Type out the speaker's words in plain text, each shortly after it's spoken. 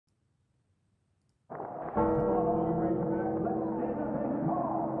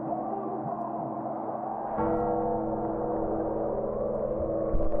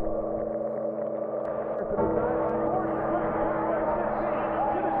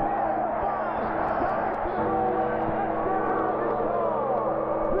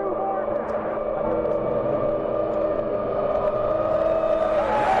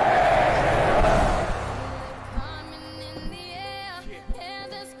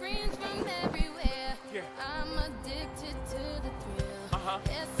So, you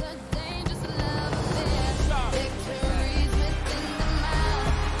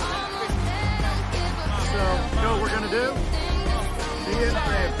know what we're going to do? See you in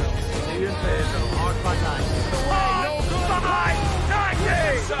Fayetteville. See you in Fayetteville. Hogs by 9. Oh, no good. Behind 90!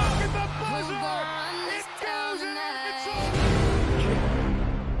 Get the buzzer! It does it!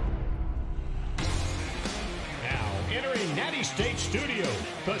 Now, entering Natty State Studio,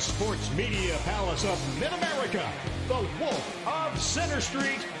 the sports media palace of Mid-America, the Wolf of Center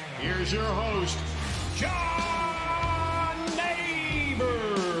Street. Here's your host, John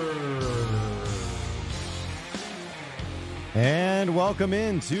Nabors. And welcome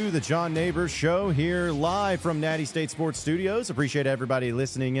into the John Nabors Show here live from Natty State Sports Studios. Appreciate everybody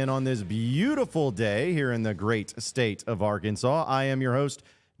listening in on this beautiful day here in the great state of Arkansas. I am your host,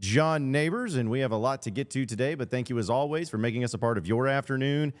 John Nabors, and we have a lot to get to today, but thank you as always for making us a part of your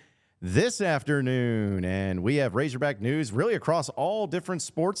afternoon this afternoon. And we have Razorback news really across all different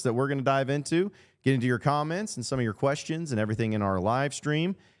sports that we're going to dive into, get into your comments and some of your questions and everything in our live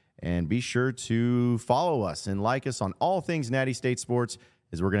stream. And be sure to follow us and like us on all things Natty State Sports,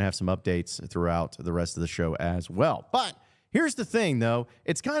 as we're going to have some updates throughout the rest of the show as well. But here's the thing, though.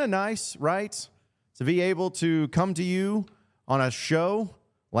 It's kind of nice, right, to be able to come to you on a show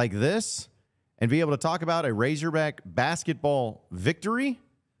like this and be able to talk about a Razorback basketball victory,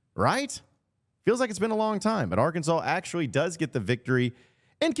 right? Feels like it's been a long time, but Arkansas actually does get the victory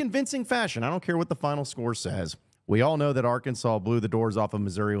in convincing fashion. I don't care what the final score says. We all know that Arkansas blew the doors off of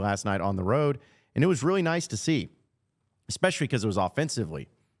Missouri last night on the road, and it was really nice to see, especially because it was offensively,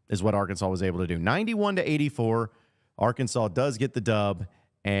 is what Arkansas was able to do. 91-84, Arkansas does get the dub,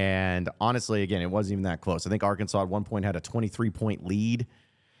 and honestly, again, it wasn't even that close. I think Arkansas at one point had a 23-point lead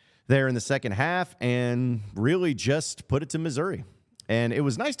there in the second half and really just put it to Missouri. And it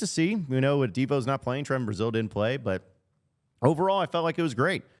was nice to see. You know, Devo's not playing, Trevor Brazile didn't play, but overall, I felt like it was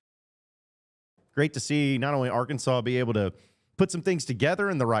great. Great to see not only Arkansas be able to put some things together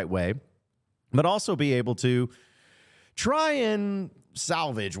in the right way, but also be able to try and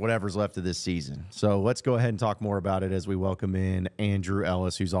salvage whatever's left of this season. So let's go ahead and talk more about it as we welcome in Andrew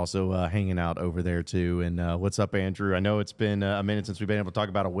Ellis, who's also hanging out over there too. And what's up, Andrew? I know it's been a minute since we've been able to talk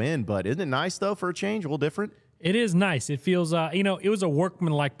about a win, but isn't it nice, though, for a change, a little different? It is nice. It feels, it was a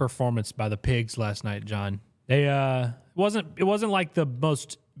workmanlike performance by the Pigs last night, John. They it wasn't like the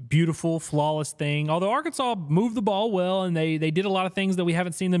most beautiful, flawless thing. Although Arkansas moved the ball well, and they did a lot of things that we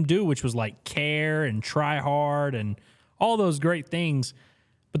haven't seen them do, which was like care and try hard and all those great things.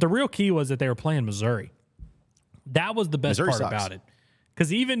 But the real key was that they were playing Missouri. That was the best Missouri part sucks. about it.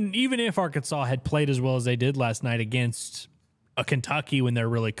 Because even if Arkansas had played as well as they did last night against a Kentucky when they're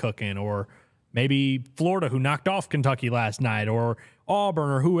really cooking, or maybe Florida, who knocked off Kentucky last night, or Auburn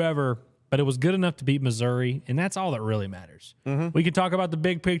or whoever, but it was good enough to beat Missouri, and that's all that really matters. Mm-hmm. We can talk about the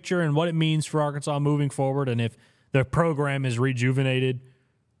big picture and what it means for Arkansas moving forward, and if the program is rejuvenated.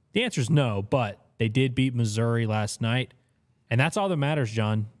 The answer is no, but they did beat Missouri last night, and that's all that matters,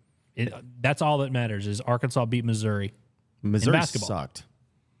 John. That's all that matters is Arkansas beat Missouri. Missouri sucked.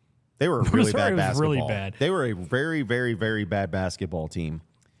 They were a really bad basketball. Really bad. They were a very, very, very bad basketball team,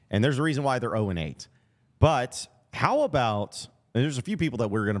 and there's a reason why they're 0-8. But how about... And there's a few people that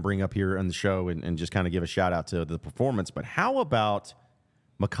we're going to bring up here on the show and just kind of give a shout out to the performance. But how about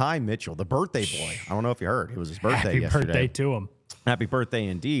Makai Mitchell, the birthday boy? I don't know if you heard. It was his birthday yesterday. Happy birthday to him. Happy birthday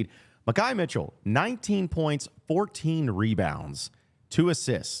indeed. Makai Mitchell, 19 points, 14 rebounds, 2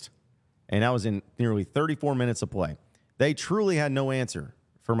 assists. And that was in nearly 34 minutes of play. They truly had no answer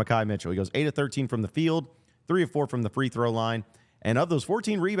for Makai Mitchell. He goes 8 of 13 from the field, 3 of 4 from the free throw line. And of those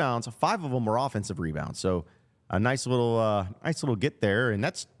 14 rebounds, 5 of them were offensive rebounds. So a nice little get there, and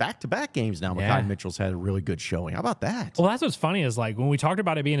that's back-to-back games now. Yeah. Makai Mitchell's had a really good showing. How about that? Well, that's what's funny is, like, when we talked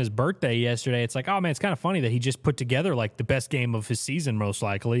about it being his birthday yesterday, it's like, oh, man, it's kind of funny that he just put together, like, the best game of his season, most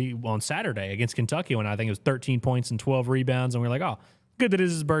likely, on Saturday against Kentucky when I think it was 13 points and 12 rebounds, and we're like, oh, good that it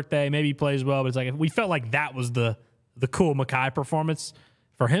is his birthday. Maybe he plays well, but it's like we felt like that was the cool Makai performance.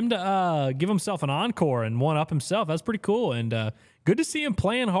 For him to give himself an encore and one-up himself, that's pretty cool, and good to see him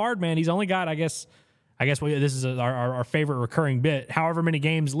playing hard, man. He's only got, I guess this is our favorite recurring bit. However many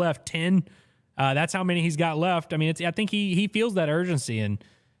games left, 10. That's how many he's got left. I mean, I think he feels that urgency, and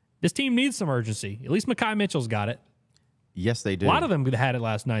this team needs some urgency. At least Makai Mitchell's got it. Yes, they do. A lot of them had it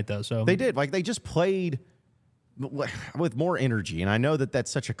last night, though. So they did. Like, they just played with more energy, and I know that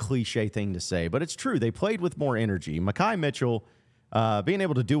that's such a cliche thing to say, but it's true. They played with more energy. Makai Mitchell being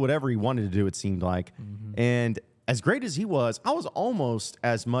able to do whatever he wanted to do, it seemed like, and as great as he was, I was almost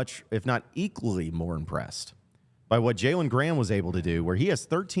as much, if not equally more impressed by what Jalen Graham was able to do, where he has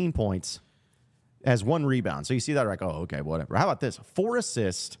 13 points, has 1 rebound. So you see that, like, oh, okay, whatever. How about this? 4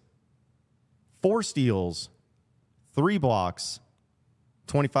 assists, 4 steals, 3 blocks,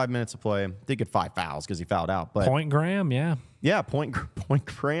 25 minutes of play. Did get 5 fouls because he fouled out. But Point Graham, yeah. Yeah, Point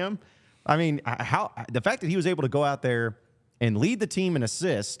Graham. I mean, how the fact that he was able to go out there and lead the team in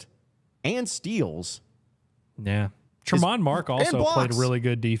assist and steals. Yeah. Tremont Mark also played really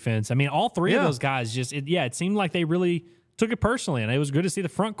good defense. I mean, all 3 of those guys it seemed like they really took it personally, and it was good to see the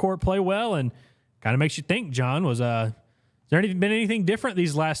front court play well, and kind of makes you think, John, has there been anything different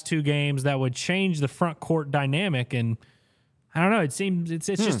these last 2 games that would change the front court dynamic? And I don't know. It seems it's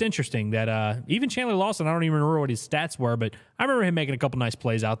just interesting that even Chandler Lawson, I don't even remember what his stats were, but I remember him making a couple nice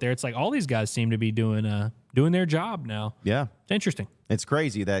plays out there. It's like all these guys seem to be doing their job now. Yeah. It's interesting. It's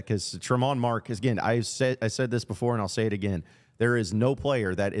crazy that because Tremont Mark, again, I said this before and I'll say it again. There is no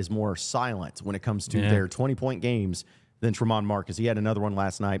player that is more silent when it comes to their 20-point games than Tremont Mark, because he had another one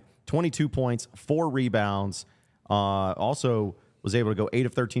last night. 22 points, 4 rebounds. Also was able to go 8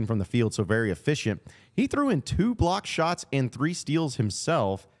 of 13 from the field, so very efficient. He threw in 2 block shots and 3 steals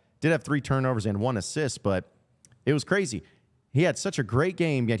himself. Did have 3 turnovers and 1 assist, but it was crazy. He had such a great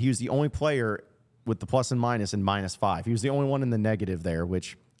game, yet he was the only player with the plus and minus and -5. He was the only one in the negative there,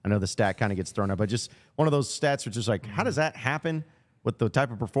 which I know the stat kind of gets thrown up, but just one of those stats which is like, how does that happen with the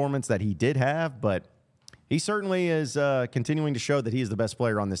type of performance that he did have? But he certainly is continuing to show that he is the best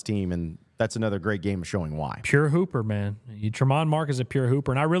player on this team, and that's another great game of showing why. Pure hooper, man. Tremont Mark is a pure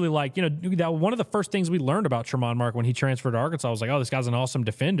hooper, and I really like, that one of the first things we learned about Tremont Mark when he transferred to Arkansas was like, oh, this guy's an awesome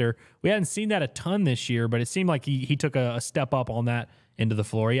defender. We hadn't seen that a ton this year, but it seemed like he took a step up on that into the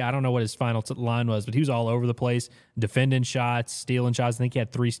floor. Yeah, I don't know what his final line was, but he was all over the place, defending shots, stealing shots. I think he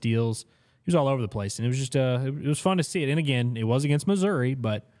had 3 steals. He was all over the place, and it was just it was fun to see it. And again, it was against Missouri,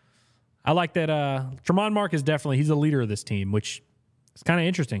 but I like that Tremont Mark is he's the leader of this team, which is kind of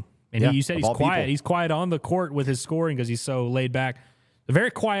interesting. And you said he's quiet. People. He's quiet on the court with his scoring because he's so laid back. A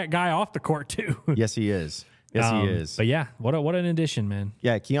very quiet guy off the court, too. Yes, he is. Yes, he is. But, yeah, what an addition, man.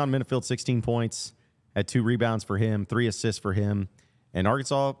 Yeah, Keon Minifield, 16 points, had 2 rebounds for him, 3 assists for him. And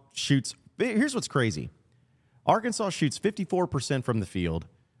Arkansas shoots – here's what's crazy. Arkansas shoots 54% from the field,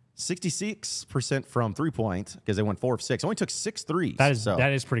 66% from three-point because they went 4 of 6. Only took 6 threes. That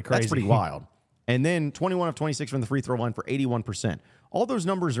is pretty crazy. That's pretty wild. And then 21 of 26 from the free throw line for 81%. All those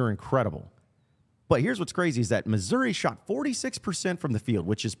numbers are incredible. But here's what's crazy is that Missouri shot 46% from the field,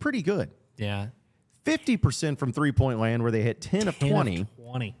 which is pretty good. Yeah. 50% from three-point land where they hit 10 of 20.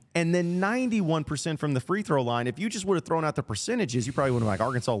 And then 91% from the free throw line. If you just would have thrown out the percentages, you probably would have been like,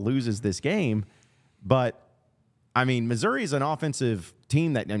 Arkansas loses this game. But, I mean, Missouri is an offensive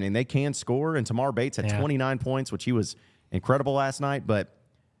team that, I mean, they can score. And Tamar Bates had 29 points, which he was incredible last night. But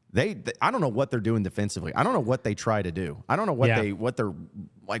I don't know what they're doing defensively. I don't know what they try to do. I don't know what they're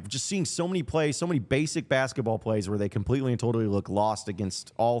like. Just seeing so many plays, so many basic basketball plays where they completely and totally look lost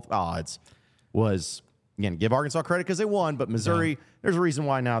against all odds. Was, again, give Arkansas credit because they won, but Missouri, there's a reason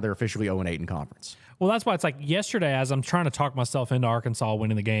why now they're officially 0-8 in conference. Well, that's why it's like yesterday, as I'm trying to talk myself into Arkansas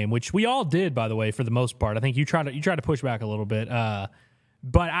winning the game, which we all did, by the way, for the most part. I think you tried to push back a little bit,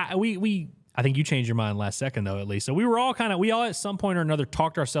 but I think you changed your mind last second, though, at least. So we all at some point or another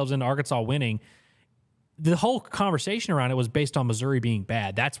talked ourselves into Arkansas winning. The whole conversation around it was based on Missouri being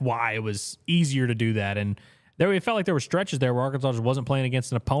bad. That's why it was easier to do that. And it felt like there were stretches there where Arkansas just wasn't playing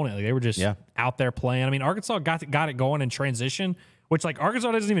against an opponent. Like they were just out there playing. I mean, Arkansas got it going in transition, which like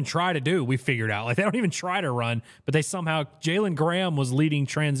Arkansas doesn't even try to do. We figured out. Like they don't even try to run, but they somehow Jalen Graham was leading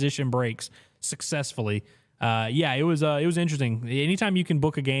transition breaks successfully. It was interesting. Anytime you can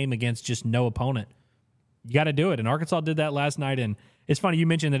book a game against just no opponent, you got to do it. And Arkansas did that last night. And it's funny you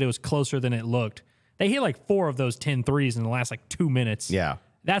mentioned that it was closer than it looked. They hit like 4 of those 10 threes in the last like 2 minutes. Yeah.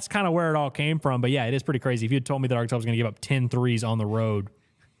 That's kind of where it all came from. But, yeah, it is pretty crazy. If you had told me that Arkansas was going to give up 10 threes on the road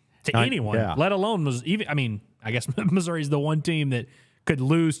to anyone, let alone I guess Missouri's the one team that could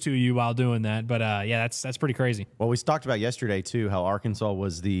lose to you while doing that. But, that's pretty crazy. Well, we talked about yesterday, too, how Arkansas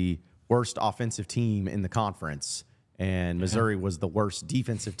was the worst offensive team in the conference, and Missouri was the worst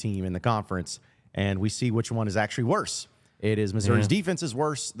defensive team in the conference. And we see which one is actually worse. It is Missouri's defense is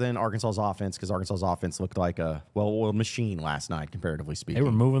worse than Arkansas's offense because Arkansas's offense looked like a well-oiled machine last night, comparatively speaking. They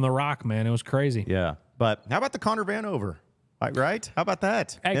were moving the rock, man. It was crazy. Yeah. But how about the Connor Vanover? Right? How about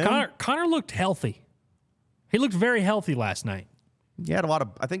that? Hey, Connor looked healthy. He looked very healthy last night. He had a lot of,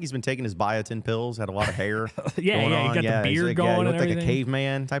 I think he's been taking his biotin pills, had a lot of hair. He got the beard going. He looked like a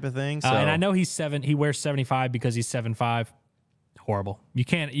caveman type of thing. So. And I know he wears 75 because he's 7'5". Horrible. You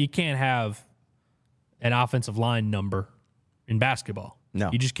can't have an offensive line number in basketball. No.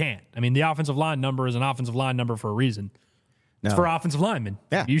 You just can't. I mean, the offensive line number is an offensive line number for a reason. It's for offensive linemen.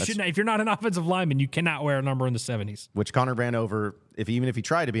 Yeah, you shouldn't. If you're not an offensive lineman, you cannot wear a number in the 70s. Which Connor Vandover, even if he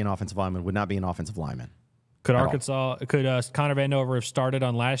tried to be an offensive lineman, would not be an offensive lineman. Could Connor Vandover have started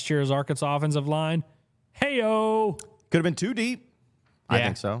on last year's Arkansas offensive line? Hey-o. Could have been too deep. Yeah. I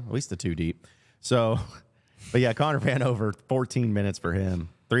think so. At least the too deep. So, but yeah, Connor Vandover, 14 minutes for him.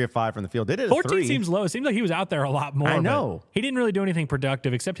 3 of 5 from the field. Did it 14 seems low. It seems like he was out there a lot more. I know. He didn't really do anything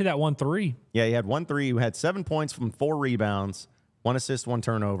productive except hit that 1 3. Yeah, he had 1 3. He had 7 points from 4 rebounds, 1 assist, 1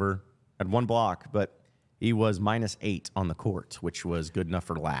 turnover, had 1 block, but he was -8 on the court, which was good enough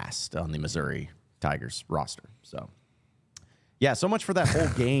for last on the Missouri Tigers roster. So, yeah, so much for that whole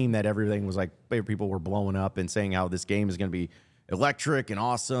game that everything was like people were blowing up and saying how this game is going to be electric and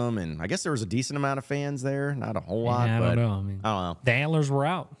awesome, and I guess there was a decent amount of fans there. Not a whole lot, but I don't know. The antlers were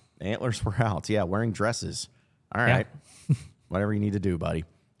out. Yeah, wearing dresses. All right, whatever you need to do, buddy.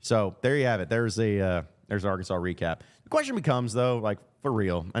 So there you have it. There's Arkansas recap. The question becomes, though, like for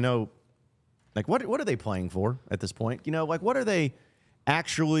real. I know, like what are they playing for at this point? You know, like what are they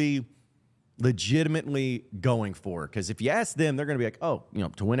actually legitimately going for? Because if you ask them, they're going to be like, oh, you know,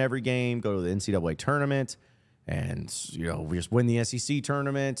 to win every game, go to the NCAA tournament. And, you know, we just win the SEC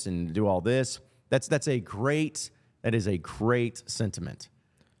tournament and do all this. That is a great sentiment.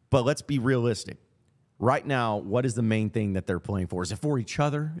 But let's be realistic. Right now, what is the main thing that they're playing for? Is it for each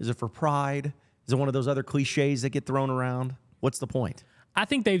other? Is it for pride? Is it one of those other cliches that get thrown around? What's the point? I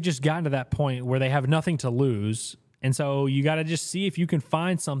think they've just gotten to that point where they have nothing to lose. And so you got to just see if you can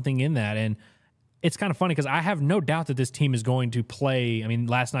find something in that. And it's kind of funny because I have no doubt that this team is going to play. I mean,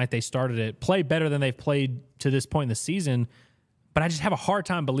 last night they started it, play better than they've played to this point in the season, but I just have a hard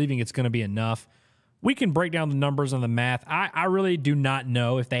time believing it's going to be enough. We can break down the numbers and the math. I really do not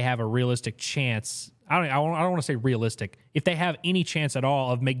know if they have a realistic chance. I don't want to say realistic. If they have any chance at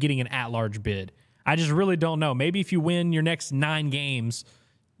all of getting an at-large bid. I just really don't know. Maybe if you win your next 9 games,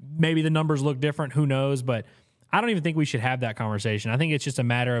 maybe the numbers look different. Who knows? But I don't even think we should have that conversation. I think it's just a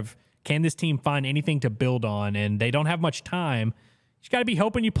matter of, can this team find anything to build on? And they don't have much time. You just got to be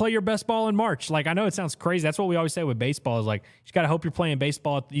hoping you play your best ball in March. Like, I know it sounds crazy. That's what we always say with baseball is like, you just got to hope you're playing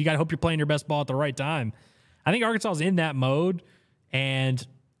baseball. You got to hope you're playing your best ball at the right time. I think Arkansas is in that mode, and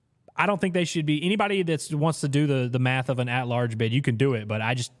I don't think they should be. Anybody that wants to do the math of an at-large bid, you can do it, but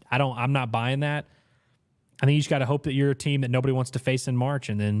I'm not buying that. I think you just got to hope that you're a team that nobody wants to face in March,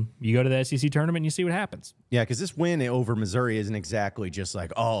 and then you go to the SEC tournament and you see what happens. Yeah, because this win over Missouri isn't exactly just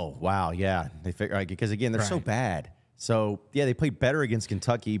like, oh, wow, yeah. They figure, because, again, they're so bad. So, yeah, they played better against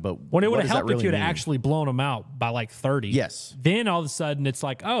Kentucky, but it would have helped if you had actually blown them out by like 30. Yes. Then all of a sudden it's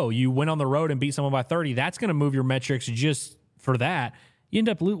like, oh, you went on the road and beat someone by 30. That's going to move your metrics just for that. You end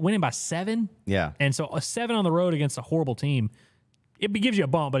up winning by 7. Yeah. And so a 7 on the road against a horrible team, it gives you a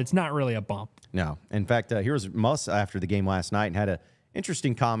bump, but it's not really a bump. No. In fact, here was Muss after the game last night and had an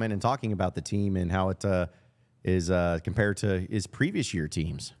interesting comment in talking about the team and how it is compared to his previous year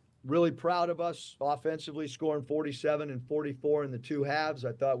teams. Really proud of us offensively, scoring 47 and 44 in the 2 halves.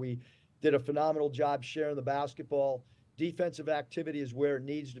 I thought we did a phenomenal job sharing the basketball. Defensive activity is where it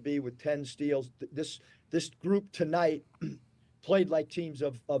needs to be with 10 steals. This group tonight played like teams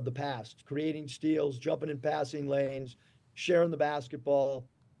of the past, creating steals, jumping in passing lanes, sharing the basketball.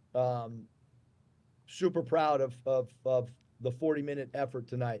 Super proud of the 40-minute effort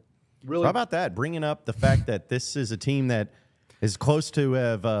tonight. Really. How about that? Bringing up the fact that this is a team that is close to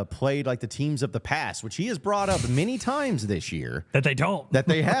have played like the teams of the past, which he has brought up many times this year. That they don't. That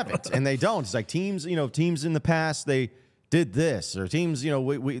they haven't, and they don't. It's like teams in the past, they did this, or teams,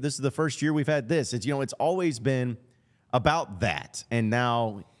 this is the first year we've had this. It's, it's always been about that. And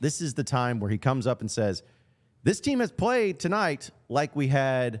now this is the time where he comes up and says, this team has played tonight like we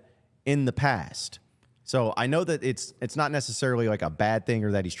had in the past. So I know that it's not necessarily like a bad thing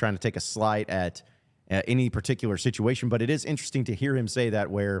or that he's trying to take a slight at any particular situation, but it is interesting to hear him say that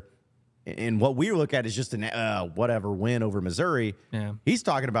where in what we look at is just an whatever win over Missouri. Yeah. He's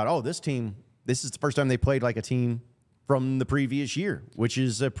talking about, this team, this is the first time they played like a team from the previous year, which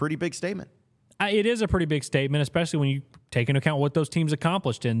is a pretty big statement. It is a pretty big statement, especially when you take into account what those teams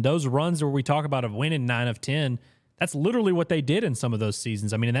accomplished. And those runs where we talk about of winning 9 of 10, that's literally what they did in some of those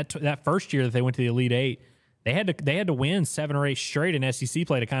seasons. I mean, in that first year that they went to the Elite Eight, they had to win 7 or 8 straight in SEC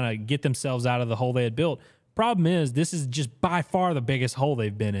play to kind of get themselves out of the hole they had built. Problem is, this is just by far the biggest hole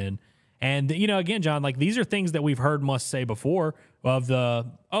they've been in. And, again, John, like these are things that we've heard Muss say before of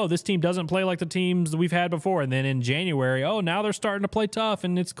this team doesn't play like the teams that we've had before. And then in January, now they're starting to play tough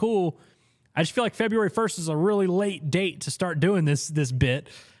and it's cool. I just feel like February 1st is a really late date to start doing this bit.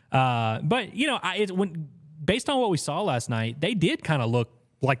 But, based on what we saw last night, they did kind of look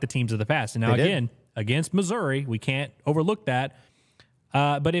like the teams of the past. And now, again, against Missouri. We can't overlook that.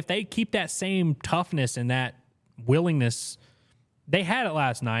 But if they keep that same toughness and that willingness, they had it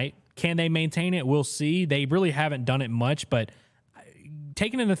last night. Can they maintain it? We'll see. They really haven't done it much, but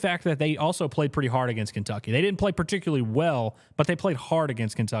taking in the fact that they also played pretty hard against Kentucky. They didn't play particularly well, but they played hard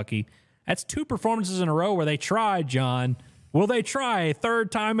against Kentucky. That's 2 performances in a row where they tried, John. Will they try a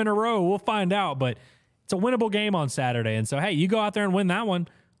third time in a row? We'll find out, but it's a winnable game on Saturday. And so, hey, you go out there and win that one,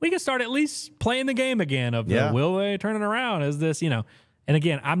 we can start at least playing the game again of will they turn it around? Is this, And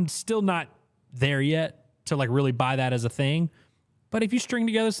again, I'm still not there yet to like really buy that as a thing. But if you string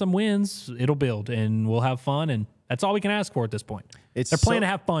together some wins, it'll build and we'll have fun. And that's all we can ask for at this point. They're playing to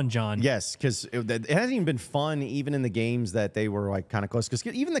have fun, John. Yes, because it hasn't even been fun even in the games that they were like kind of close. Because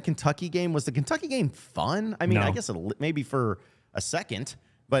even the Kentucky game, was the Kentucky game fun? I mean, No. I guess maybe for a second,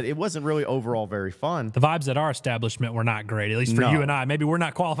 but it wasn't really overall very fun. The vibes at our establishment were not great, at least for you and I. Maybe we're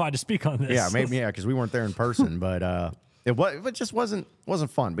not qualified to speak on this. Yeah, maybe because we weren't there in person, but it just wasn't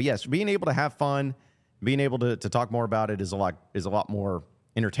fun. But yes, being able to have fun, being able to talk more about it is a lot more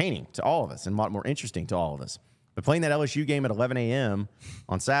entertaining to all of us and a lot more interesting to all of us. But playing that LSU game at 11 a.m.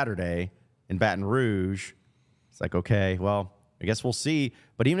 on Saturday in Baton Rouge, it's like, okay, well, I guess we'll see.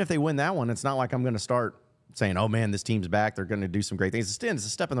 But even if they win that one, it's not like I'm going to start saying, oh, man, this team's back. They're going to do some great things. It's a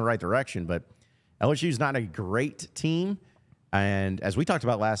step in the right direction, but LSU's not a great team. And as we talked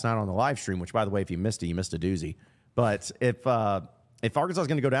about last night on the live stream, which, by the way, if you missed it, you missed a doozy. But if Arkansas is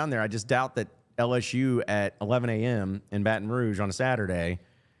going to go down there, I just doubt that LSU at 11 a.m. in Baton Rouge on a Saturday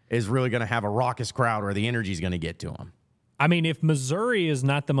is really going to have a raucous crowd where the energy is going to get to them. I mean, if Missouri is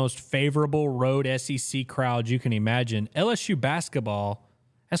not the most favorable road SEC crowd you can imagine, LSU basketball,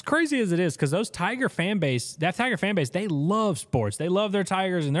 as crazy as it is, because that Tiger fan base, they love sports. They love their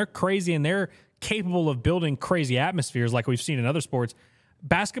Tigers, and they're crazy, and they're capable of building crazy atmospheres like we've seen in other sports.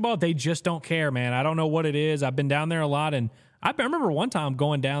 Basketball, they just don't care, man. I don't know what it is. I've been down there a lot, and I remember one time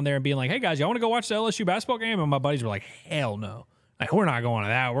going down there and being like, hey, guys, y'all want to go watch the LSU basketball game? And my buddies were like, hell no. Like, we're not going to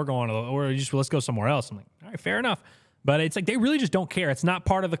that. Let's go somewhere else. I'm like, all right, fair enough. But it's like they really just don't care. It's not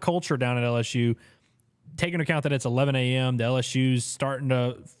part of the culture down at LSU. Taking into account that it's 11 a.m., the LSU's starting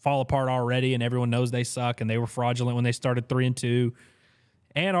to fall apart already, and everyone knows they suck, and they were fraudulent when they started 3-2.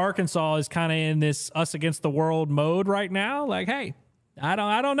 And Arkansas is kind of in this us against the world mode right now. Like, hey, I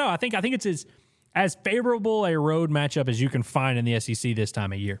don't know. I think it's as favorable a road matchup as you can find in the SEC this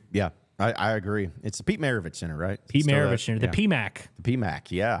time of year. Yeah. I agree. It's the Pete Maravich Center, right? Pete Maravich Center, the PMAC. The PMAC,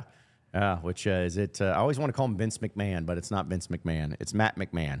 yeah. Which is it? I always want to call him Vince McMahon, but it's not Vince McMahon. It's Matt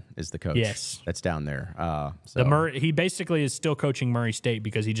McMahon is the coach. Yes, that's down there. He basically is still coaching Murray State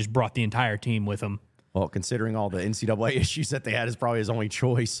because he just brought the entire team with him. Well, considering all the NCAA issues that they had, is probably his only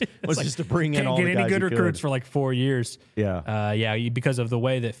choice was just to bring in all the guys. Can't get any good recruits for like 4 years. Yeah, because of the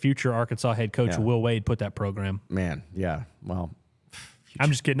way that future Arkansas head coach Will Wade put that program. Man, yeah. Well, I'm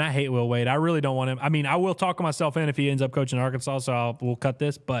just kidding. I hate Will Wade. I really don't want him. I mean, I will talk myself in if he ends up coaching Arkansas, so we'll cut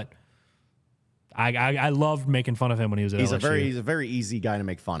this. But I loved making fun of him when he was at LSU. He's a very easy guy to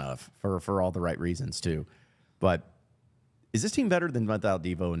make fun of for all the right reasons too. But is this team better than without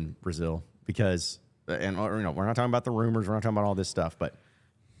Devo and Brazil? Because we're not talking about the rumors, we're not talking about all this stuff, but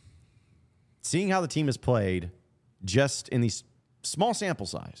seeing how the team has played just in these small sample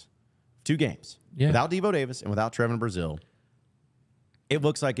size, 2 games without Devo Davis and without Trevin Brazil. It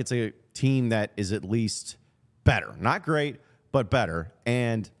looks like it's a team that is at least better. Not great, but better.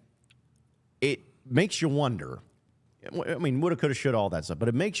 And it makes you wonder. I mean, woulda, coulda, shoulda, all that stuff. But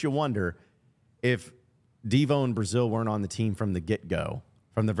it makes you wonder if Devo and Brazil weren't on the team from the get-go,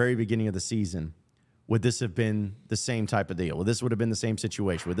 from the very beginning of the season, would this have been the same type of deal? Would this would have been the same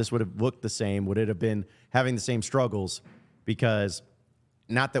situation? Would this would have looked the same? Would it have been having the same struggles? Because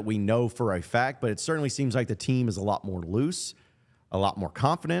not that we know for a fact, but it certainly seems like the team is a lot more loose, a lot more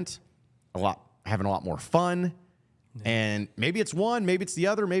confident, having a lot more fun. Yeah. And maybe it's one, maybe it's the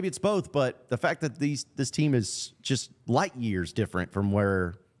other, maybe it's both. But the fact that this team is just light years different from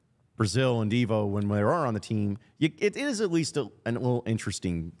where Brazil and Devo, when they are on the team, it is at least a little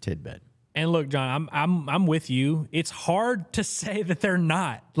interesting tidbit. And look, John, I'm with you. It's hard to say that they're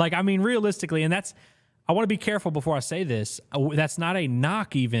not. Like, I mean, realistically, and I want to be careful before I say this. That's not a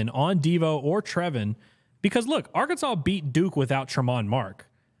knock even on Devo or Trevin. Because, look, Arkansas beat Duke without Tremont Mark.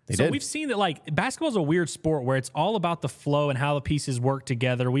 We've seen that, like, basketball is a weird sport where it's all about the flow and how the pieces work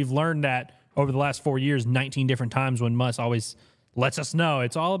together. We've learned that over the last 4 years 19 different times when Muss always lets us know.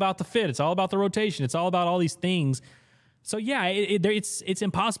 It's all about the fit. It's all about the rotation. It's all about all these things. So, yeah, it's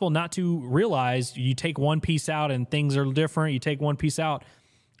impossible not to realize you take one piece out and things are different. You take one piece out.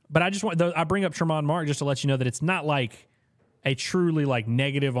 But I bring up Tremont Mark just to let you know that it's not like a truly like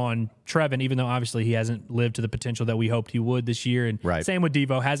negative on Trevin, even though obviously he hasn't lived to the potential that we hoped he would this year. And same with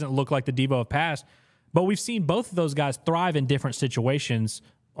Devo, hasn't looked like the Devo of past. But we've seen both of those guys thrive in different situations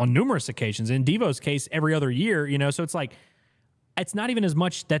on numerous occasions. In Devo's case, every other year, so it's like, it's not even as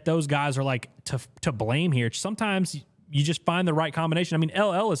much that those guys are like to blame here. Sometimes you just find the right combination. I mean,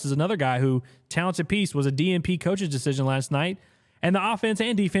 L. Ellis is another guy who, talented piece, was a DNP coach's decision last night, and the offense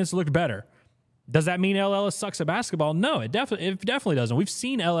and defense looked better. Does that mean L. Ellis sucks at basketball? No, it definitely doesn't. We've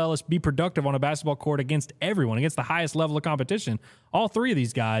seen L. Ellis be productive on a basketball court against everyone, against the highest level of competition, all three of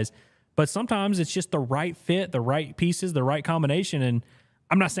these guys. But sometimes it's just the right fit, the right pieces, the right combination. And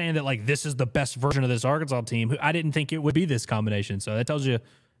I'm not saying that like this is the best version of this Arkansas team. I didn't think it would be this combination. So that tells you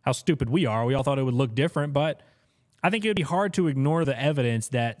how stupid we are. We all thought it would look different, but I think it would be hard to ignore the evidence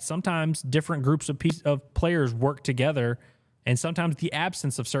that sometimes different groups of players work together, and sometimes the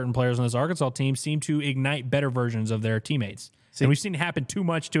absence of certain players on this Arkansas team seem to ignite better versions of their teammates. And we've seen it happen too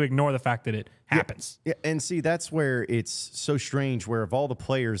much to ignore the fact that it happens. Yeah, and see, that's where it's so strange, where of all the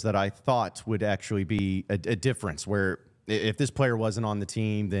players that I thought would actually be a difference, where if this player wasn't on the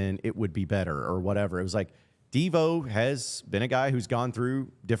team, then it would be better or whatever. It was like Devo has been a guy who's gone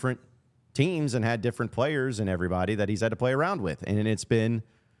through different teams and had different players and everybody that he's had to play around with, and it's been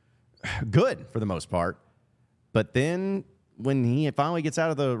good for the most part. But then when he finally gets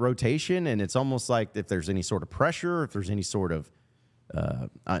out of the rotation, and it's almost like if there's any sort of pressure, if there's any sort of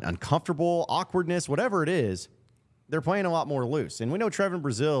uncomfortable awkwardness, whatever it is, they're playing a lot more loose. And we know Trevin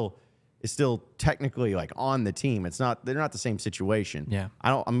Brazil is still technically like on the team. They're not the same situation. Yeah.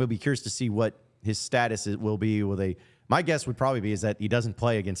 I'm going to be curious to see what his status will be. My guess would probably be is that he doesn't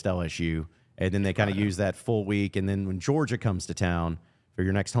play against LSU, and then they kind of use that full week. And then when Georgia comes to town for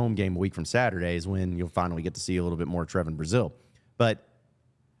your next home game a week from Saturday is when you'll finally get to see a little bit more Trevin Brazil. But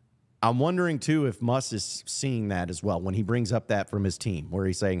I'm wondering, too, if Muss is seeing that as well when he brings up that from his team, where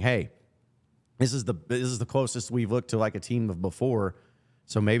he's saying, hey, this is the closest we've looked to like a team of before.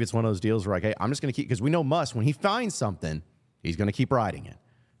 So maybe it's one of those deals where like, hey, I'm just going to keep, because we know Muss, when he finds something, he's going to keep riding it.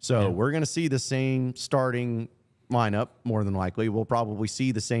 So we're going to see the same starting lineup more than likely. We'll probably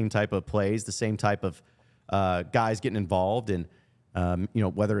see the same type of plays, the same type of guys getting involved, and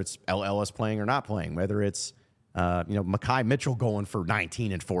whether it's L. Ellis playing or not playing, whether it's Mekhi Mitchell going for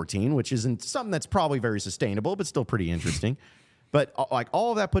 19 and 14, which isn't something that's probably very sustainable, but still pretty interesting. But like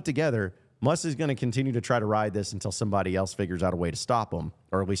all of that put together, Muss is going to continue to try to ride this until somebody else figures out a way to stop him,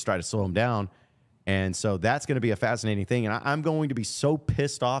 or at least try to slow him down. And so that's going to be a fascinating thing. And I'm going to be so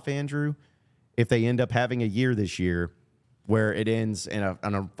pissed off, Andrew, if they end up having a year this year where it ends in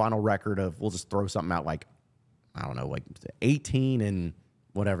a final record of, we'll just throw something out like, I don't know, like 18 and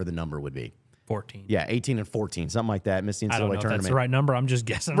whatever the number would be. 14. Yeah, 18 and 14, something like that. Missed the NCAA I don't know tournament. if that's the right number. I'm just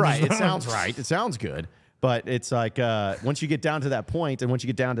guessing. Right. It sounds right. It sounds good. But it's like once you get down to that point, and once you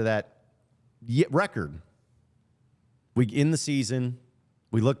get down to that record, we in the season,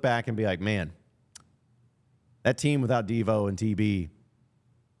 we look back and be like, man, that team without Devo and TB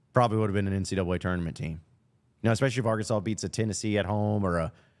probably would have been an NCAA tournament team. Especially if Arkansas beats a Tennessee at home,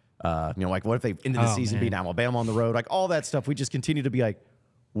 or like what if they ended the season beating Alabama on the road? Like all that stuff, we just continue to be like,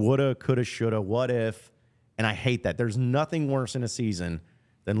 woulda, coulda, shoulda, what if? And I hate that. There's nothing worse in a season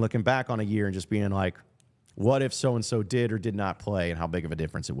than looking back on a year and just being like, what if so-and-so did or did not play, and how big of a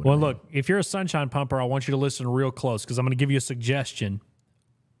difference it would have made. Look, if you're a Sunshine Pumper, I want you to listen real close, because I'm going to give you a suggestion.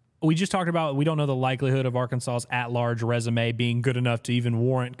 We just talked about we don't know the likelihood of Arkansas's at-large resume being good enough to even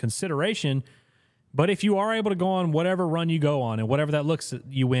warrant consideration. But if you are able to go on whatever run you go on, and whatever that looks,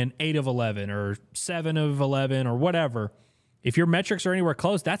 you win 8 of 11 or 7 of 11 or whatever, if your metrics are anywhere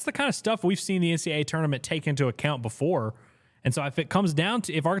close, that's the kind of stuff we've seen the NCAA tournament take into account before. And so if it comes down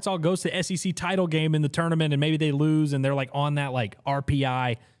to, if Arkansas goes to the SEC title game in the tournament and maybe they lose and they're like on that like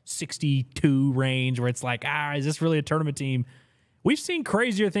RPI 62 range where it's like, is this really a tournament team? We've seen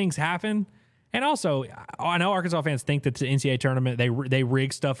crazier things happen. And also, I know Arkansas fans think that the NCAA tournament, they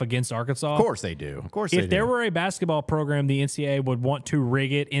rig stuff against Arkansas. Of course they do. Of course they do. If there were a basketball program the NCAA would want to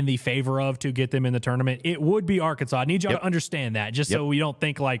rig it in the favor of to get them in the tournament, it would be Arkansas. I need y'all to understand that, just so we don't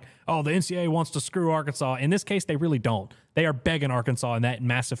think like, oh, the NCAA wants to screw Arkansas. In this case, they really don't. They are begging Arkansas and that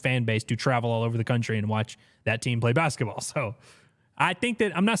massive fan base to travel all over the country and watch that team play basketball. So I think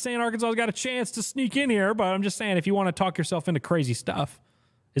that, I'm not saying Arkansas's got a chance to sneak in here, but I'm just saying if you want to talk yourself into crazy stuff,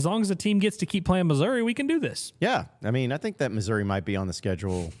 as long as the team gets to keep playing Missouri, we can do this. Yeah. I mean, I think that Missouri might be on the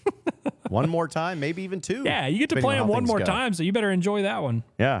schedule one more time, maybe even 2. Yeah, you get to play them one more time, so you better enjoy that one.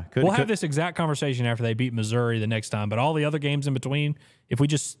 Yeah. We'll have this exact conversation after they beat Missouri the next time, but all the other games in between, if we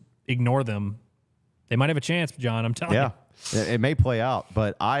just ignore them, they might have a chance, John. I'm telling you. Yeah, it may play out,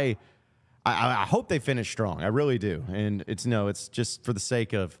 but I I hope they finish strong. I really do. And it's just for the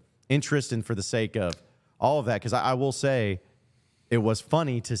sake of interest and for the sake of all of that. Because I will say it was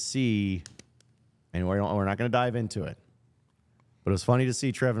funny to see, and we're not going to dive into it, but it was funny to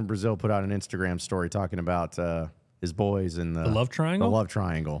see Trevin Brazil put out an Instagram story talking about his boys and the love triangle. The love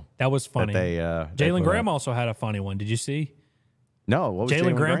triangle. That was funny. Jalen Graham also had a funny one. Did you see? No. What was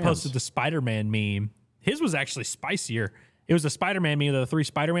Jalen Graham Graham's? posted the Spider-Man meme. His was actually spicier. It was a Spider-Man meme, the 3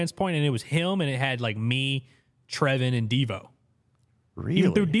 Spider-Mans point, and it was him, and it had like me, Trevin, and Devo. Really?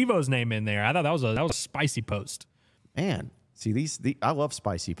 Even threw Devo's name in there. I thought that was a spicy post. Man, see I love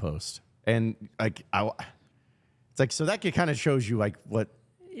spicy posts, and like it's like so that kind of shows you like what.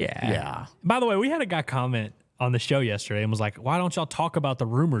 Yeah. By the way, we had a guy comment on the show yesterday and was like, "Why don't y'all talk about the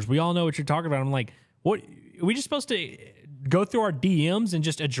rumors? We all know what you're talking about." I'm like, "What? Are we just supposed to go through our DMs and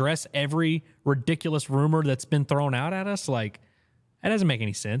just address every ridiculous rumor that's been thrown out at us? Like, that doesn't make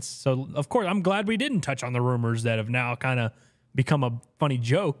any sense." So, of course, I'm glad we didn't touch on the rumors that have now kind of become a funny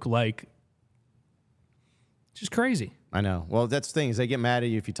joke. Like, it's just crazy. I know. Well, that's the thing is they get mad at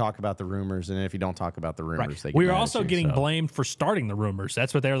you if you talk about the rumors, and then if you don't talk about the rumors, they get We're mad also at you, getting so. blamed for starting the rumors.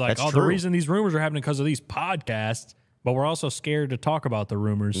 That's what they're like. That's The true. reason these rumors are happening because of these podcasts, but we're also scared to talk about the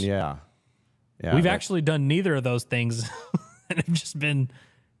rumors. Yeah. We've actually done neither of those things, and it's just been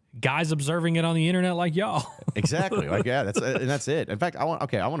guys observing it on the internet like y'all. Exactly. Like, yeah, that's it. In fact, I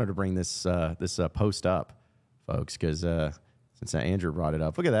wanted to bring this post up, folks, because since Andrew brought it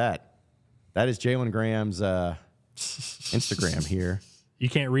up, look at that. That is Jalen Graham's Instagram here. You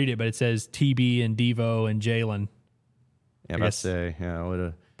can't read it, but it says TB and Devo and Jalen. Yeah, I say,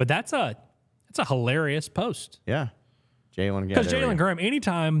 yeah, but that's a hilarious post. yeah, Jalen. Because Jalen Graham,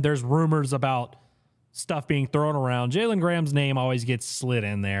 anytime there's rumors about stuff being thrown around, Jalen Graham's name always gets slid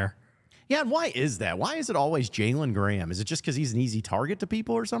in there. Yeah, and why is that? Why is it always Jalen Graham? Is it just because he's an easy target to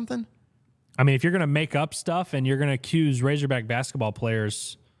people or something? I mean, if you're going to make up stuff and you're going to accuse Razorback basketball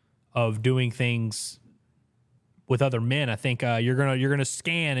players of doing things with other men, I think you're gonna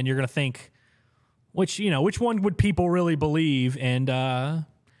scan and you're gonna think which one would people really believe, and I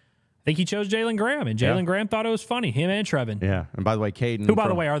think he chose Jalen Graham, and Jalen Graham thought it was funny. Him and Trevin. Yeah, and by the way, Caden, who by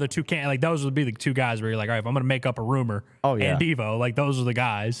the way are the two those would be the two guys where you're like, all right, if I'm gonna make up a rumor, and Devo, like those are the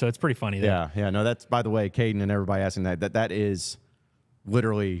guys. So it's pretty funny. Yeah. No, that's by the way, Caden and everybody asking that is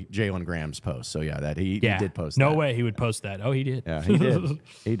literally Jalen Graham's post. So yeah, that he did post. No that. way he would post that. Oh, he did. Yeah, he did.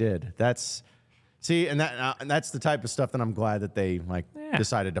 He did. And that's the type of stuff that I'm glad that they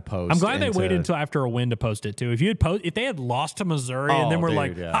decided to post. I'm glad they waited until after a win to post it too. If they had lost to Missouri and then we're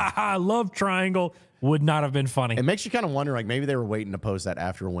ha, love triangle, would not have been funny. It makes you kind of wonder, like maybe they were waiting to post that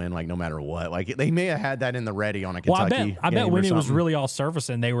after a win, like no matter what. Like they may have had that in the ready on a Kentucky. I bet when it was really all surface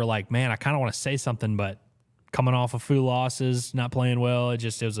and they were like, man, I kind of want to say something, but coming off of 2 losses, not playing well, it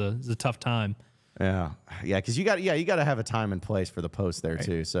was a tough time. Yeah, because you got to have a time and place for the post there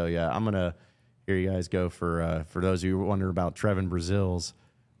too. So yeah, I'm gonna. Here you guys go for those of you who wonder about Trevin Brazil's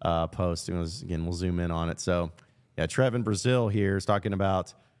post. Again, we'll zoom in on it. So, yeah, Trevin Brazil here is talking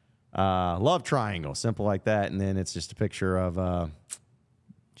about love triangle, simple like that. And then it's just a picture of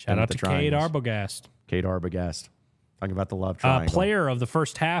shout out to Cade Arbogast. Cade Arbogast. Talking about the love triangle. Player of the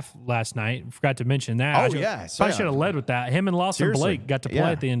first half last night. Forgot to mention that. Oh, I should have led with that. Him and Lawson Blake got to play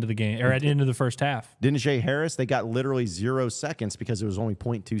at the end of the game, or at the end of the first half. Didn't Jay Harris? They got literally 0 seconds because there was only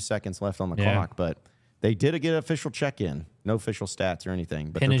 0.2 seconds left on the clock. But they did get an official check-in. No official stats or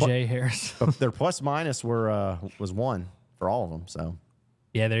anything. But Jay Harris. But their plus-minus was 1 for all of them. So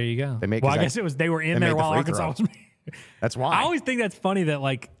yeah, there you go. I guess it was they were in there while Arkansas was. That's why. I always think that's funny that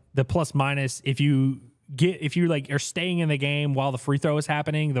like the plus-minus, if you are staying in the game while the free throw is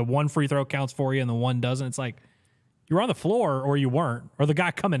happening, the 1 free throw counts for you and the 1 doesn't. It's like you're on the floor or you weren't, or the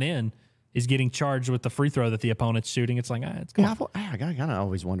guy coming in is getting charged with the free throw that the opponent's shooting. It's like, it's cool. I kind of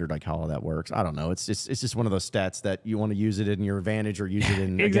always wondered like how all that works. I don't know. It's just one of those stats that you want to use it in your advantage or use it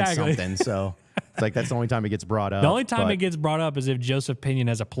in against something. So it's like that's the only time it gets brought up. The only time it gets brought up is if Joseph Pinion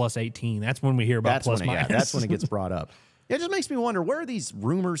has a plus 18. That's when we hear about plus minus. That's when it gets brought up. It just makes me wonder, where are these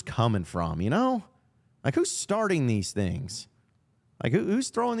rumors coming from, you know? Like, who's starting these things? Like, who's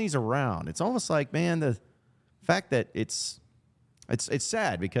throwing these around? It's almost like, man, the fact that it's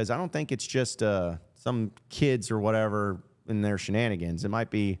sad because I don't think it's just some kids or whatever in their shenanigans. It might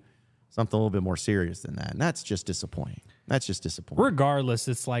be something a little bit more serious than that, and that's just disappointing. Regardless,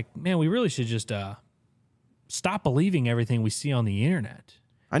 it's like, man, we really should just stop believing everything we see on the internet.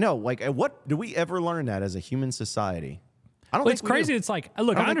 I know. Like, what do we ever learn that as a human society? It's crazy. It's like,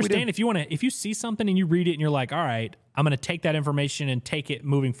 look, I understand if you see something and you read it and you're like, all right, I'm going to take that information and take it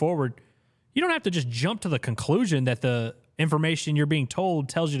moving forward. You don't have to just jump to the conclusion that the information you're being told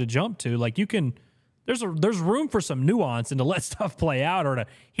tells you to jump to. Like you can, there's room for some nuance and to let stuff play out or to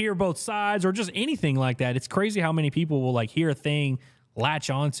hear both sides or just anything like that. It's crazy how many people will like hear a thing, latch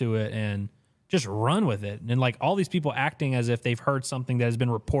onto it, and just run with it. And like all these people acting as if they've heard something that has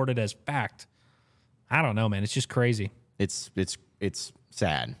been reported as fact. I don't know, man. It's just crazy. It's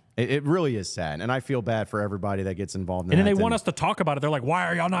sad. It really is sad, and I feel bad for everybody that gets involved in and that. Then they want us to talk about it. They're like, "Why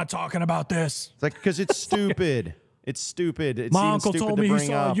are y'all not talking about this?" It's like because it's stupid. It's stupid. It's My even uncle stupid told to me he bring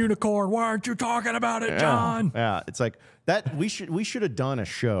saw up. a unicorn. Why aren't you talking about it, John? Yeah, it's like that. We should have done a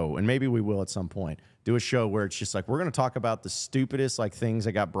show, and maybe we will at some point. Do a show where it's just like we're going to talk about the stupidest like things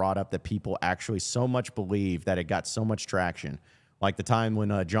that got brought up that people actually so much believe that it got so much traction. Like the time when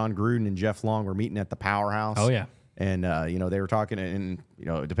John Gruden and Jeff Long were meeting at the Powerhouse. Oh yeah. And, they were talking, and,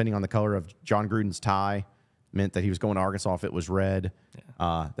 depending on the color of John Gruden's tie, meant that he was going to Arkansas if it was red.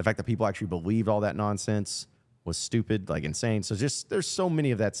 Yeah. The fact that people actually believed all that nonsense was stupid, like insane. So just there's so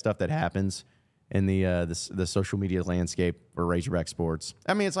many of that stuff that happens in the social media landscape for Razorback sports.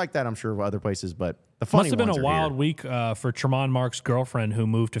 I mean, it's like that, I'm sure, of other places, but the funny Must have been ones a are wild here. week for Tremont Mark's girlfriend who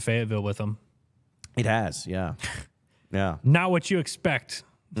moved to Fayetteville with him. It has, yeah. Yeah. Not what you expect.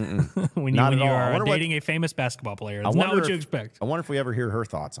 when you are dating a famous basketball player. That's not what you expect. I wonder if we ever hear her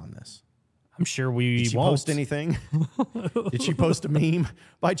thoughts on this. I'm sure we Did she won't. post anything? Did she post a meme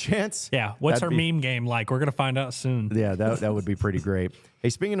by chance? Yeah. What's her meme game like? We're going to find out soon. Yeah, that would be pretty great. Hey,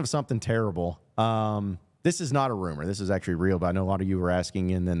 speaking of something terrible, this is not a rumor. This is actually real, but I know a lot of you were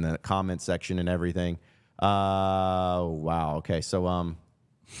asking in the comment section and everything. Wow. Okay. So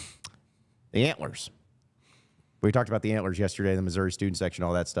the Antlers. We talked about the Antlers yesterday, the Missouri student section,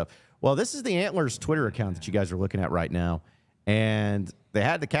 all that stuff. Well, this is the Antlers Twitter account that you guys are looking at right now. And they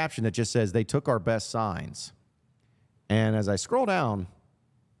had the caption that just says, "They took our best signs." And as I scroll down,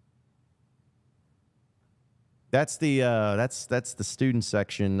 that's the student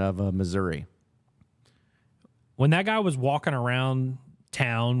section of Missouri. When that guy was walking around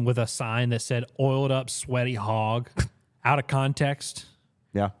town with a sign that said "oiled up, sweaty hog," out of context.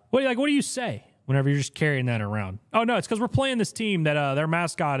 Yeah. What do you say whenever you're just carrying that around? Oh no, it's because we're playing this team that their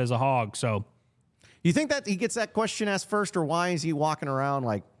mascot is a hog. So you think that he gets that question asked first, or why is he walking around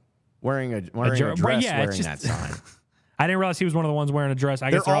like wearing a dress, wearing that sign? I didn't realize he was one of the ones wearing a dress. I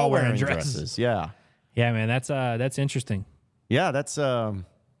guess they're all wearing dresses. Yeah. Yeah, man, that's interesting. Yeah, that's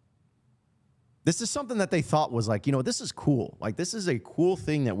this is something that they thought was like, this is cool. Like, this is a cool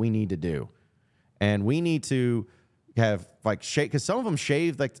thing that we need to do. And we need to have, like, shave, because some of them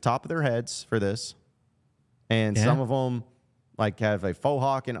shave, like, the top of their heads for this. And some of them, like, have a faux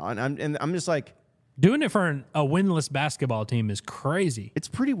hawk. And I'm just like... Doing it for a winless basketball team is crazy. It's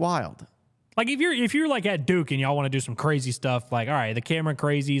pretty wild. Like, if you're, like, at Duke and y'all want to do some crazy stuff, like, all right, the Cameron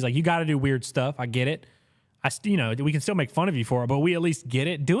crazies, like, you got to do weird stuff. I get it. We can still make fun of you for it, but we at least get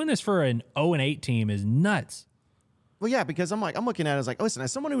it. Doing this for an 0-8 team is nuts. Well, yeah, because I'm looking at it as like, listen,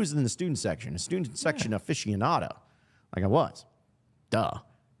 as someone who was in the student section aficionado, like I was, but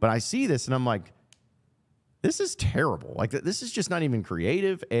I see this and I'm like, this is terrible. Like, this is just not even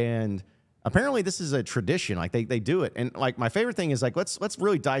creative. And apparently this is a tradition. Like, they do it. And like, my favorite thing is like, let's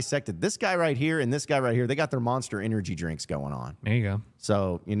really dissect it. This guy right here and this guy right here, they got their Monster energy drinks going on. There you go.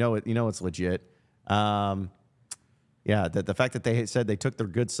 So it's legit. Yeah, the fact that they said they took their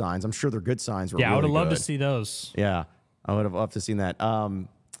good signs, I'm sure their good signs were really I would have loved good. to see those. Yeah, I would have loved to seen that.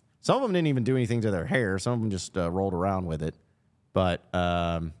 Some of them didn't even do anything to their hair. Some of them just rolled around with it. But,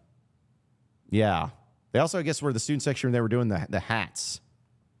 yeah. They also, I guess, were the student section, they were doing the hats.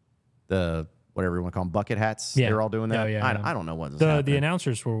 The, whatever you want to call them, bucket hats. Yeah. They were all doing that. Yeah. I don't know what was The happening.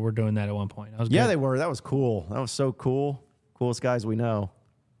 announcers were doing that at one point. Yeah, they were. That was cool. That was so cool. Coolest guys we know.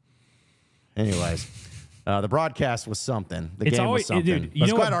 Anyways, the broadcast was something. The game was something. Dude, I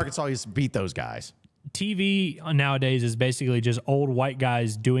was glad Arkansas used to beat those guys. TV nowadays is basically just old white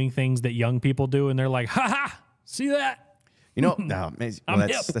guys doing things that young people do, and they're like, "Ha ha, see that?" No,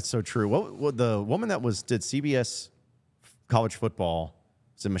 hip. that's so true. What the woman that did CBS college football,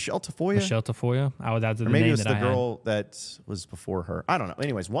 is it Michelle Tafoya? Michelle Tafoya. That's the or maybe name it was that the I had. girl that was before her. I don't know.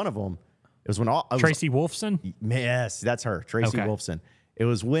 Anyways, one of them. It was when Tracy Wolfson. Yes, that's her, Tracy Wolfson. It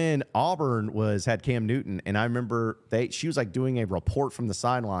was when Auburn had Cam Newton, and I remember she was like doing a report from the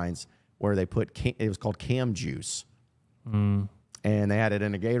sidelines where they put it was called Cam Juice, and they had it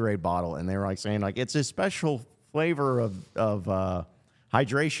in a Gatorade bottle, and they were like saying like it's a special flavor of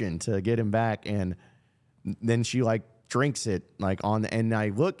hydration to get him back, and then she like drinks it like and I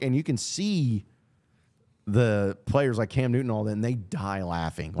look and you can see the players like Cam Newton and all that, and they die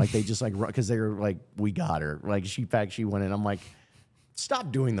laughing like they just like because they were like we got her like she went in. I'm like,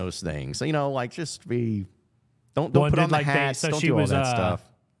 stop doing those things. Like just be Don't put on the hats. Don't do all that stuff.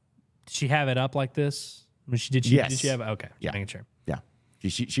 Did she have it up like this? Yes. Did she have it? Okay. Yeah. Making sure. Yeah.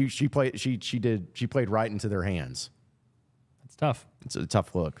 She played right into their hands. That's tough. It's a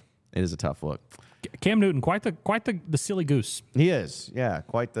tough look. It is a tough look. Cam Newton, quite the silly goose. He is. Yeah.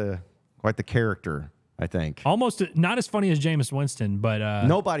 Quite the character, I think. Almost not as funny as Jameis Winston, but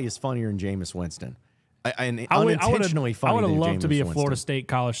nobody is funnier than Jameis Winston. Unintentionally funny. I would have loved Jameis to be a Winston. Florida State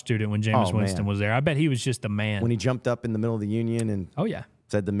college student when Jameis Winston was there. I bet he was just a man. When he jumped up in the middle of the union and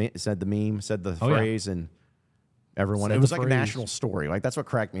said the meme, said the phrase, and everyone. It was like a national story. Like that's what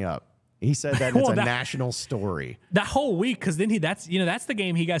cracked me up. He said that it's a national story. That whole week, because then that's the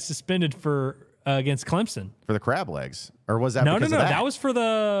game he got suspended for against Clemson for the crab legs, or was that no because of that? That was for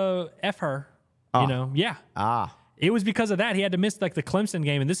the F her. It was because of that. He had to miss like the Clemson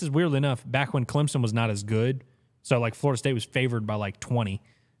game, and this is weirdly enough back when Clemson was not as good. So like Florida State was favored by like 20,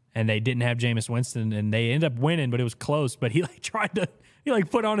 and they didn't have Jameis Winston, and they ended up winning, but it was close. But he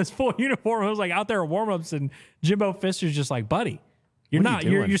put on his full uniform. It was like out there at warmups, and Jimbo Fisher's just like, buddy,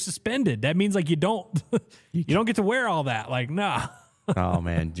 you're suspended. That means like you don't get to wear all that. Like nah. Oh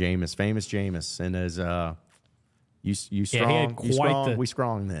man, famous Jameis, and as you strong, we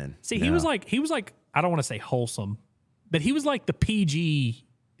strong then. See, he was like I don't want to say wholesome, but he was like the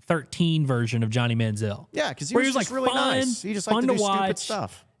PG-13 version of Johnny Manziel. Yeah, because he was like really fun, nice. He just liked to do stupid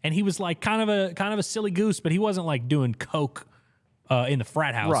stuff, and he was like kind of a silly goose, but he wasn't like doing coke in the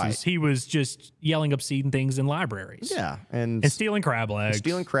frat houses. Right. He was just yelling obscene things in libraries. Yeah, and stealing crab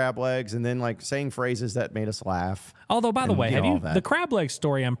legs, and then like saying phrases that made us laugh. Although, by the way, the crab leg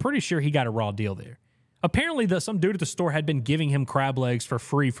story? I'm pretty sure he got a raw deal there. Apparently, some dude at the store had been giving him crab legs for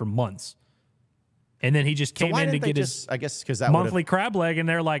free for months. And then he just came in to get his monthly crab leg, and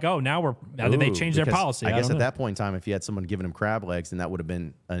they're like, "Oh, now they changed their policy." I guess at that point in time, if you had someone giving him crab legs, then that would have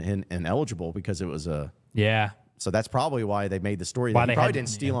been ineligible because it was a So that's probably why they made the story. He probably didn't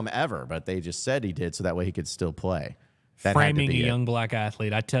steal him ever, but they just said he did, so that way he could still play. Framing a young black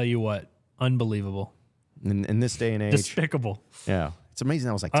athlete, I tell you what, unbelievable. In this day and age, despicable. Yeah, it's amazing.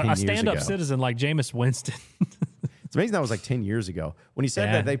 That was like 10 years ago. A stand-up citizen like Jameis Winston. It's amazing that was like 10 years ago. When he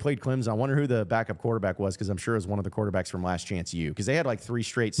said that they played Clemson, I wonder who the backup quarterback was, because I'm sure it was one of the quarterbacks from Last Chance U, because they had like 3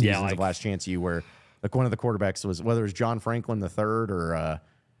 straight seasons of Last Chance U where like one of the quarterbacks was, whether it was John Franklin III or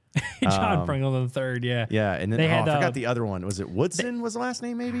John Franklin III, yeah. Yeah, and then I forgot the other one. Was it Woodson was the last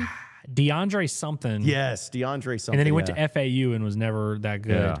name maybe? DeAndre something. Yes, DeAndre something. And then he went to FAU and was never that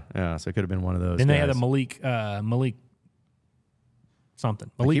good. Yeah, so it could have been one of those. Then they had a Malik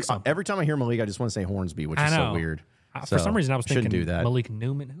something. Malik something. Every time I hear Malik, I just want to say Hornsby, which is so weird. For some reason, I was thinking do that. Malik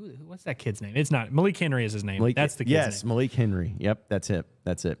Newman. What's that kid's name? It's not. Malik Henry is his name. That's the kid's name. Yes, Malik Henry. Yep, that's it.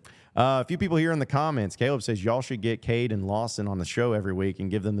 A few people here in the comments. Caleb says, y'all should get Cade and Lawson on the show every week and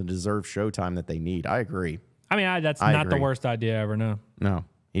give them the deserved showtime that they need. I agree. I mean, that's not the worst idea ever, no. No.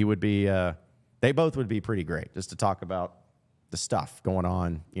 He would be, they both would be pretty great just to talk about the stuff going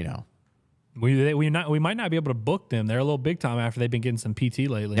on, you know. We might not be able to book them. They're a little big time after they've been getting some PT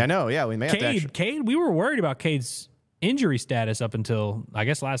lately. I know, yeah. We may have to Cade, we were worried about Cade's injury status up until, I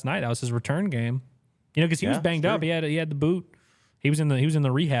guess, last night. That was his return game. You know, because he was banged up. He had the boot. He was in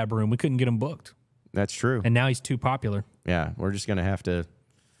the rehab room. We couldn't get him booked. That's true. And now he's too popular. Yeah, we're just going to have to,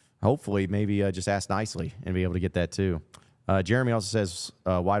 hopefully, maybe just ask nicely and be able to get that too. Jeremy also says,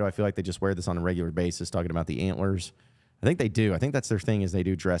 why do I feel like they just wear this on a regular basis, talking about the antlers? I think they do. I think that's their thing, is they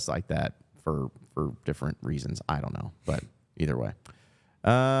do dress like that for different reasons. I don't know, but either way.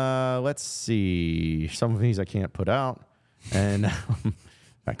 Let's see. Some of these I can't put out. And in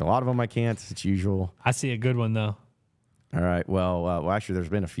fact, a lot of them I can't. It's usual. I see a good one, though. All right. Well, actually, there's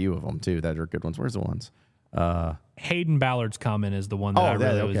been a few of them, too, that are good ones. Where's the ones? Hayden Ballard's comment is the one that I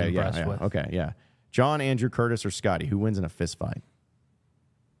really was impressed with. Okay, yeah. John, Andrew, Curtis, or Scotty, who wins in a fist fight?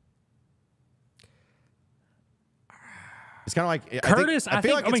 It's kind of like Curtis. I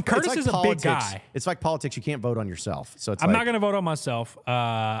think Curtis is a big guy. It's like politics. You can't vote on yourself. So I'm not going to vote on myself.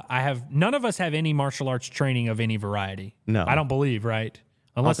 None of us have any martial arts training of any variety. No, I don't believe, right?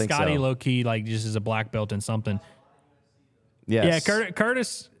 Unless Scotty so. Low key like just is a black belt in something. Yes. Yeah,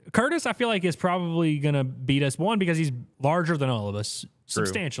 Curtis, I feel like is probably going to beat us. One, because he's larger than all of us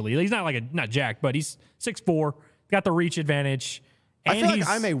substantially. He's not not jacked, but he's 6'4", got the reach advantage. And I feel like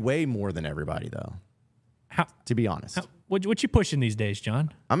I'm a way more than everybody though. To be honest. What you pushing these days,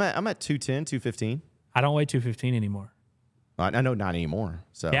 John? I'm at 210, 215. I don't weigh 215 anymore. I know not anymore.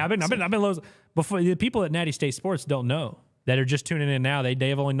 So yeah, I've been low. Before, the people at Natty State Sports don't know, that are just tuning in now. They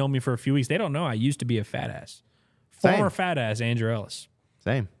have only known me for a few weeks. They don't know I used to be a fat ass. Former fat ass Andrew Ellis.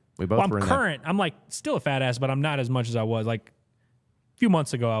 Same. We both were in current. I'm like still a fat ass, but I'm not as much as I was. Like few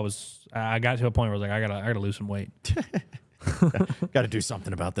months ago, I got to a point where I was like, I gotta lose some weight. Got to do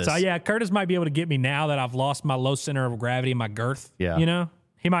something about this. So yeah, Curtis might be able to get me now that I've lost my low center of gravity and my girth. Yeah. You know,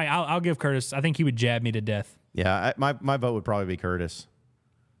 he might. I'll give Curtis. I think he would jab me to death. Yeah, my vote would probably be Curtis.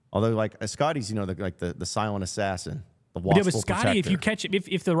 Although, like, Scotty's, the silent assassin, the watchful But Scotty, protector. if you catch it,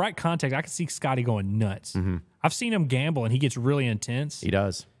 if the right contact, I can see Scotty going nuts. I've seen him gamble, and he gets really intense. He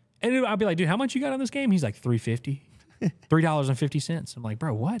does. And I'll be like, dude, how much you got on this game? He's like $3.50, $3.50. I'm like,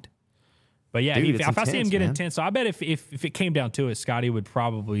 bro, what? But yeah, Dude, if I see him get man. intense, so I bet if it came down to it, Scotty would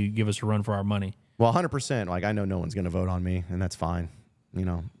probably give us a run for our money. Well, 100%. Like, I know no one's going to vote on me, and that's fine.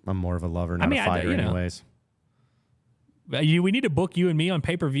 I'm more of a lover, not a fighter anyways. We need to book you and me on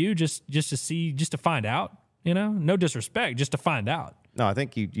pay-per-view just to find out, No disrespect, just to find out. No, I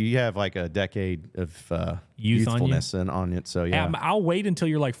think you have like a decade of Youthfulness youthfulness on it. So, yeah. I'll wait until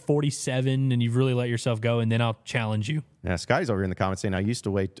you're like 47 and you've really let yourself go, and then I'll challenge you. Yeah, Scotty's over here in the comments saying, I used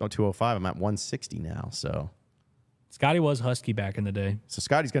to weigh 205. I'm at 160 now. So Scotty was husky back in the day. So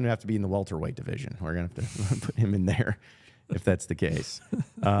Scotty's going to have to be in the welterweight division. We're going to have to put him in there if that's the case.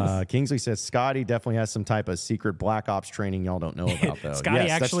 Kingsley says Scotty definitely has some type of secret black ops training y'all don't know about, though. Scotty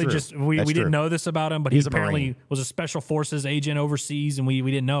actually just, we didn't know this about him, but he apparently was a special forces agent overseas, and we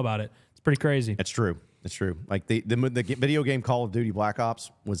didn't know about it. It's pretty crazy. It's true. It's true. Like the video game Call of Duty Black Ops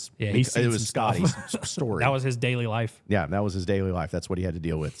was, it was Scotty's story. That was his daily life. Yeah, that was his daily life. That's what he had to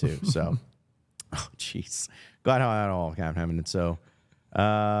deal with, too. So, oh, jeez. Glad how that all happened. And so,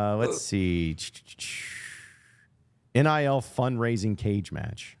 let's see. NIL fundraising cage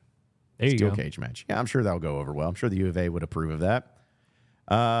match. There you Steel go. cage match. Yeah, I'm sure that'll go over well. I'm sure the U of A would approve of that.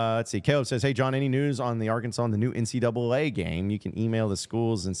 Let's see. Caleb says, hey, John, any news on the Arkansas and the new NCAA game? You can email the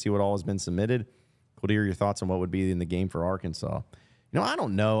schools and see what all has been submitted. Cool to hear your thoughts on what would be in the game for Arkansas. I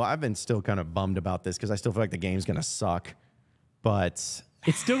don't know. I've been still kind of bummed about this because I still feel like the game's going to suck. But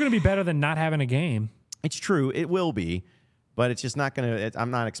it's still going to be better than not having a game. It's true. It will be. But it's just not going to –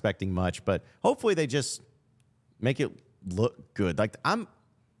 I'm not expecting much. But hopefully they just make it look good.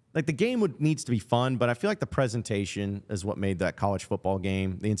 The game needs to be fun, but I feel like the presentation is what made that college football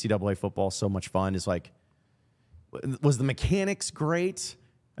game, the NCAA football, so much fun. Is like, was the mechanics great?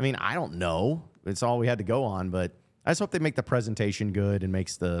 I mean, I don't know. It's all we had to go on, but I just hope they make the presentation good and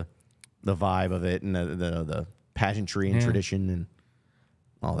makes the vibe of it and the pageantry and tradition and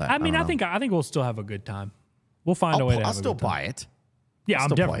all that. I mean, I think we'll still have a good time. We'll find a way to have I'll a still good time. buy it. Yeah, I'm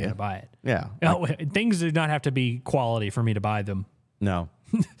definitely going to buy it. Yeah. Things do not have to be quality for me to buy them. No.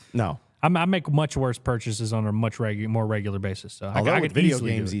 No. I make much worse purchases on a much more regular basis. So Although I with could video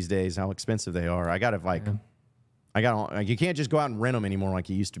easily games these days, how expensive they are, you can't just go out and rent them anymore like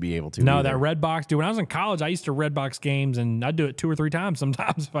you used to be able to. No, either. that Redbox, dude. When I was in college, I used to Redbox games, and I'd do it 2 or 3 times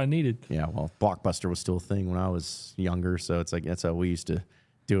sometimes if I needed. Yeah, well, Blockbuster was still a thing when I was younger, so it's like that's how we used to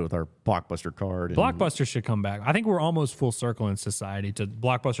do it with our Blockbuster card. Blockbuster should come back. I think we're almost full circle in society.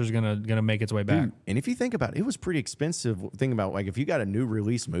 Blockbuster's gonna make its way back. Dude, and if you think about it, it was pretty expensive. Think about like if you got a new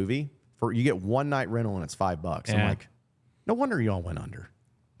release movie you get one night rental and it's $5. Yeah. I'm like, no wonder y'all went under.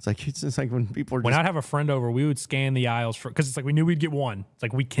 It's just like when people are when I'd have a friend over, we would scan the aisles because it's like we knew we'd get one. It's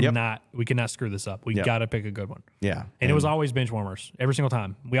like we cannot screw this up. We got to pick a good one. Yeah, and it was always bench warmers every single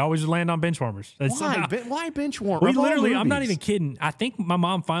time. We always land on bench warmers. Why bench warmers? We literally, I'm not even kidding. I think my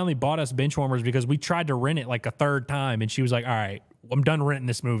mom finally bought us bench warmers because we tried to rent it like a 3rd time, and she was like, "All right, I'm done renting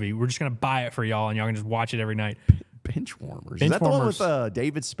this movie. We're just gonna buy it for y'all, and y'all can just watch it every night." Bench warmers. Is that the one with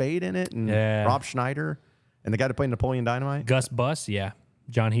David Spade in it and Rob Schneider and the guy that played Napoleon Dynamite? Gus Bus, yeah,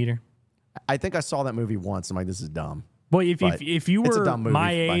 John Heater. I think I saw that movie once. I'm like, this is dumb. Well, if you were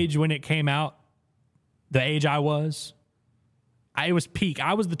my age when it came out, the age I was, it was peak.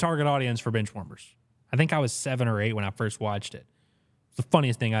 I was the target audience for bench warmers. I think I was 7 or 8 when I first watched it. It's the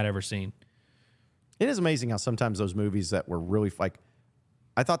funniest thing I'd ever seen. It is amazing how sometimes those movies that were really like,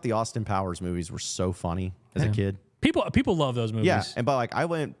 I thought the Austin Powers movies were so funny as a kid. People love those movies. Yeah, and but I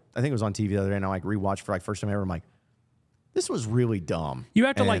think it was on TV the other day, and I rewatched for first time ever. I'm like, this was really dumb. You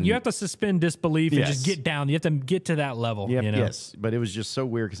have to suspend disbelief and just get down. You have to get to that level. Yes, but it was just so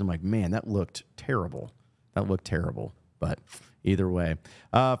weird because I'm like, man, that looked terrible. But either way,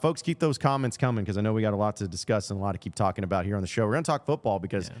 folks, keep those comments coming because I know we got a lot to discuss and a lot to keep talking about here on the show. We're going to talk football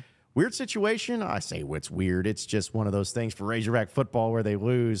because weird situation. I say it's weird. It's just one of those things for Razorback football where they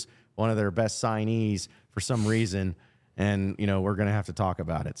lose one of their best signees for some reason. And, we're going to have to talk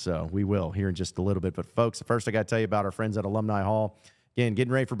about it. So we will here in just a little bit. But, folks, first I got to tell you about our friends at Alumni Hall. Again,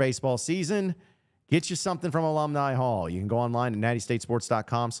 getting ready for baseball season. Get you something from Alumni Hall. You can go online at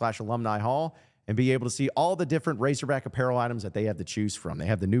nattystatesports.com/Alumni Hall and be able to see all the different Razorback apparel items that they have to choose from. They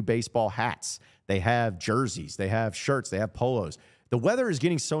have the new baseball hats. They have jerseys. They have shirts. They have polos. The weather is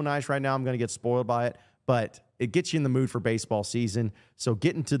getting so nice right now. I'm going to get spoiled by it, but it gets you in the mood for baseball season. So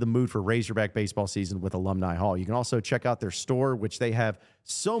get into the mood for Razorback baseball season with Alumni Hall. You can also check out their store, which they have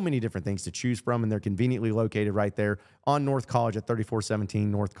so many different things to choose from, and they're conveniently located right there on North College at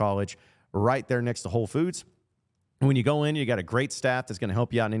 3417 North College, right there next to Whole Foods. And when you go in, you got a great staff that's going to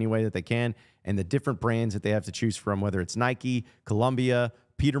help you out in any way that they can, and the different brands that they have to choose from, whether it's Nike, Columbia,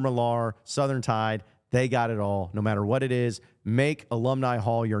 Peter Millar, Southern Tide, they got it all. No matter what it is, make Alumni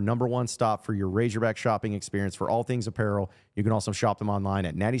Hall your #1 stop for your Razorback shopping experience for all things apparel. You can also shop them online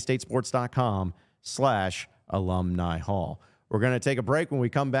at nattystatesports.com/alumni hall. We're going to take a break. When we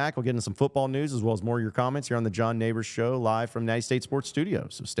come back, we'll get into some football news as well as more of your comments here on the John Nabors Show live from Natty State Sports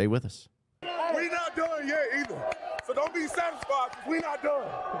Studios. So stay with us. We're not done yet either. So don't be satisfied because we're not done.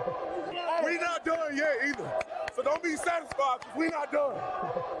 We're not done yet either. So don't be satisfied because we're not done.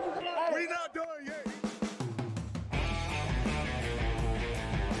 We're not done yet.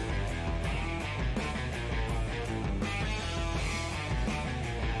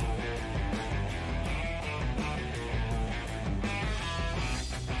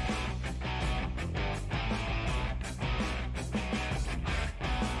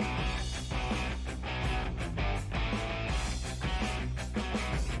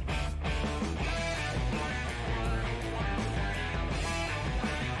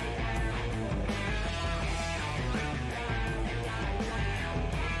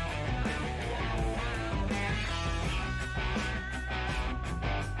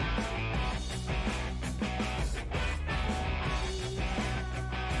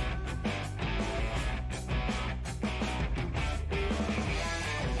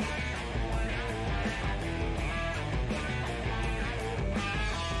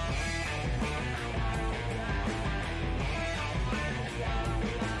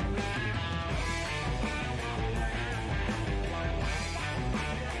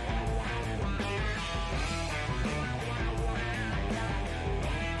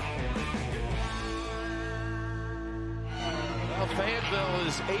 Fayetteville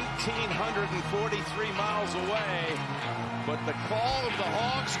is 1,843 miles away, but the call of the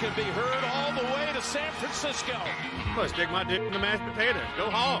Hogs can be heard all the way to San Francisco. Let's stick my dick in the mashed potatoes. Go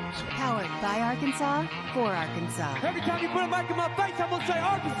Hogs. Powered by Arkansas, for Arkansas. Every time you put a mic in my face, I'm going to say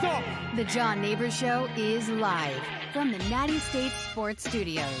Arkansas. The John Nabors Show is live from the Natty State Sports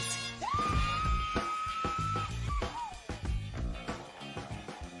Studios.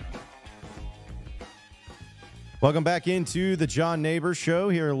 Welcome back into the John Nabors Show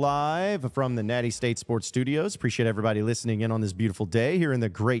here live from the Natty State Sports Studios. Appreciate everybody listening in on this beautiful day here in the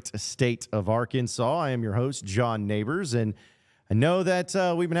great state of Arkansas. I am your host, John Nabors, and I know that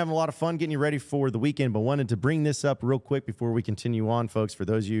we've been having a lot of fun getting you ready for the weekend, but wanted to bring this up real quick before we continue on, folks. For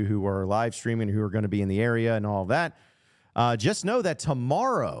those of you who are live streaming, who are going to be in the area and all of that, just know that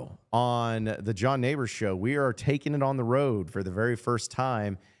tomorrow on the John Nabors Show, we are taking it on the road for the very first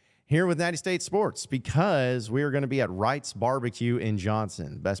time here with Natty State Sports, because we are going to be at Wright's Barbecue in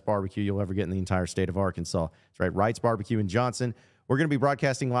Johnson. Best barbecue you'll ever get in the entire state of Arkansas. That's right, Wright's Barbecue in Johnson. We're going to be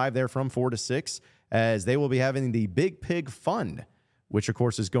broadcasting live there from 4 to 6, as they will be having the Big Pig Fund, which, of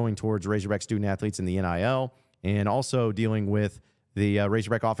course, is going towards Razorback student-athletes in the NIL, and also dealing with the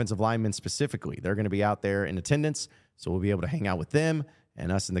Razorback offensive linemen specifically. They're going to be out there in attendance, so we'll be able to hang out with them,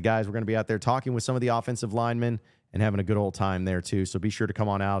 and us and the guys, we're going to be out there talking with some of the offensive linemen and having a good old time there, too. So be sure to come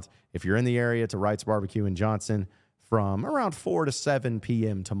on out if you're in the area to Wright's Barbecue in Johnson from around 4 to 7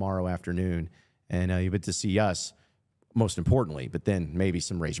 p.m. tomorrow afternoon. And you get to see us, most importantly, but then maybe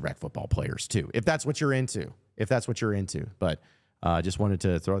some Razorback football players, too, if that's what you're into. But just wanted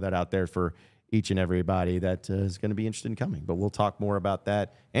to throw that out there for each and everybody that is going to be interested in coming. But we'll talk more about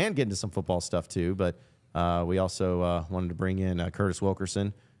that and get into some football stuff, too. But we also wanted to bring in Curtis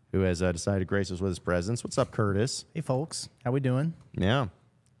Wilkerson, who has decided to grace us with his presence. What's up, Curtis? Hey, folks. How we doing? Yeah.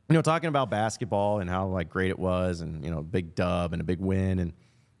 You know, talking about basketball and how, like, great it was, and, you know, big dub and a big win, and,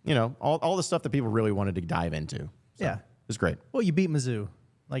 you know, all the stuff that people really wanted to dive into. So, yeah. It was great. Well, you beat Mizzou.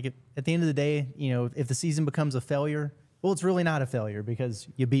 Like, at the end of the day, you know, if the season becomes a failure, well, it's really not a failure because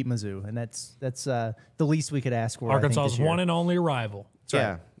you beat Mizzou, and that's the least we could ask for. Arkansas's one and only rival.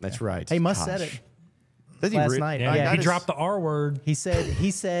 That's right. Hey, Musk said it. Last night. Yeah, he dropped the R word. He said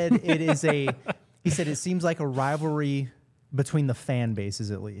it is a. He said it seems like a rivalry between the fan bases,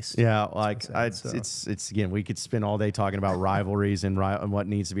 at least. Yeah, like it's again, we could spend all day talking about rivalries and what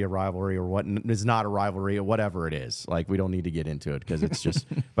needs to be a rivalry or what is not a rivalry or whatever it is. Like, we don't need to get into it because it's just.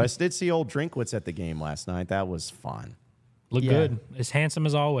 But I did see old Drinkwitz at the game last night. That was fun. Looked good. As handsome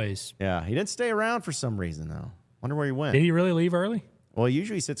as always. Yeah, he didn't stay around for some reason though. Wonder where he went. Did he really leave early? Well, he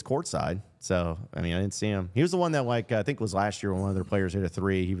usually sits courtside. So, I mean, I didn't see him. He was the one that, like, I think was last year when one of their players hit a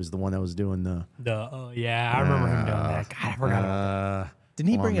three. He was the one that was doing yeah, I remember him doing that. God, I forgot about that. Didn't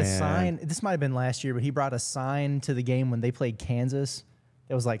he bring a sign? This might have been last year, but he brought a sign to the game when they played Kansas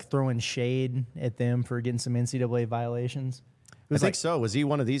that was like throwing shade at them for getting some NCAA violations. I think so. Was he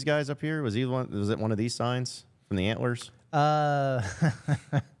one of these guys up here? Was it one of these signs from the Antlers?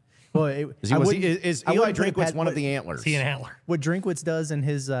 Well, is Eli Drinkwitz one of the Antlers? Is he an Antler? What Drinkwitz does in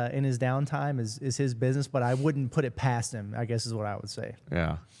his downtime is his business, but I wouldn't put it past him, I guess is what I would say.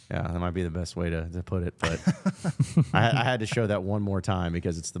 Yeah, that might be the best way to put it. But I had to show that one more time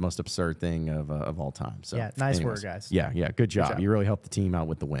because it's the most absurd thing of all time. So yeah, nice work, guys. Yeah, good job. You really helped the team out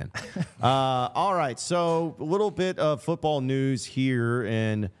with the win. All right, so a little bit of football news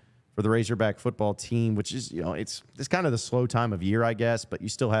here for the Razorback football team, which is, it's kind of the slow time of year, I guess, but you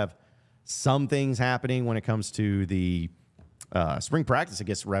still have some things happening when it comes to the spring practice. It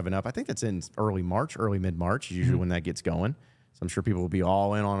gets revving up. I think that's in early mid-March, usually when that gets going. So I'm sure people will be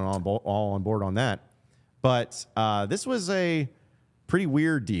all on board on that. But this was a pretty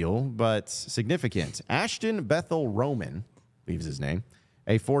weird deal, but significant. Ashton Bethel Roman, I believe is his name,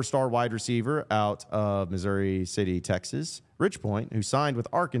 a 4-star wide receiver out of Missouri City, Texas, Ridgepoint, who signed with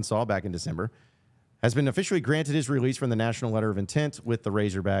Arkansas back in December, has been officially granted his release from the National Letter of Intent with the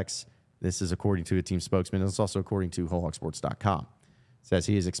Razorbacks. This is according to a team spokesman. It's also according to WholeHogSports.com. It says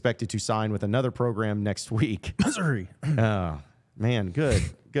he is expected to sign with another program next week. Missouri. Man, good.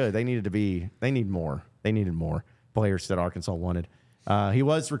 They needed more players that Arkansas wanted. He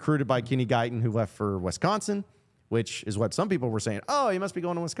was recruited by Kenny Guyton, who left for Wisconsin, which is what some people were saying. Oh, he must be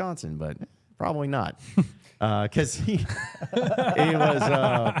going to Wisconsin, but probably not. Because he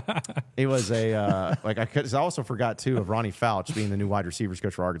was I also forgot too of Ronnie Fouch being the new wide receivers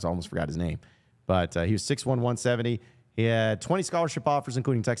coach for Arkansas. I almost forgot his name, but he was 6'1", 170. He had 20 scholarship offers,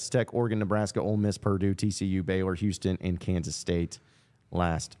 including Texas Tech, Oregon, Nebraska, Ole Miss, Purdue, TCU, Baylor, Houston, and Kansas State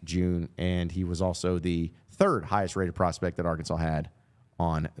last June. And he was also the third highest rated prospect that Arkansas had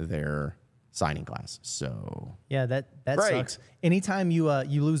on their signing class. So yeah, that sucks. Anytime you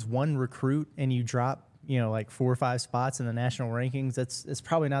lose one recruit and you drop like 4 or 5 spots in the national rankings, that's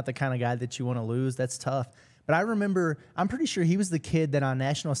probably not the kind of guy that you want to lose. That's tough. But I remember, I'm pretty sure he was the kid that on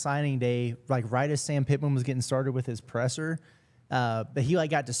National Signing Day, like right as Sam Pittman was getting started with his presser, but he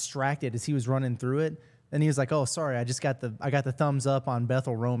got distracted as he was running through it. And he was like, "Oh, sorry, I got the thumbs up on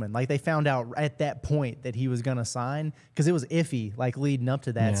Bethel Roman." Like they found out at that point that he was gonna sign because it was iffy, like leading up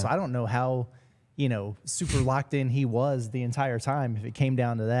to that. Yeah. So I don't know how, super locked in he was the entire time if it came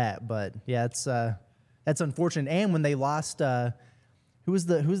down to that. But yeah, that's unfortunate. And when they lost, who was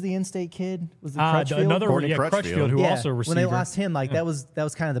the in-state kid? Was it Crutchfield? Another Crutchfield, who also received. When they lost him, that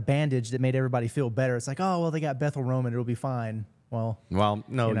was kind of the bandage that made everybody feel better. It's like, oh well, they got Bethel Roman, it'll be fine. Well,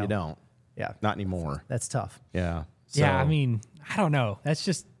 no, you don't. Yeah, not anymore. That's tough. Yeah. So, yeah, I mean, I don't know. That's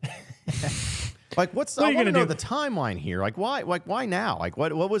just I want to know the timeline here. Like why now? Like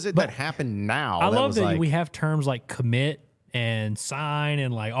what was it that happened now? I love that we have terms like commit and sign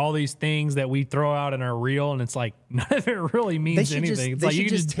and like all these things that we throw out in our reel, and it's like none of it really means anything. It's they like should you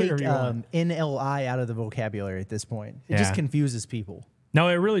just take NLI out of the vocabulary at this point. It just confuses people. No,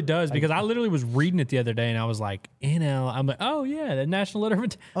 it really does, because I literally was reading it the other day and I was like, NL. I'm like, oh yeah, the National Letter of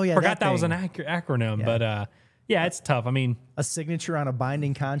Intent. Oh yeah, forgot that was an acronym, yeah. But yeah, it's tough. I mean, a signature on a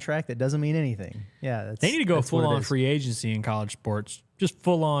binding contract that doesn't mean anything. Yeah, they need to go full on free agency in college sports. Just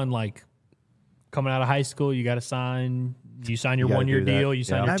full on, like coming out of high school, you got to sign. You sign your 1 year deal. You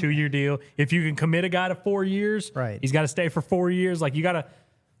sign your 2 year deal. If you can commit a guy to 4 years, right, he's got to stay for 4 years. Like you got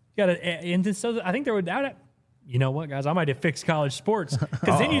to. And so I think there would. You know what, guys? I might have fixed college sports,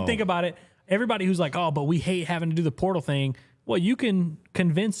 because then you think about it. Everybody who's like, oh, but we hate having to do the portal thing. Well, you can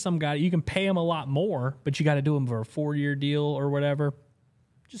convince some guy, you can pay him a lot more, but you got to do him for a 4 year deal or whatever.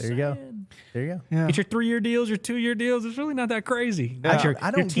 Just there you go. There you go. Yeah. Get your 3 year deals, your 2 year deals. It's really not that crazy. Yeah. Your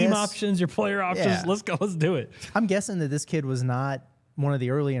team options, your player options. Yeah. Let's go. Let's do it. I'm guessing that this kid was not one of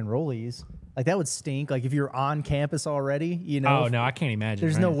the early enrollees. Like that would stink. Like if you're on campus already, Oh no, I can't imagine.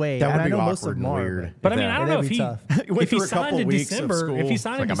 There's no way. That would be awkward and weird. But I mean, I don't know if he signed in December. If he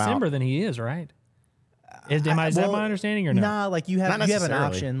signed in December, then he is, right. Is that my understanding or no? Nah, like you have an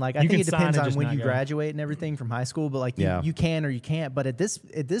option. Like I think it depends on when you graduate and everything from high school. But like you can or you can't. But at this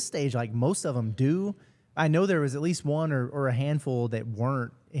stage, like most of them do. I know there was at least one or a handful that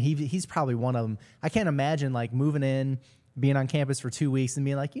weren't. He's probably one of them. I can't imagine like moving in, being on campus for 2 weeks and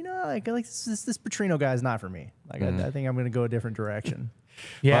being like, this Petrino guy is not for me. Like I think I'm going to go a different direction.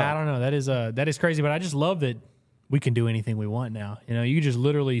 Yeah, I don't know. That is crazy. But I just love that we can do anything we want now. You know, you just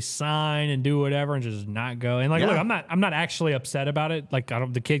literally sign and do whatever and just not go. And like, look, I'm not actually upset about it. Like,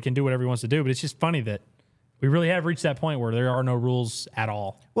 the kid can do whatever he wants to do, but it's just funny that we really have reached that point where there are no rules at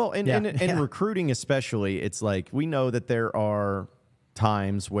all. Well, in recruiting especially, it's like we know that there are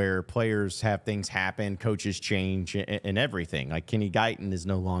times where players have things happen, coaches change, and everything. Like Kenny Guyton is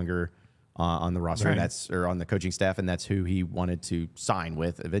no longer on the roster, or on the coaching staff, and that's who he wanted to sign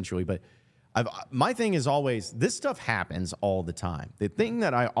with eventually. But my thing is always, this stuff happens all the time. The thing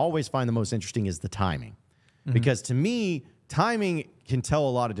that I always find the most interesting is the timing, because to me, timing can tell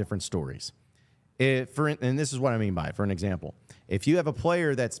a lot of different stories. And this is what I mean by it. For an example, if you have a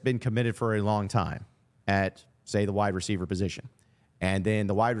player that's been committed for a long time at, say, the wide receiver position, and then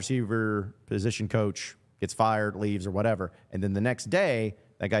the wide receiver position coach gets fired, leaves, or whatever, and then the next day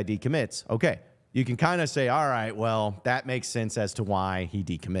that guy decommits, okay, you can kind of say, all right, well, that makes sense as to why he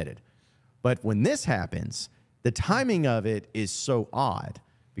decommitted. But when this happens, the timing of it is so odd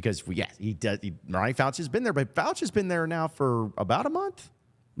because, he does. Right, Fauci's been there, but Fauci's been there now for about a month,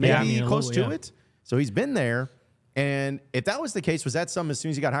 maybe close to it. So he's been there. And if that was the case, was that something as soon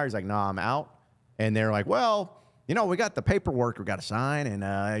as he got hired, he's like, nah, I'm out? And they're like, well, you know, we got the paperwork we got to sign,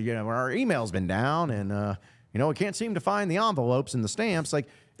 and, you know, our email's been down, and, you know, we can't seem to find the envelopes and the stamps. Like,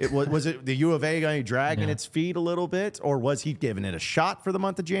 was it the U of A guy dragging its feet a little bit, or was he giving it a shot for the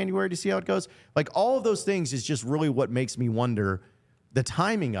month of January to see how it goes? Like, all of those things is just really what makes me wonder the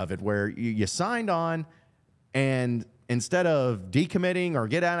timing of it, where you signed on, and instead of decommitting or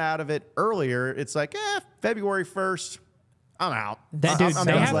get out of it earlier, it's like, February 1st, I'm out. That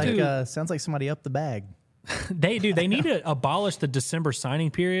dude sounds like somebody upped the bag. They need to abolish the December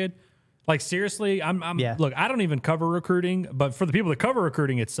signing period. Like, seriously, look, I don't even cover recruiting, but for the people that cover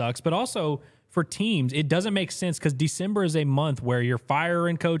recruiting, it sucks. But also for teams, it doesn't make sense because December is a month where you're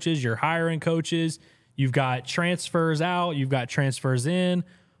firing coaches, you're hiring coaches, you've got transfers out, you've got transfers in.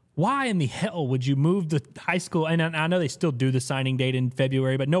 Why in the hell would you move the high school? And I know they still do the signing date in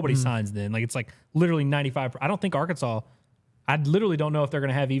February, but nobody signs then. Like, it's like literally 95%. I don't think Arkansas, I literally don't know if they're going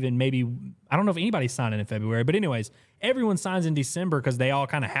to have even maybe, I don't know if anybody's signing in February. But anyways, everyone signs in December because they all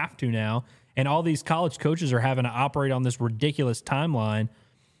kind of have to now. And all these college coaches are having to operate on this ridiculous timeline.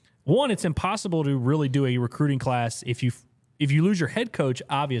 One, it's impossible to really do a recruiting class if you lose your head coach,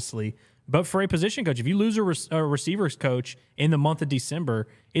 obviously. But for a position coach, if you lose a receivers coach in the month of December,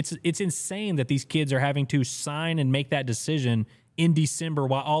 it's insane that these kids are having to sign and make that decision in December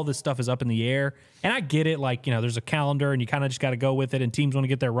while all this stuff is up in the air. And I get it, like, you know, there's a calendar and you kind of just got to go with it, and teams want to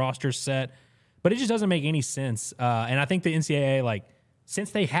get their rosters set. But it just doesn't make any sense. And I think the NCAA, like,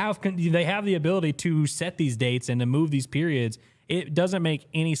 since they have the ability to set these dates and to move these periods, it doesn't make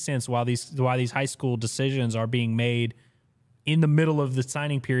any sense why these high school decisions are being made in the middle of the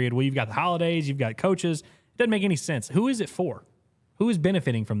signing period where you've got the holidays, you've got coaches. It doesn't make any sense. Who is it for? Who is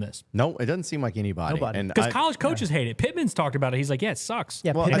benefiting from this? No, it doesn't seem like anybody. Because college coaches hate it. Pittman's talked about it. He's like, yeah, it sucks.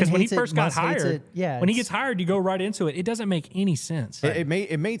 Yeah, because when he first got hired, when he gets hired, you go right into it. It doesn't make any sense. It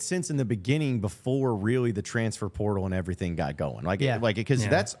made sense in the beginning before really the transfer portal and everything got going. Because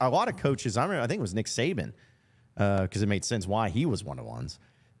that's a lot of coaches. I think it was Nick Saban, because it made sense why he was one of the ones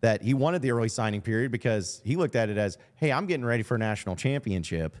that he wanted the early signing period, because he looked at it as, hey, I'm getting ready for a national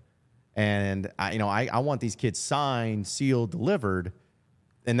championship. And I want these kids signed, sealed, delivered,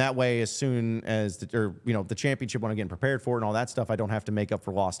 and that way, as soon as the championship, when I'm getting prepared for it and all that stuff, I don't have to make up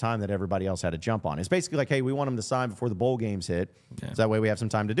for lost time that everybody else had to jump on. It's basically like, hey, we want them to sign before the bowl games hit, so that way we have some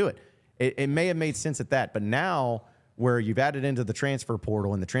time to do it. It may have made sense at that, but now where you've added into the transfer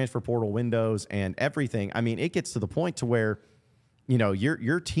portal and the transfer portal windows and everything, I mean, it gets to the point to where, you know,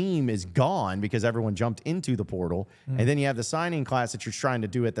 your team is gone because everyone jumped into the portal. And then you have the signing class that you're trying to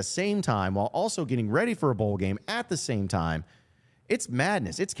do at the same time while also getting ready for a bowl game at the same time. It's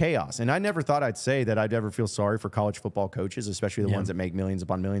madness. It's chaos. And I never thought I'd say that I'd ever feel sorry for college football coaches, especially the ones that make millions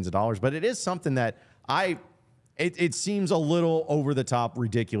upon millions of dollars. But it is something that it seems a little over the top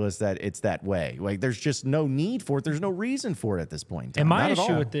ridiculous that it's that way. Like, there's just no need for it. There's no reason for it at this point in time. And my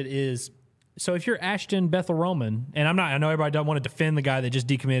issue with it is, so if you're Ashton Bethel Roman, and I know everybody doesn't want to defend the guy that just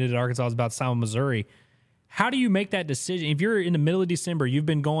decommitted at Arkansas, is about to sign with Missouri. How do you make that decision? If you're in the middle of December, you've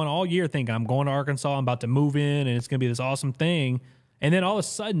been going all year thinking, I'm going to Arkansas, I'm about to move in, and it's going to be this awesome thing. And then all of a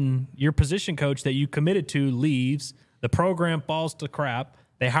sudden, your position coach that you committed to leaves, the program falls to crap.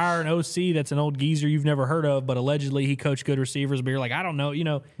 They hire an OC that's an old geezer you've never heard of, but allegedly he coached good receivers. But you're like, I don't know. You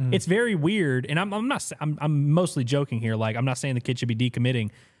know, it's very weird. And I'm mostly joking here. Like, I'm not saying the kid should be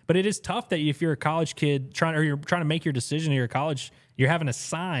decommitting, but it is tough that if you're a college kid you're trying to make your decision in your college, you're having to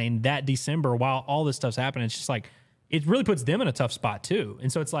sign that December while all this stuff's happening. It's just like, it really puts them in a tough spot too.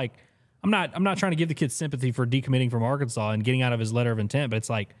 And so it's like, I'm not trying to give the kid sympathy for decommitting from Arkansas and getting out of his letter of intent, but it's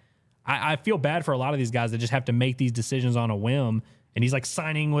like I feel bad for a lot of these guys that just have to make these decisions on a whim. And he's like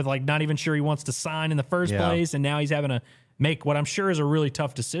signing with like not even sure he wants to sign in the first place, and now he's having to make what I'm sure is a really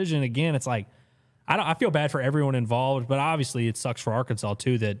tough decision. Again, it's like I feel bad for everyone involved, but obviously it sucks for Arkansas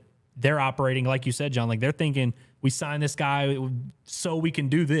too that they're operating like you said, John. Like they're thinking we signed this guy so we can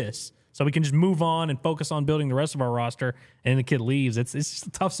do this, so we can just move on and focus on building the rest of our roster. And the kid leaves. It's just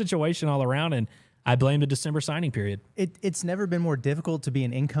a tough situation all around, and I blame the December signing period. It's never been more difficult to be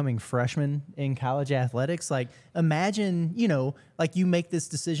an incoming freshman in college athletics. Like, imagine, like you make this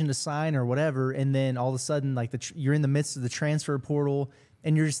decision to sign or whatever, and then all of a sudden, like you're in the midst of the transfer portal,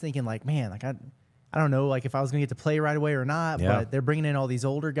 and you're just thinking, like, man, like I don't know, like if I was going to get to play right away or not. But they're bringing in all these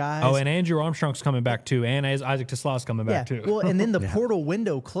older guys. Oh, and Andrew Armstrong's coming back too, and Isaac Tesla's coming back too. Well, and then the portal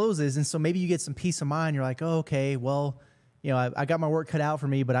window closes, and so maybe you get some peace of mind. You're like, oh, okay, well, I got my work cut out for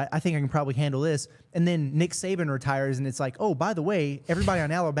me, but I think I can probably handle this. And then Nick Saban retires, and it's like, oh, by the way, everybody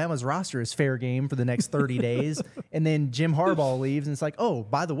on Alabama's roster is fair game for the next 30 days. And then Jim Harbaugh leaves, and it's like, oh,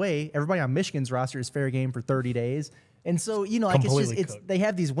 by the way, everybody on Michigan's roster is fair game for 30 days. And so, like it's they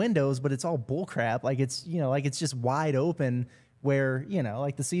have these windows, but it's all bullcrap. Like it's just wide open where,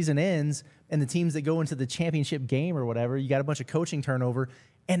 like the season ends and the teams that go into the championship game or whatever, you got a bunch of coaching turnover.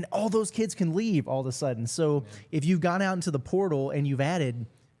 And all those kids can leave all of a sudden. So if you've gone out into the portal and you've added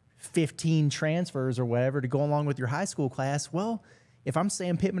 15 transfers or whatever to go along with your high school class, well, if I'm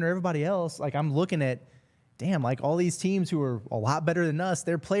Sam Pittman or everybody else, like I'm looking at, damn, like all these teams who are a lot better than us,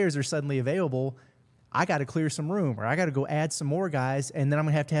 their players are suddenly available. I got to clear some room, or I got to go add some more guys, and then I'm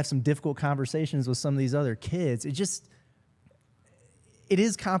going to have some difficult conversations with some of these other kids. It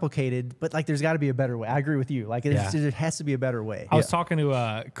is complicated, but like there's got to be a better way. I agree with you. Like it has to be a better way. I was talking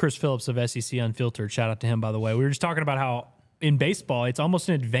to Chris Phillips of SEC Unfiltered. Shout out to him, by the way. We were just talking about how in baseball it's almost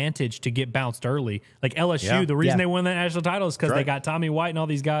an advantage to get bounced early. Like LSU, the reason they won that national title is because they got Tommy White and all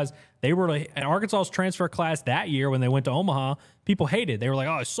these guys. They were like, in Arkansas's transfer class that year when they went to Omaha. People hated. They were like,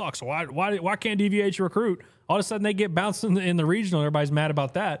 "Oh, it sucks. Why can't DVH recruit?" All of a sudden, they get bounced in the regional. Everybody's mad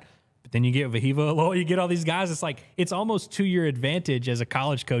about that. But then you get Vahiva, you get all these guys. It's like it's almost to your advantage as a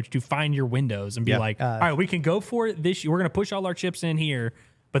college coach to find your windows and be like, "All right, we can go for it this year. We're going to push all our chips in here,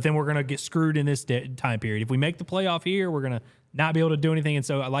 but then we're going to get screwed in this time period. If we make the playoff here, we're going to not be able to do anything." And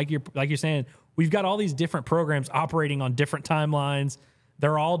so, like you're saying, we've got all these different programs operating on different timelines.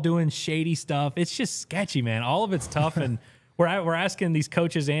 They're all doing shady stuff. It's just sketchy, man. All of it's tough and. We're asking these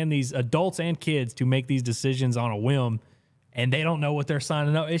coaches and these adults and kids to make these decisions on a whim, and they don't know what they're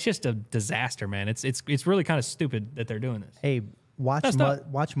signing up. It's just a disaster, man. It's really kind of stupid that they're doing this. Hey,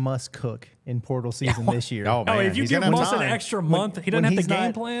 watch Musk cook in portal season this year. Oh, man. If you give Musk an extra month, he doesn't have the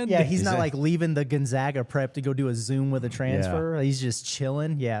game plan. Yeah, he's not like leaving the Gonzaga prep to go do a Zoom with a transfer. Yeah. He's just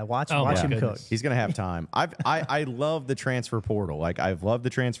chilling. Yeah, watch him cook. He's gonna have time. I love the transfer portal. Like I've loved the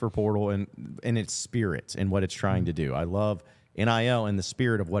transfer portal and its spirit and what it's trying to do. I love NIL and the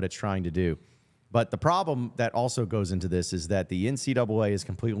spirit of what it's trying to do. But the problem that also goes into this is that the NCAA is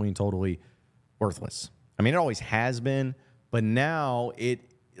completely and totally worthless. I mean, it always has been. But now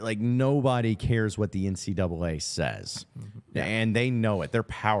nobody cares what the NCAA says, and they know it. They're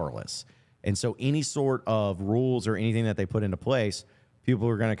powerless. And so any sort of rules or anything that they put into place, people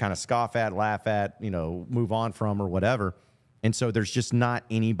are going to kind of scoff at, laugh at, move on from or whatever. And so there's just not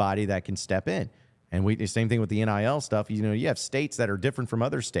anybody that can step in. And the same thing with the NIL stuff. You have states that are different from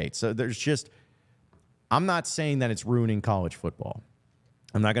other states. So there's just – I'm not saying that it's ruining college football.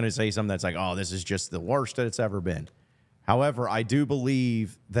 I'm not going to say something that's like, oh, this is just the worst that it's ever been. However, I do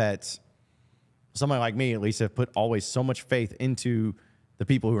believe that somebody like me, at least, have put always so much faith into the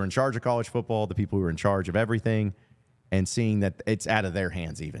people who are in charge of college football, the people who are in charge of everything, and seeing that it's out of their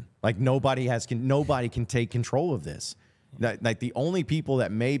hands even. Like nobody can take control of this. Like the only people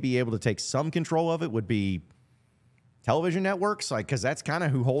that may be able to take some control of it would be television networks, because that's kind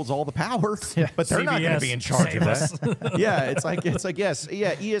of who holds all the power. Yeah. But they're not going to be in charge of that. Yeah, it's like yes,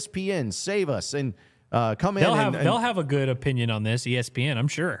 ESPN, save us and. Come in. They'll have a good opinion on this. ESPN, I'm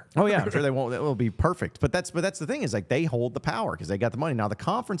sure. Oh yeah, I'm sure they won't. It will be perfect. But that's the thing is they hold the power because they got the money. Now the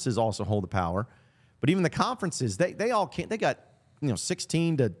conferences also hold the power, but even the conferences they all can't. They got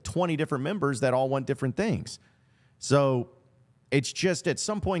 16 to 20 different members that all want different things. So it's just at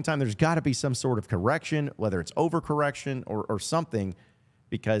some point in time there's got to be some sort of correction, whether it's overcorrection or something,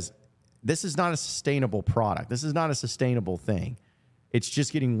 because this is not a sustainable product. This is not a sustainable thing. It's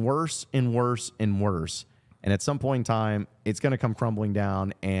just getting worse and worse and worse. And at some point in time, it's going to come crumbling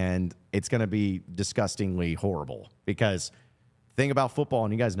down, and it's going to be disgustingly horrible. Because the thing about football,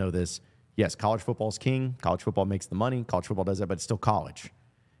 and you guys know this, yes, college football is king. College football makes the money. College football does that, but it's still college.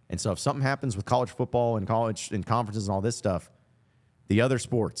 And so if something happens with college football and college and conferences and all this stuff, the other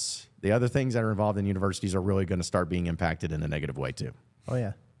sports, the other things that are involved in universities are really going to start being impacted in a negative way too. Oh,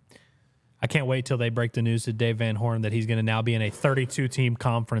 yeah. I can't wait till they break the news to Dave Van Horn that he's going to now be in a 32-team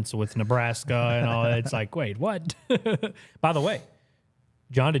conference with Nebraska and all that. It's like, wait, what? By the way,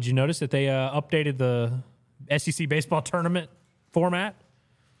 John, did you notice that they updated the SEC baseball tournament format?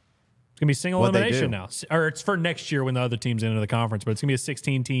 It's going to be single elimination now. Or it's for next year when the other teams enter the conference, but it's going to be a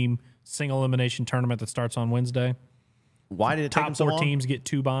 16-team single elimination tournament that starts on Wednesday. Why did it take them so long? Top 4 teams get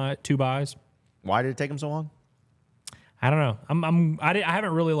two buys. Why did it take them so long? I don't know. I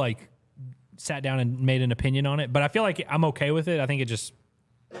haven't really sat down and made an opinion on it, but I feel like I'm okay with it. I think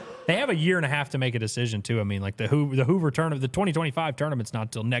they have a year and a half to make a decision too. I mean, like the Hoover tournament, the 2025 tournament's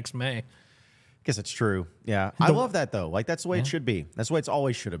not till next May. I guess it's true. Yeah. I love that though. Like that's the way it should be. That's the way it's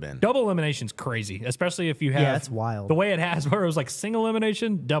always should have been. Double elimination's crazy, especially if you have that's wild. The way it has where it was like single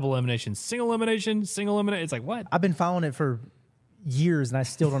elimination, double elimination, single elimination, single elimination. It's like what? I've been following it for years and I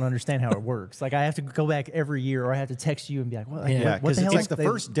still don't understand how it works. Like I have to go back every year or I have to text you and be like, what the hell? Because it's like the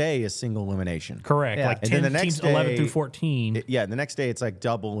first day is single elimination. Correct. Yeah. Like And 10 then the next teams, day, 11 through 14. The next day it's like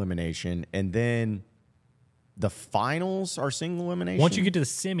double elimination. And then the finals are single elimination. Once you get to the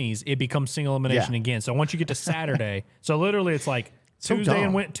semis, it becomes single elimination again. So once you get to Saturday, so literally it's like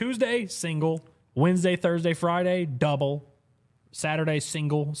Tuesday single, Wednesday, Thursday, Friday double, Saturday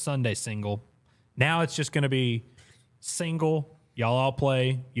single, Sunday single. Now it's just going to be single. Y'all all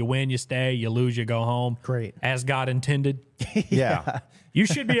play. You win, you stay. You lose, you go home. Great. As God intended. Yeah. You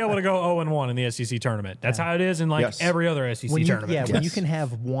should be able to go 0-1 in the SEC tournament. That's how it is in every other SEC tournament. Yeah, when you can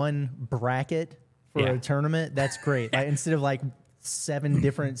have one bracket for a tournament, that's great. Like, instead of like 7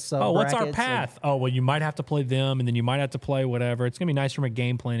 different sub what's our brackets, path? Well, you might have to play them, and then you might have to play whatever. It's going to be nice from a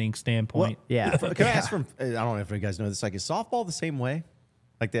game planning standpoint. Can I ask from, I don't know if you guys know this, like is softball the same way?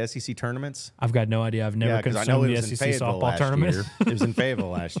 Like the SEC tournaments? I've got no idea. I've never consumed the SEC softball tournament. It was in Fayetteville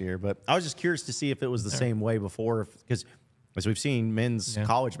last year, but I was just curious to see if it was the same way before, because as we've seen, men's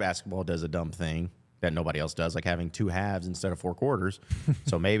college basketball does a dumb thing that nobody else does, like having 2 halves instead of 4 quarters.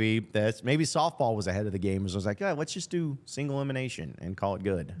 So maybe softball was ahead of the game. So I was like, yeah, let's just do single elimination and call it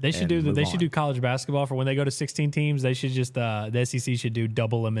good. They should do college basketball for when they go to 16 teams. They should just the SEC should do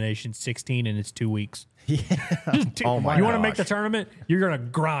double elimination 16 and it's 2 weeks. Yeah. Oh my You want to make the tournament? You're gonna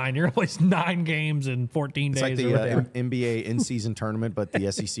grind. You're gonna play 9 games in 14 days. It's like the NBA in-season tournament, but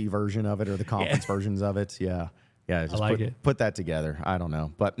the SEC version of it or the conference versions of it. Yeah. Yeah, just put that together. I don't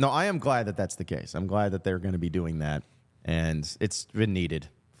know. But no, I am glad that that's the case. I'm glad that they're going to be doing that. And it's been needed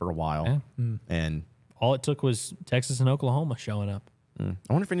for a while. Yeah. And all it took was Texas and Oklahoma showing up. I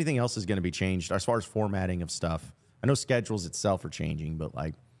wonder if anything else is going to be changed as far as formatting of stuff. I know schedules itself are changing, but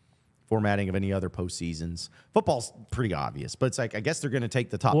like formatting of any other postseasons. Football's pretty obvious, but it's like I guess they're going to take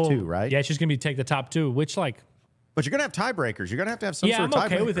the top 2, right? Yeah, it's just going to be take the top 2, which like. But you're going to have tiebreakers. You're going to have some sort of tiebreaker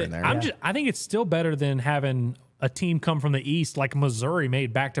okay with it. in there. I think it's still better than having a team come from the East like Missouri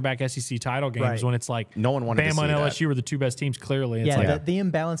made back-to-back SEC title games when it's like no one wanted Bama to see and that. LSU were the 2 best teams clearly. It's the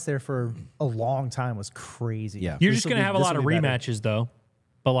imbalance there for a long time was crazy. Yeah. You're just going to have a lot of rematches though.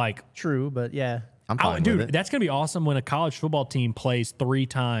 But like true, but yeah. I'm fine with it. That's going to be awesome when a college football team plays 3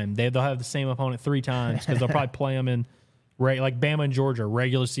 times. They'll have the same opponent 3 times because they'll probably play them in like Bama and Georgia,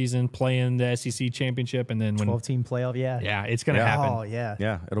 regular season, playing the SEC championship, and then 12-team playoff, yeah, it's going to happen. Oh, yeah.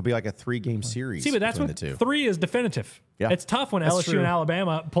 Yeah, it'll be like a 3-game series. See, but that's what the 2. 3 is definitive. Yeah. It's tough when LSU and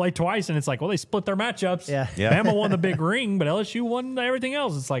Alabama play twice, and it's like, well, they split their matchups. Yeah. Bama won the big ring, but LSU won everything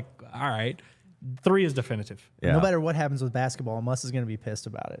else. It's like, all right, 3 is definitive. Yeah. No matter what happens with basketball, Muss is going to be pissed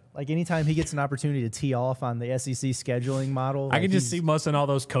about it. Like anytime he gets an opportunity to tee off on the SEC scheduling model, I can just see Muss in all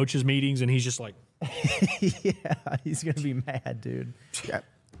those coaches meetings, and he's just like, yeah, he's going to be mad, dude. Yeah.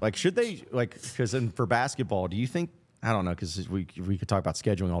 Like, should they, like, because for basketball, do you think, I don't know, because we could talk about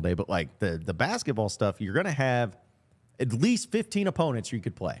scheduling all day, but like the basketball stuff, you're going to have at least 15 opponents you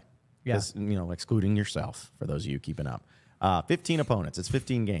could play. Yeah. You know, excluding yourself, for those of you keeping up. 15 opponents. It's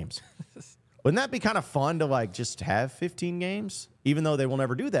 15 games. Wouldn't that be kind of fun to, like, just have 15 games? Even though they will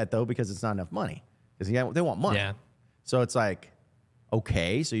never do that, though, because it's not enough money. Because they want money. Yeah. So it's like,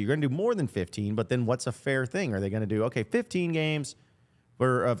 okay, so you're going to do more than 15, but then what's a fair thing? Are they going to do, okay, 15 games,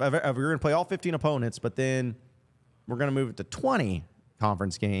 we're going to play all 15 opponents, but then we're going to move it to 20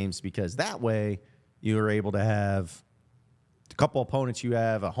 conference games because that way you're able to have a couple opponents you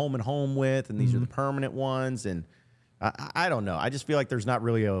have a home and home with, and these are the permanent ones. And I don't know. I just feel like there's not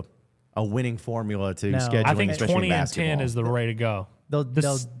really a winning formula to scheduling. I think especially 20 in and basketball. 10 is the way to go.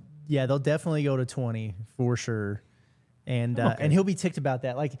 They'll definitely go to 20 for sure. And and he'll be ticked about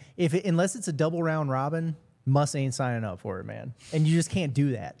that. Like unless it's a double round robin, Muss ain't signing up for it, man. And you just can't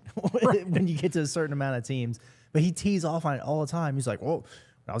do that when you get to a certain amount of teams. But he tees off on it all the time. He's like, well,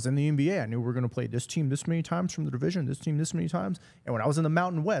 when I was in the NBA, I knew we were going to play this team this many times from the division, this team this many times. And when I was in the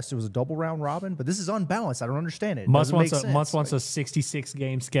Mountain West, it was a double round robin. But this is unbalanced. I don't understand it. Muss wants a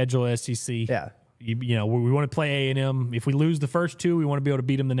 66-game schedule SEC. Yeah. You know, we want to play A&M. If we lose the first 2, we want to be able to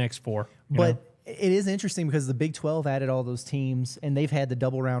beat them the next 4. But it is interesting because the Big 12 added all those teams, and they've had the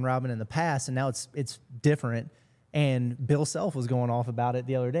double round robin in the past, and now it's different. And Bill Self was going off about it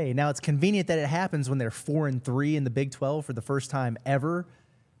the other day. Now, it's convenient that it happens when they're 4-3 in the Big 12 for the first time ever.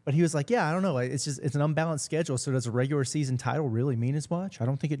 But he was like, yeah, I don't know. It's an unbalanced schedule. So does a regular season title really mean as much? I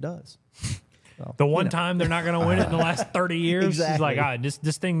don't think it does. So, the one time they're not going to win it in the last 30 years, Exactly. he's like,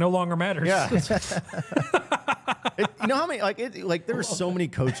 this thing no longer matters. Yeah. You know how many there are so many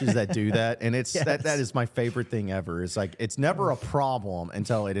coaches that do that, and it's that is my favorite thing ever. It's like it's never a problem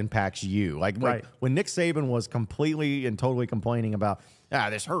until it impacts you. Like when Nick Saban was completely and totally complaining about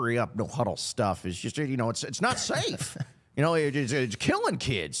this hurry up no huddle stuff is just it's not safe. It's killing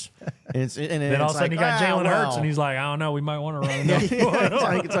kids. And then all of a sudden you got Jalen Hurts, and he's like, I don't know, we might want to run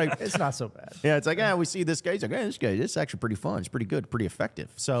it. It's not so bad. Yeah, it's like, we see this guy. He's like, this guy, this is actually pretty fun. It's pretty good, pretty effective.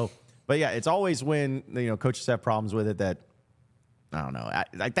 So, but yeah, it's always when coaches have problems with it that I don't know.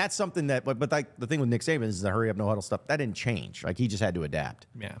 That's something that, but like the thing with Nick Saban is the hurry up no huddle stuff that didn't change. Like he just had to adapt.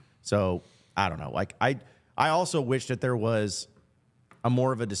 Yeah. So I don't know. Like I also wish that there was a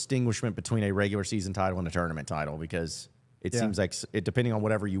more of a distinguishment between a regular season title and a tournament title because. It seems like depending on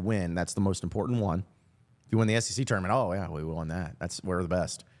whatever you win, that's the most important one. If you win the SEC tournament, oh, yeah, we won that. We're the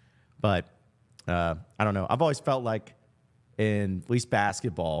best. But I don't know. I've always felt like in at least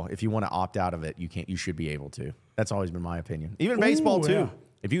basketball, if you want to opt out of it, you should be able to. That's always been my opinion. Even baseball, too.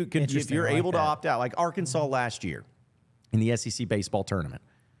 Yeah. If you're able to opt out, like Arkansas last year in the SEC baseball tournament,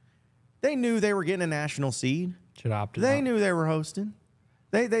 they knew they were getting a national seed. Should opt out. They knew they were hosting.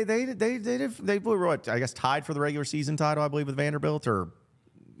 They were what, I guess tied for the regular season title, I believe, with Vanderbilt, or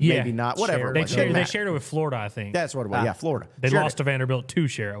maybe not. Whatever. They shared it with Florida, I think. That's what it was. Yeah, Florida. They lost to Vanderbilt to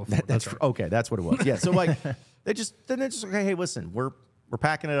share it with Florida. That's okay. That's what it was. Yeah. So like they're just okay. Hey, listen, we're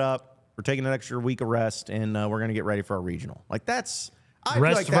packing it up. We're taking an extra week of rest, and we're gonna get ready for our regional. Like that's I feel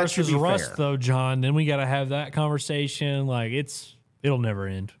like that should be rust fair. though, John. Then we got to have that conversation. Like it'll never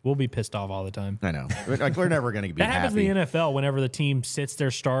end. We'll be pissed off all the time. I know. Like we're never going to be that happy. happens in the NFL whenever the team sits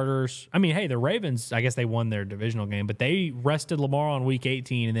their starters. I mean, hey, the Ravens, I guess they won their divisional game, but they rested Lamar on week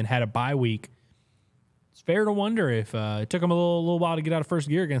 18 and then had a bye week. It's fair to wonder if it took them a little while to get out of first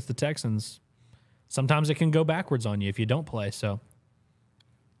gear against the Texans. Sometimes it can go backwards on you if you don't play. So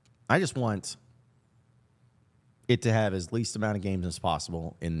I just want it to have as least amount of games as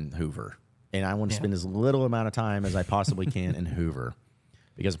possible in Hoover. And I want to spend as little amount of time as I possibly can in Hoover.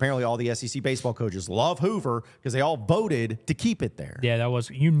 Because apparently all the SEC baseball coaches love Hoover because they all voted to keep it there. Yeah, that was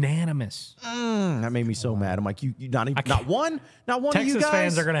unanimous. That made me so mad. I'm like, you not one Texas of you guys?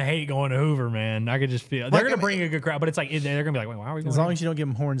 fans are going to hate going to Hoover, man. I could just feel they're going to bring a good crowd, but it's like they're going to be like, wait, why are we going? As long as you don't give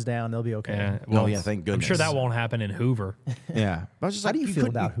them horns down, they'll be okay. Yeah, well, thank goodness. I'm sure that won't happen in Hoover. Yeah. I was just How do you feel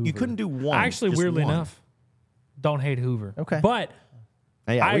about Hoover? You couldn't do one. Actually, weirdly enough, don't hate Hoover. Okay. But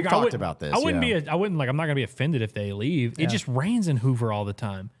yeah, we've talked about this. I wouldn't I'm not going to be offended if they leave. It just rains in Hoover all the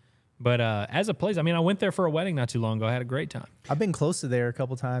time. But as a place, I mean, I went there for a wedding not too long ago. I had a great time. I've been close to there a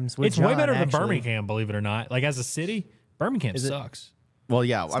couple times. It's way better than Birmingham, believe it or not. Like as a city, Birmingham sucks. Well,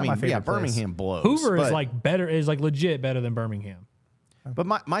 yeah, I mean, Birmingham blows. Hoover is like better, is like legit better than Birmingham. But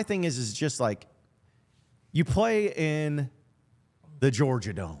my thing is just like you play in the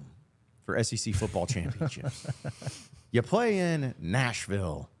Georgia Dome for SEC football championships. You play in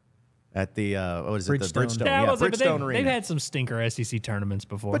Nashville at the Bridgestone. Yeah, Bridgestone Arena. They've had some stinker SEC tournaments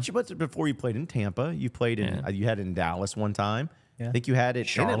before. But before you played in Tampa, you played in you had it in Dallas one time. Yeah. I think you had it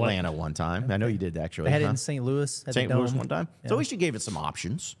Charlotte. in Atlanta one time. I know you did actually. They had it in St. Louis. At St. the Louis Dome. one time. Yeah. So at least you gave it some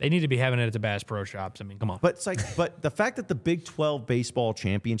options. They need to be having it at the Bass Pro Shops. I mean, come on. But it's like, but the fact that the Big 12 baseball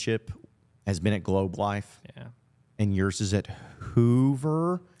championship has been at Globe Life, and yours is at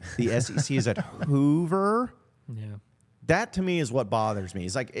Hoover. The SEC is at Hoover. Yeah. That to me is what bothers me.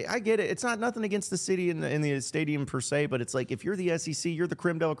 It's like I get it. It's not nothing against the city and the stadium per se, but it's like if you're the SEC, you're the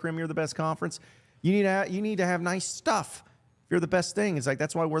creme de la creme, you're the best conference. You need to have nice stuff. If you're the best thing, it's like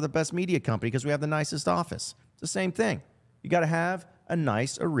that's why we're the best media company because we have the nicest office. It's the same thing. You got to have a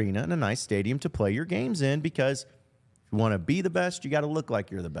nice arena and a nice stadium to play your games in because if you want to be the best, you got to look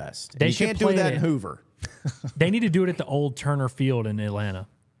like you're the best. You can't do that in Hoover. They need to do it at the old Turner Field in Atlanta.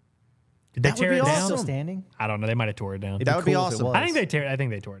 Did they tear it down? Still standing? I don't know. They might have tore it down. That would be awesome. I think they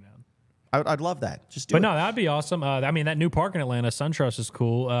tore it down. I'd love that. Just do but it. no, that'd be awesome. I mean, that new park in Atlanta, SunTrust, is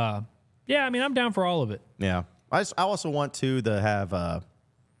cool. Yeah, I mean, I'm down for all of it. Yeah. I also want to have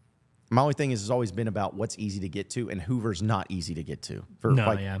my only thing has always been about what's easy to get to, and Hoover's not easy to get to.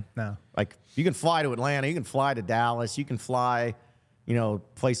 No. Like, you can fly to Atlanta, you can fly to Dallas, you can fly,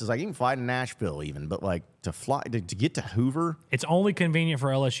 places like you can fly to Nashville even, but like to get to Hoover. It's only convenient for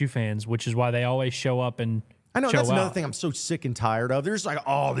LSU fans, which is why they always show up and I know show that's another out. thing I'm so sick and tired of. There's like,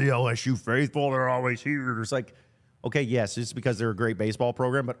 oh, the LSU faithful, they're always here. There's like, okay, yes, it's because they're a great baseball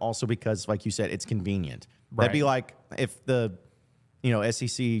program, but also because, like you said, it's convenient. Right. That'd be like if the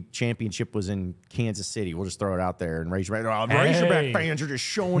SEC championship was in Kansas City. We'll just throw it out there and Razorback fans are just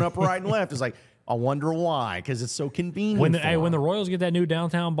showing up right and left. It's like, I wonder why, because it's so convenient. When the Royals get that new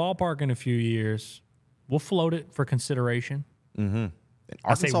downtown ballpark in a few years, we'll float it for consideration. Mm-hmm.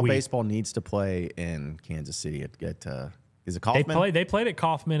 Arkansas baseball needs to play in Kansas City. Is it Kauffman? They played at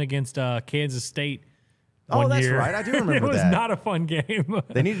Kauffman against Kansas State. Oh, that's year. right. I do remember that. It was not a fun game.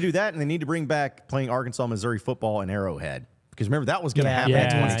 They need to do that, and they need to bring back playing Arkansas, Missouri football in Arrowhead. Because remember, that was going to happen in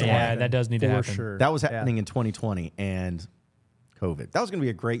 2020. Yeah, that does need to happen. Sure. That was happening in 2020 and COVID. That was going to be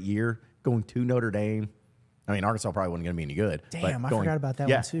a great year going to Notre Dame. I mean, Arkansas probably wasn't going to be any good. Damn, I forgot about that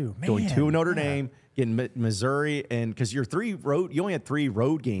one too. Man, going to Notre Dame, getting Missouri, and because you only had 3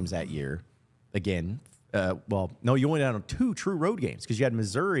 road games that year. Again, you only had 2 true road games because you had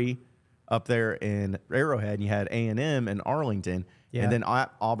Missouri up there in Arrowhead, and you had A&M and Arlington, and then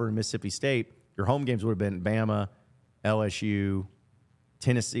Auburn, Mississippi State. Your home games would have been Bama, LSU,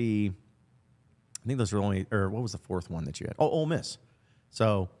 Tennessee. I think those were what was the 4th one that you had? Oh, Ole Miss.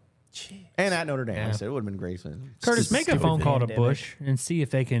 So, and at Notre Dame. Yeah. Like I said, it would have been great. Curtis, make a phone call to Bush and see if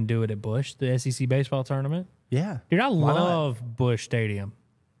they can do it at Bush, the SEC baseball tournament. Yeah. Dude, I love Busch Stadium.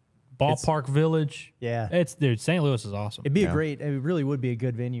 Ballpark Village. Yeah. St. Louis is awesome. It really would be a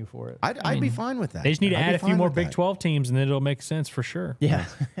good venue for it. I'd be fine with that. They just need to I'd add be a few fine more with Big that. 12 teams, and then it'll make sense for sure. Yeah.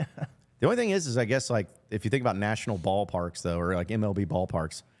 The only thing is I guess, like, if you think about national ballparks, though, or like MLB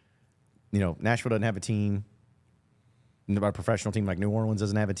ballparks, Nashville doesn't have a team. A professional team like New Orleans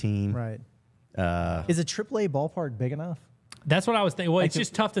doesn't have a team. Right. Is a AAA ballpark big enough? That's what I was thinking. Well, it's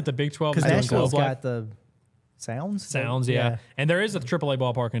just tough that the Big 12 is Because doing Nashville's Globe got the Sounds. Sounds, yeah. And there is a AAA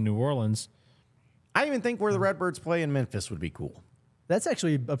ballpark in New Orleans. I even think where the Redbirds play in Memphis would be cool. That's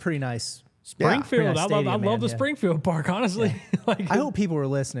actually a pretty nice Springfield. nice I stadium, love the man, Springfield Park, honestly. I hope people are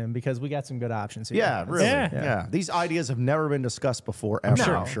listening because we got some good options here. Yeah, really. Yeah. These ideas have never been discussed before.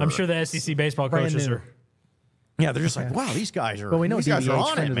 Ever. I'm sure the SEC baseball Brand coaches new. are. Yeah, they're just like, wow, these guys are. But we know these guys are DBH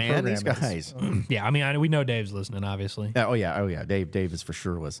on friend it, of the man. These program is. guys. Yeah, I mean, we know Dave's listening, obviously. Oh yeah. Dave is for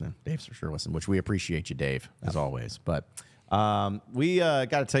sure listening. Dave's for sure listening, which we appreciate you, Dave, as always. But we got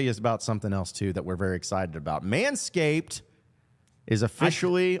to tell you about something else too that we're very excited about. Manscaped is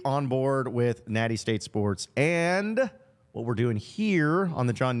officially on board with Natty State Sports and what we're doing here on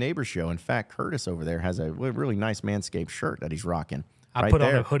the John Nabors Show. In fact, Curtis over there has a really nice Manscaped shirt that he's rocking. I right put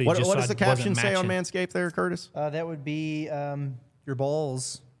there. on a hoodie. What just so does the I wasn't caption say on matching. Manscaped there, Curtis? That would be your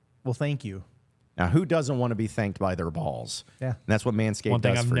balls will thank you. Now, who doesn't want to be thanked by their balls? Yeah. And that's what Manscaped One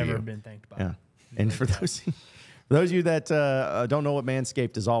thing does I've for never you. been thanked by. Yeah. And for those of you that don't know what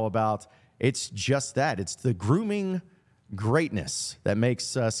Manscaped is all about, it's just that. It's the grooming greatness that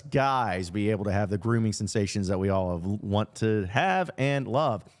makes us guys be able to have the grooming sensations that we all want to have and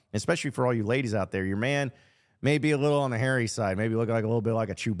love, especially for all you ladies out there. Your man may be a little on the hairy side, maybe look like a little bit like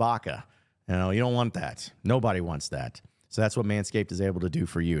a Chewbacca. You don't want that. Nobody wants that. So that's what Manscaped is able to do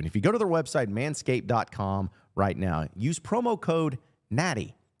for you. And if you go to their website, manscaped.com right now, use promo code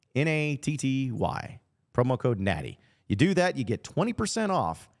NATTY, N-A-T-T-Y, promo code NATTY. You do that, you get 20%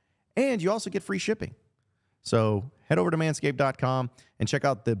 off, and you also get free shipping. So head over to manscaped.com and check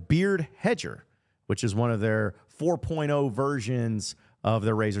out the Beard Hedger, which is one of their 4.0 versions of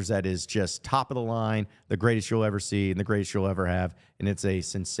their razors that is just top of the line, the greatest you'll ever see and the greatest you'll ever have. And it's a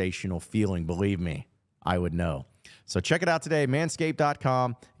sensational feeling. Believe me, I would know. So check it out today,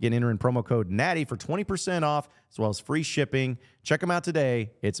 manscaped.com. You can enter in promo code NATTY for 20% off as well as free shipping. Check them out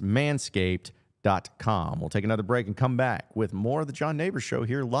today. It's manscaped.com. We'll take another break and come back with more of the John Nabors Show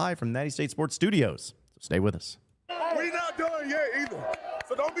here live from Natty State Sports Studios. So stay with us. We not done yet either.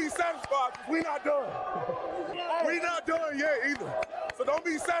 So don't be satisfied because we not done. We not done yet either. So don't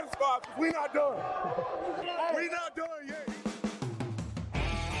be satisfied because we not done. We not done yet either.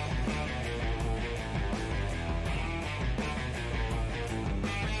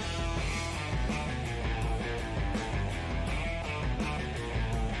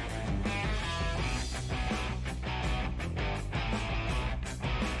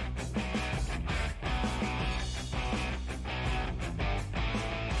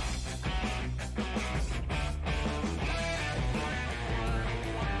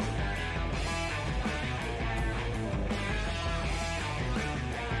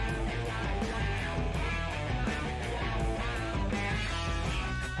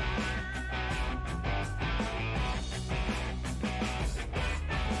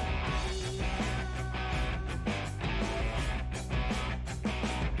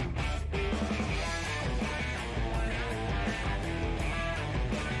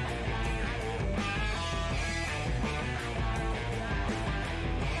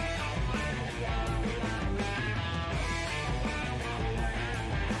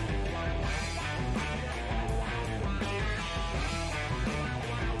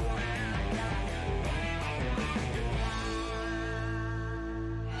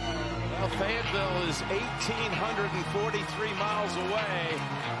 Louisville is 1,843 miles away,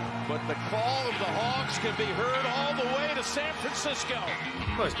 but the call of the Hogs can be heard all the way to San Francisco.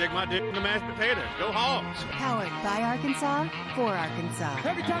 Let's stick my dick in the mashed potatoes. Go Hogs. Powered by Arkansas, for Arkansas.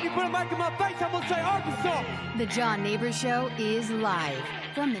 Every time you put a mic in my face, I'm going to say Arkansas. The John Nabors Show is live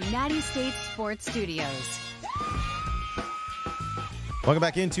from the Natty State Sports Studios. Welcome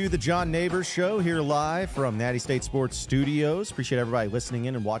back into the John Nabors Show here live from Natty State Sports Studios. Appreciate everybody listening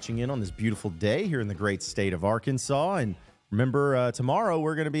in and watching in on this beautiful day here in the great state of Arkansas. And remember, tomorrow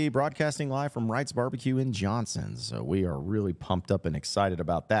we're going to be broadcasting live from Wright's Barbecue in Johnson. So we are really pumped up and excited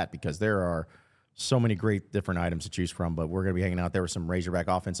about that because there are so many great different items to choose from. But we're going to be hanging out there with some Razorback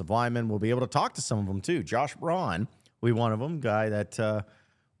offensive linemen. We'll be able to talk to some of them too. Josh Braun will be one of them, guy that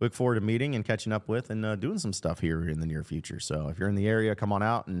look forward to meeting and catching up with and doing some stuff here in the near future. So if you're in the area, come on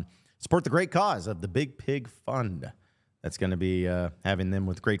out and support the great cause of the Big Pig Fund. That's going to be having them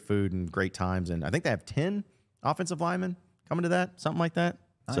with great food and great times. And I think they have 10 offensive linemen coming to that, something like that.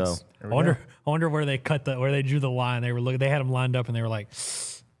 Nice. So I wonder where they where they drew the line. They were looking, they had them lined up and they were like,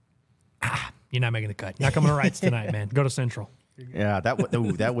 you're not making the cut. You're not coming to Wrights tonight, man. Go to Central. Yeah, that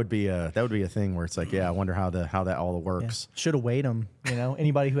would be a thing where it's like, yeah, I wonder how that all works. Yeah. Should have weighed them. You know,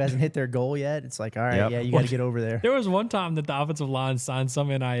 anybody who hasn't hit their goal yet, it's like, all right, yeah, you got to get over there. There was one time that the offensive line signed some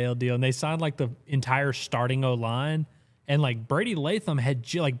NIL deal, and they signed like the entire starting O line, and like Brady Latham had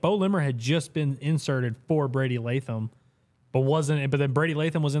Bo Limmer had just been inserted for Brady Latham, but then Brady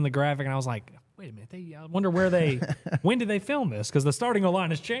Latham was in the graphic, and I was like, wait a minute, I wonder when did they film this? Because the starting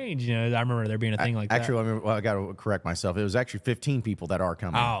line has changed. You know, I remember there being a thing like that. Actually, I got to correct myself. It was actually 15 people that are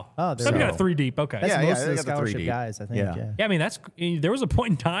coming. Oh, some got 3 deep. Okay, that's most of the got scholarship guys, I think. Yeah. I mean, there was a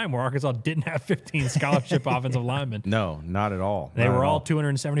point in time where Arkansas didn't have 15 scholarship offensive linemen. No, not at all. They were all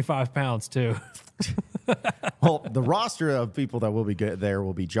 275 pounds too. Well, the roster of people that will be there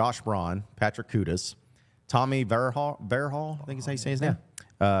will be Josh Braun, Patrick Kudas, Tommy Verhall, I think is how you say his name.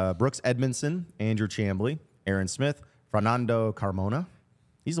 Brooks Edmondson, Andrew Chambly, Aaron Smith, Fernando Carmona.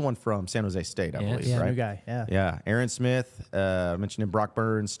 He's the one from San Jose State, I believe, right? New guy, Yeah, Aaron Smith, I mentioned him, Brock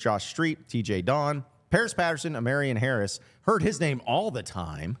Burns, Josh Street, TJ Don, Paris Patterson, Amarian Harris. Heard his name all the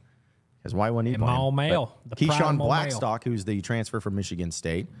time. Because why wouldn't he play him? Male. Keyshawn Blackstock, who's the transfer from Michigan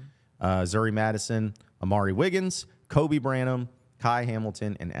State. Zuri Madison, Amari Wiggins, Kobe Branham, Kai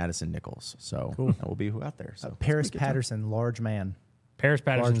Hamilton, and Addison Nichols. So that will be who out there. So Paris Patterson, large man. Paris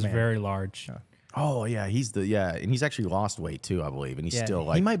Patterson's very large. Oh yeah, and he's actually lost weight too, I believe, and he's still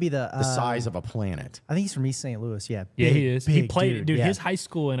like he might be the size of a planet. I think he's from East St. Louis. Yeah, he is. He played, dude. His high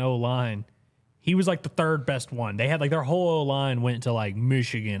school in O-line, he was like the third best one. They had like their whole O-line went to like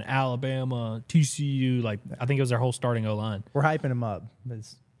Michigan, Alabama, TCU. Like I think it was their whole starting O-line. We're hyping him up.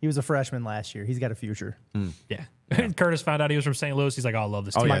 He was a freshman last year. He's got a future. Yeah. Curtis found out he was from St. Louis. He's like, oh, I love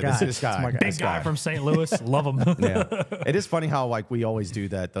this. Oh, team. yeah, this guy. Big guy from St. Louis. Love him. Yeah. It is funny how like we always do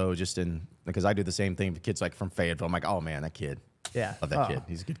that though, because I do the same thing to kids like from Fayetteville. I'm like, oh man, that kid. Yeah. Love that kid.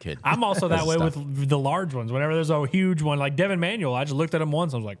 He's a good kid. I'm also that way with the large ones. Whenever there's a huge one, like Devin Manuel, I just looked at him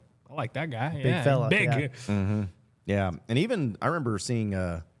once. I was like, I like that guy. Big fella. Big. Yeah. Mm-hmm. Yeah. And even I remember seeing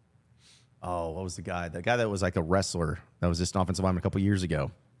what was the guy? The guy that was like a wrestler that was just an offensive lineman a couple years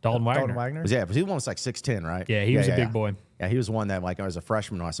ago. Dalton Wagner. Yeah, but he was like 6'10", right? Yeah, he was a big boy. Yeah, he was one that like as a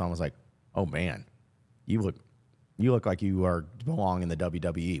freshman when I saw him, I was like, oh man, you look like you belong in the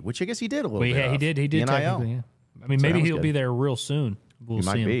WWE, which I guess he did a little bit. Yeah, he did. He did technically. Yeah. I mean, maybe he'll be there real soon. We'll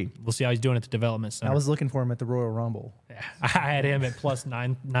see him. We'll see how he's doing at the development center. I was looking for him at the Royal Rumble. Yeah, I had him at plus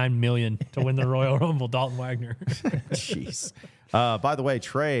 9 million to win the Royal Rumble. Dalton Wagner. Jeez. By the way,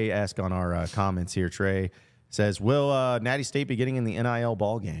 Trey asked on our comments here. Trey says, will Natty State be getting in the NIL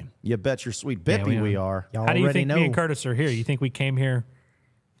ball game? You bet your sweet Bippy we are. How do you think me and Curtis are here? You think we came here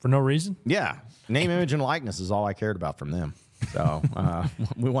for no reason? Yeah. Name, image, and likeness is all I cared about from them. So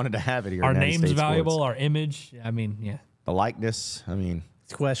we wanted to have it here. Our name's valuable. Our image. I mean, yeah. The likeness. I mean,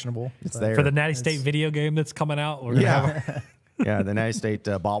 it's questionable. It's there. For the Natty State video game that's coming out. Yeah, the Natty State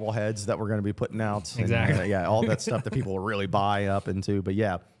bobbleheads that we're going to be putting out. Exactly. And, all that stuff that people will really buy up into. But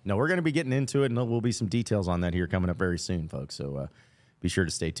yeah, no, we're going to be getting into it, and there will be some details on that here coming up very soon, folks. So be sure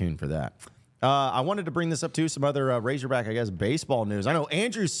to stay tuned for that. I wanted to bring this up too, some other Razorback, I guess, baseball news. I know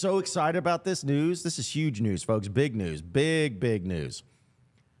Andrew's so excited about this news. This is huge news, folks. Big news. Big news.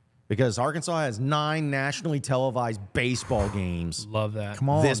 Because Arkansas has 9 nationally televised baseball games. Love that. Come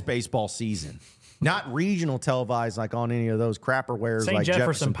on. This baseball season. Not regional televised like on any of those crapperwares like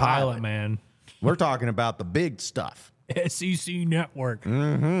Jefferson Pilot, man. We're talking about the big stuff. SEC Network.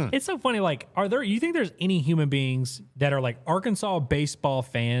 Mm-hmm. It's so funny. Like, you think there's any human beings that are like Arkansas baseball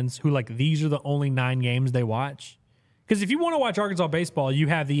fans who like these are the only 9 games they watch? Because if you want to watch Arkansas baseball, you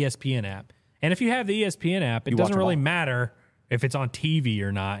have the ESPN app. And if you have the ESPN app, it doesn't really matter if it's on TV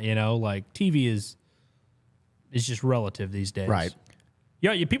or not. You know, like TV is just relative these days. Right.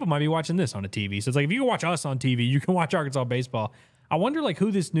 Yeah, people might be watching this on a TV. So it's like if you can watch us on TV, you can watch Arkansas baseball. I wonder like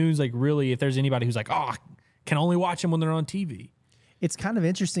who this news like really, if there's anybody who's like, oh, can only watch them when they're on TV. It's kind of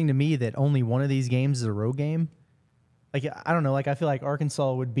interesting to me that only one of these games is a road game. Like, I don't know. Like, I feel like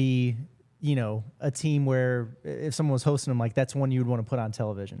Arkansas would be, you know, a team where if someone was hosting them, like, that's one you would want to put on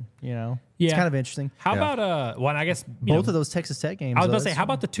television, you know? Yeah. It's kind of interesting. How about, well, I guess, both of those Texas Tech games. I was about to say, how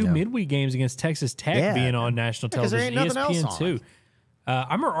about the two midweek games against Texas Tech being on national television? There ain't nothing ESPN else too. I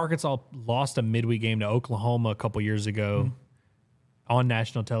remember Arkansas lost a midweek game to Oklahoma a couple years ago. On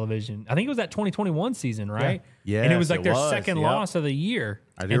national television. I think it was that 2021 season, right? Yeah. And it was like their second loss of the year.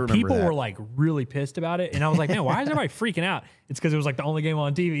 I do remember people that. were like really pissed about it. And I was like, man, why is everybody freaking out? It's because it was like the only game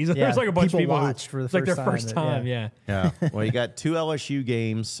on TV. So there's like a bunch of people watched for the it's like their first time. Yeah. Well, you got two LSU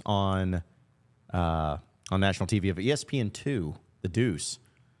games on national TV of ESPN2, the Deuce.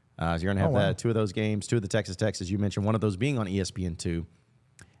 So you're going to have two of those games, two of the Texas Techs, as you mentioned, one of those being on ESPN2.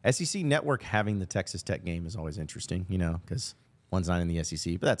 SEC Network having the Texas Tech game is always interesting, you know, because one's not in the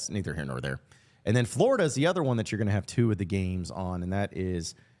SEC, but that's neither here nor there. And then Florida is the other one that you're going to have two of the games on, and that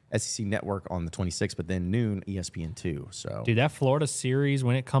is SEC Network on the 26th, but then noon ESPN2. So, dude, that Florida series,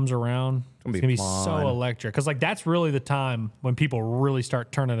 when it comes around, it's going to be so electric. Because, like, that's really the time when people really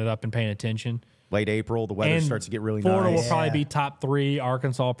start turning it up and paying attention. Late April, the weather starts to get really Florida nice. will probably be top 3.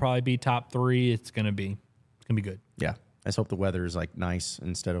 Arkansas will probably be top 3. It's going to be good. Yeah. I just hope the weather is, like, nice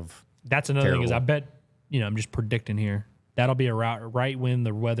instead of That's another thing is I bet, you know, I'm just predicting here. That'll be a route right when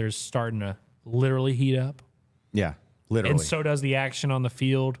the weather's starting to literally heat up. Yeah, literally. And so does the action on the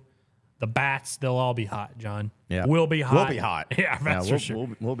field. The bats, they'll all be hot, John. Yeah. We'll be hot. We'll be hot. Yeah, that's for sure.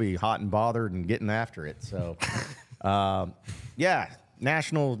 We'll be hot and bothered and getting after it. So, yeah,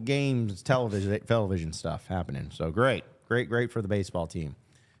 national games, television stuff happening. So great for the baseball team.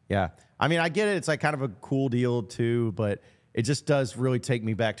 Yeah. I mean, I get it. It's like kind of a cool deal too, but it just does really take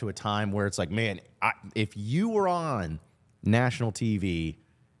me back to a time where it's like, man, if you were on national TV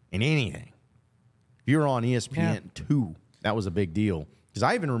in anything, if you were on ESPN2, that was a big deal. Because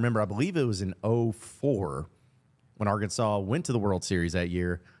I even remember, I believe it was in 2004 when Arkansas went to the World Series that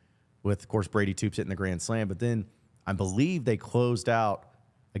year with, of course, Brady Toops hitting the grand slam. But then I believe they closed out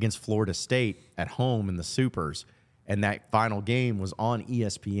against Florida State at home in the Supers. And that final game was on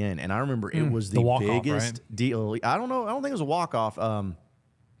ESPN. And I remember it was the biggest deal. I don't know. I don't think it was a walk-off. It was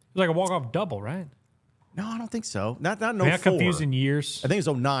like a walk-off double, right? No, I don't think so. Not in 04. They got confusing years. I think it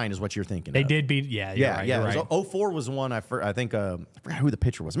was 09 is what you're thinking They of. did beat, you're right. 04 was one, I think, I forgot who the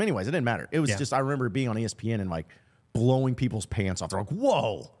pitcher was. But anyways, it didn't matter. It was just, I remember being on ESPN and, like, blowing people's pants off. They're like,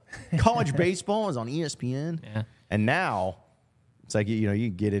 whoa, college baseball is on ESPN? Yeah. And now, it's like, you know, you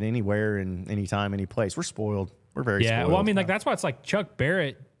can get it anywhere and anytime, any place. We're spoiled. We're very spoiled. Yeah, well, I mean, like, that's why it's like Chuck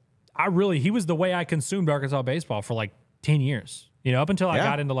Barrett, he was the way I consumed Arkansas baseball for, like, 10 years. You know, up until I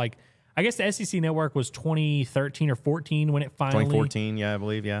got into, like, I guess the SEC Network was 2013 or 14 when it finally... 2014, yeah, I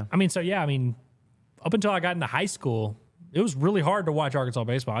believe, yeah. I mean, up until I got into high school, it was really hard to watch Arkansas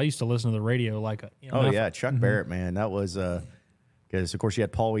baseball. I used to listen to the radio like a... You know, Chuck Barrett, man. That was... Because, of course, you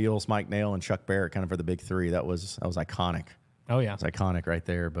had Paul Eels, Mike Nail, and Chuck Barrett kind of for the big three. That was iconic. Oh, yeah. It's iconic right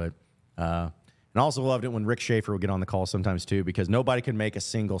there. But and I also loved it when Rick Schaefer would get on the call sometimes, too, because nobody could make a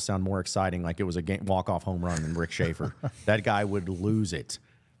single sound more exciting like it was a walk-off home run than Rick Schaefer. That guy would lose it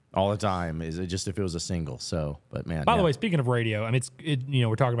all the time, is it just if it was a single. So, but man. By the way, speaking of radio, I mean,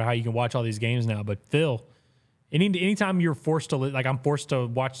 we're talking about how you can watch all these games now, but Phil, anytime you're forced to, I'm forced to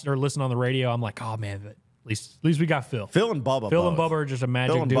watch or listen on the radio, I'm like, oh man, but at least we got Phil. Phil and Bubba. Phil and Bubba are just a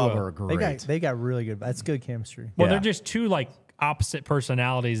magic duo. Phil and Bubba are great. They got really good. That's good chemistry. Well, they're just two like opposite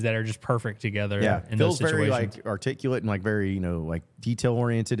personalities that are just perfect together. Yeah, in Phil's those very situations. like articulate and like very like detail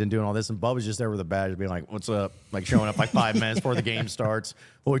oriented and doing all this, and Bubba's just there with a badge, being like, "What's up?" Like showing up like 5 minutes before the game starts.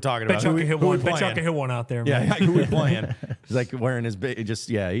 What are we talking about? Bet you can hit one out there, man. Yeah, who we playing? He's like wearing his big.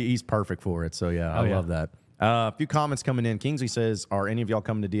 He's perfect for it. So I love that. A few comments coming in. Kingsley says, "Are any of y'all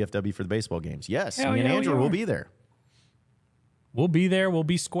coming to DFW for the baseball games?" Yes, me and Andrew will be there. We'll be there. We'll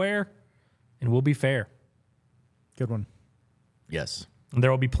be square, and we'll be fair. Good one. Yes. And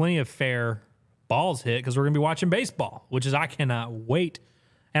there will be plenty of fair balls hit because we're going to be watching baseball, which is I cannot wait.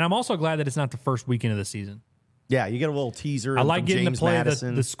 And I'm also glad that it's not the first weekend of the season. Yeah, you get a little teaser. I like getting James to play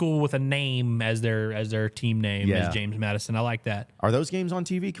Madison. the school with a name as their team name as James Madison. I like that. Are those games on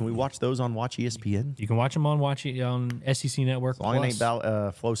TV? Can we watch those on Watch ESPN? You can watch them on SEC Network. As long as it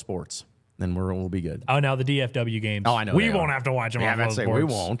ain't Flow Sports, then we'll be good. Oh, now the DFW games. Oh, I know. We won't have to watch them on Flow Sports. We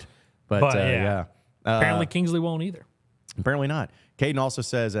won't. But yeah. Apparently Kingsley won't either. Apparently not. Caden also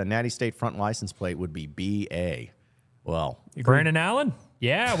says a Natty State front license plate would be BA. Well, Brandon Allen?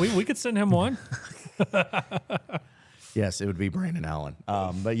 Yeah, we could send him one. yes, it would be Brandon Allen.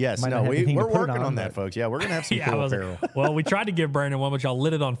 But yes, Might not no, have anything we're to put working on, on that, but- folks. Yeah, we're gonna have some Yeah, cool apparel. well, we tried to give Brandon one, but y'all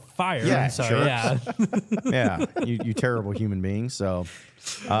lit it on fire. Yeah, so, sure. yeah. Yeah, you terrible human beings. So,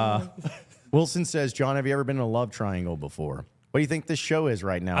 Wilson says, John, have you ever been in a love triangle before? What do you think this show is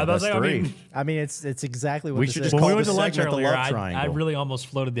right now? I with was us like, three? I mean, it's exactly what We this should is. just When call we went this to lunch segment the earlier, love I triangle. really almost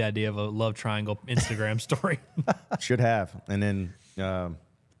floated the idea of a love triangle Instagram story. Should have. And then throwing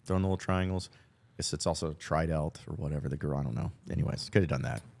the little triangles. I guess it's also tried out or whatever the girl. I don't know. Anyways, could have done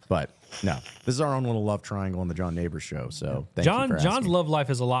that. But no, this is our own little love triangle on the John Nabors show. So thank you for John's asking. love life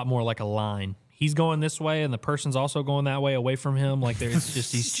is a lot more like a line. He's going this way, and the person's also going that way away from him. Like it's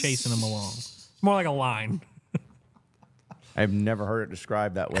just he's chasing him along. It's more like a line. I've never heard it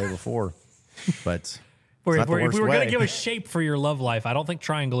described that way before. But it's If not the we worst were going way. to give a shape for your love life, I don't think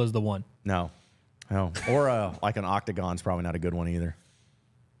triangle is the one. No. Or like an octagon's probably not a good one either.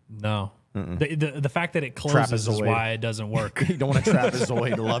 No. The fact that it closes is Trapezoid. why it doesn't work. You don't want a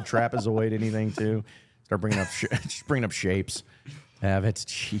trapezoid. Love trapezoid anything too. Start bringing up just bringing up shapes. Have it.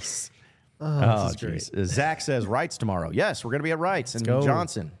 Jeez. Oh, jeez. Zach says Wrights tomorrow. Yes, we're going to be at Wrights and go.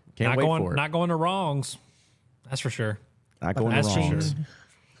 Johnson. Can't wait for it. Not going to wrongs. That's for sure. Not going to That's for wrongs. sure.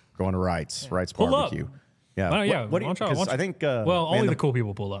 Going to Wrights. Wrights Pull up. barbecue. Yeah. Well, yeah. What do you, 'cause I think. well, only the cool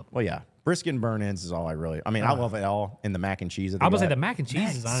people pull up. Well, yeah. Brisket and burn ends is all I really. I mean, I love it all. And the mac and cheese. I would say the mac and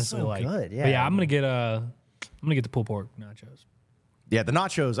cheese is honestly so like good, But yeah. I'm gonna get the pulled pork nachos. Yeah, the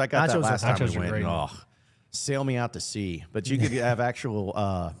nachos. I got that Nachos are- last time nachos we are went. great. Oh, sail me out to sea. But you could have actual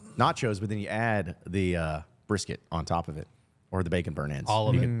nachos, but then you add the brisket on top of it, or the bacon burn ends. All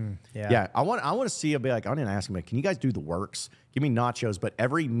of it. Yeah, I want to see. I'll be like, I didn't ask him. Like, can you guys do the works? Give me nachos, but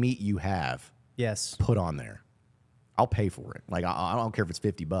every meat you have, Yes. put on there. I'll pay for it. Like I don't care if it's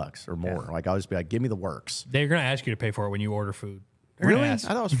 $50 or more. Like I'll just be like, give me the works. They're gonna ask you to pay for it when you order food. They're gonna Really? I ask.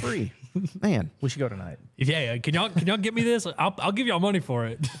 thought it was free. Man. We should go tonight. Yeah, can y'all get me this? I'll give y'all money for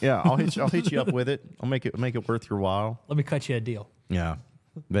it. Yeah, I'll hit you up with it. I'll make it worth your while. Let me cut you a deal. Yeah.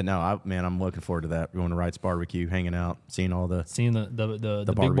 But no, I'm looking forward to that. Going to Wright's barbecue, hanging out, seeing all the Seeing the big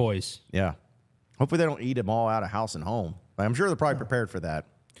barbecue. boys. Yeah. Hopefully they don't eat them all out of house and home. But I'm sure they're probably prepared for that.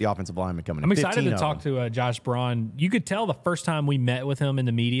 The offensive lineman coming in. I'm excited 15 to of talk them. to Josh Braun. You could tell the first time we met with him in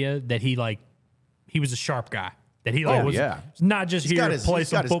the media that he was a sharp guy. That he Oh, was yeah. not just He's here got to his- play he's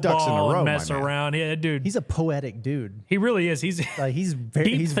some got his ducks in a football row, and my mess man. around. Yeah, dude. He's a poetic dude. He really is. He's He's very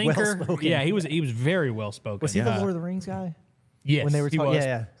deep he's thinker. well spoken. Yeah, he was very well spoken. Was he the Lord of the Rings guy? Yes, When they were he talking, was.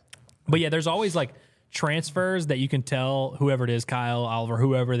 yeah. But yeah, there's always like transfers that you can tell whoever it is, Kyle, Oliver,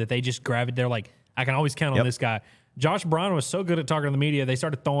 whoever, that they just gravitate. They're like, I can always count on Yep. this guy. Josh Braun was so good at talking to the media, they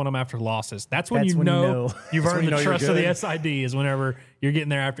started throwing him after losses. That's when That's you when you know know. you've That's when earned you the know you're trust of the good. SID is whenever you're getting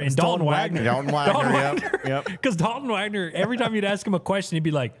there after. And Dalton Dalton Wagner. Dalton Wagner, yep. Because Dalton Wagner, every time you'd ask him a question, he'd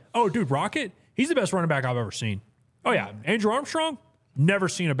be like, oh, dude, Rocket, he's the best running back I've ever seen. Oh, yeah. Andrew Armstrong, never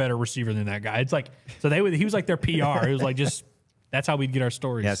seen a better receiver than that guy. It's like, so he was like their PR. It was like just, that's how we'd get our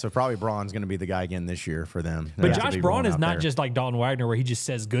stories. Yeah, so probably Braun's going to be the guy again this year for them. But That's a Josh big Braun one is out not there. just like Dalton Wagner where he just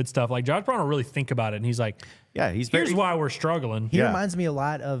says good stuff. Like Josh Braun will really think about it, and he's like, Yeah, he's here's very. why we're struggling. He Yeah. reminds me a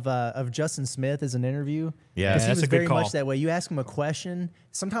lot of Justin Smith as an interview. Yeah. Because he That's was a good very call. much that way. You ask him a question,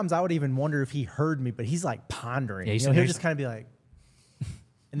 sometimes I would even wonder if he heard me, but he's like pondering. Yeah, he's- he'll he's- just kind of be like,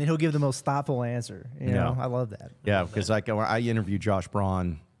 and then he'll give the most thoughtful answer. You know, I love that. Yeah, because like I interviewed Josh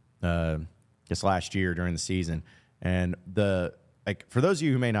Braun just last year during the season, and for those of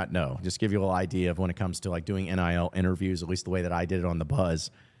you who may not know, just give you a little idea of when it comes to like doing NIL interviews, at least the way that I did it on the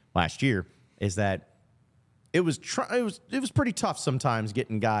Buzz last year, is that it was pretty tough sometimes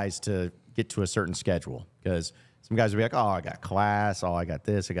getting guys to get to a certain schedule, because some guys would be like, oh, I got class, oh, I got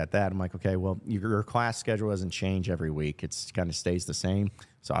this, I got that. I'm like, okay, well, your class schedule doesn't change every week. It's kind of stays the same,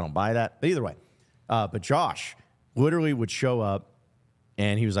 so I don't buy that. But either way, but Josh literally would show up,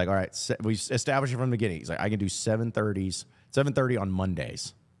 and he was like, all right, we established it from the beginning. He's like, I can do 7:30 on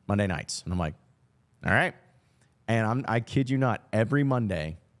Monday nights. And I'm like, all right. And I kid you not, every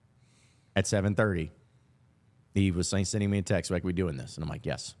Monday at 7:30, he was sending me a text like, we doing this? And I'm like,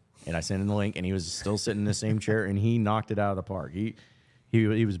 yes. And I sent him the link, and he was still sitting in the same chair, and he knocked it out of the park. He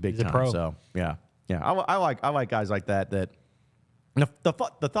was big He's a time. pro. So yeah. I like guys like that.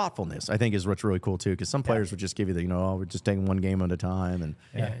 The thoughtfulness, I think, is what's really cool too. Because some players would just give you the, we're just taking one game at a time, and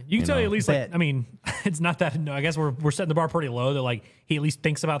Yeah, you can tell know. at least like, I mean, it's not that. No, I guess we're setting the bar pretty low. That like he at least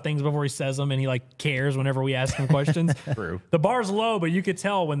thinks about things before he says them, and he like cares whenever we ask him questions. True. The bar's low, but you could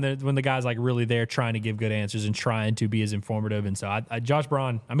tell when the guy's like really there trying to give good answers and trying to be as informative. And so Josh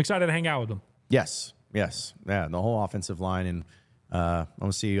Braun, I'm excited to hang out with him. Yes. Yeah, the whole offensive line, and I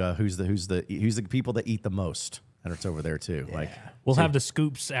want to see who's the people that eat the most. And it's over there too. Yeah. Like we'll have the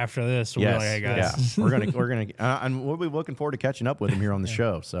scoops after this. We'll be like, hey guys. Yeah. we're gonna, and we'll be looking forward to catching up with him here on the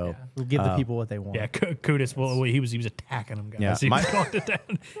show. So we'll give the people what they want. Yeah, Kudus. Well, he was attacking them, guys. Yeah, He was going it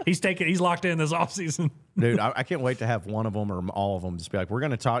down. He's locked in this offseason. Dude, I can't wait to have one of them or all of them just be like, we're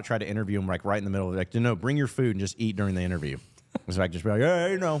gonna try to interview him like right in the middle of it. Like, bring your food and just eat during the interview. It's like just be like,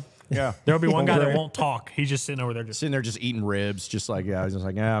 hey, yeah. There'll be one guy that won't talk. He's just sitting over there, just eating ribs, just like he's just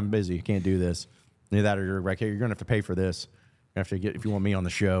like, I'm busy, can't do this. Either that or you're like, hey, you're gonna have to pay for this. You have to get if you want me on the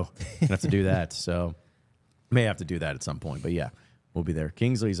show, you have to do that. So may have to do that at some point. But yeah, we'll be there.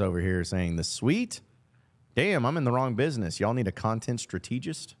 Kingsley's over here saying the sweet. Damn, I'm in the wrong business. Y'all need a content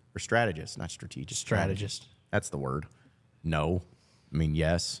strategist or strategist, not strategist. strategist. That's the word. No. I mean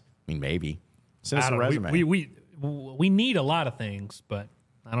yes. I mean maybe. Send us a resume. We need a lot of things, but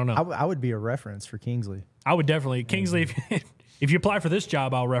I don't know. I would be a reference for Kingsley. I would definitely Kingsley. If you apply for this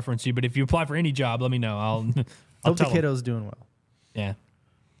job, I'll reference you. But if you apply for any job, let me know. I'll Hope the tell kiddo's doing well. Yeah.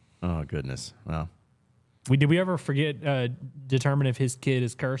 Oh goodness. Well. Did we ever determine if his kid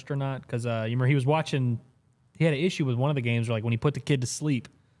is cursed or not? Because you remember he was watching. He had an issue with one of the games where, like, when he put the kid to sleep,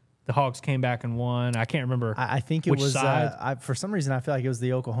 the Hogs came back and won. I can't remember. I think it was for some reason I feel like it was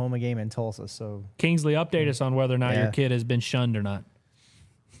the Oklahoma game in Tulsa. So Kingsley, update us on whether or not your kid has been shunned or not.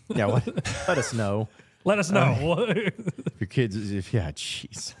 Yeah, let us know. Let us know. Your kids,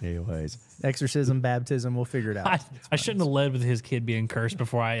 jeez. Anyways. Exorcism, baptism, we'll figure it out. I shouldn't have led with his kid being cursed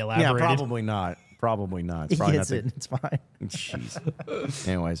before I elaborated. Yeah, probably not. Probably not. It's he gets it. It's fine. Jeez.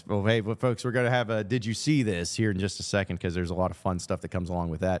 Anyways, well, hey, folks, we're going to have a Did You See This here in just a second because there's a lot of fun stuff that comes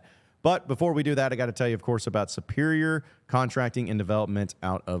along with that. But before we do that, I got to tell you, of course, about Superior Contracting and Development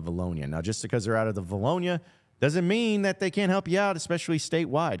out of Valonia. Now, just because they're out of the Valonia doesn't mean that they can't help you out, especially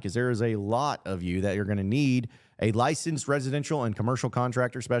statewide, because there is a lot of you that you're going to need a licensed residential and commercial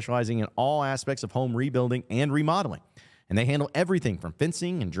contractor specializing in all aspects of home rebuilding and remodeling. And they handle everything from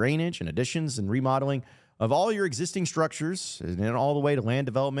fencing and drainage and additions and remodeling of all your existing structures and all the way to land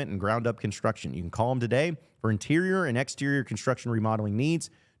development and ground-up construction. You can call them today for interior and exterior construction remodeling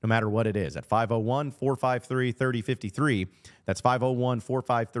needs, no matter what it is, at 501-453-3053. That's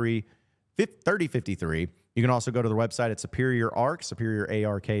 501-453-3053. You can also go to their website at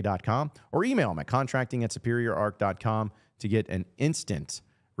superiorarc.com, or email them at contracting@superiorarc.com to get an instant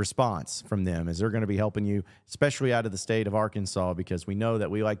response from them, as they're going to be helping you, especially out of the state of Arkansas, because we know that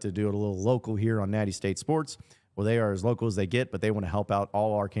we like to do it a little local here on Natty State Sports. Well, they are as local as they get, but they want to help out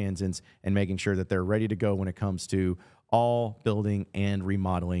all Arkansans and making sure that they're ready to go when it comes to all building and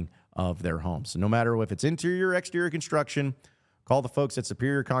remodeling of their homes. So no matter if it's interior or exterior construction, call the folks at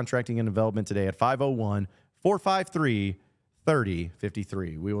Superior Contracting and Development today at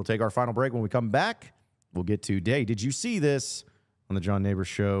 501-453-3053. We will take our final break. When we come back, we'll get to Day. Did you see this on the John Nabors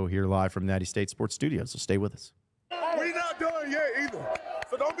Show here live from Natty State Sports Studios? So stay with us. We not done yet either.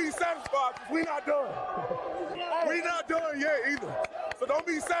 So don't be satisfied because we not done. We not done yet either. So don't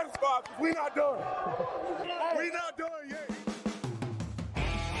be satisfied because we not done. We not done yet either.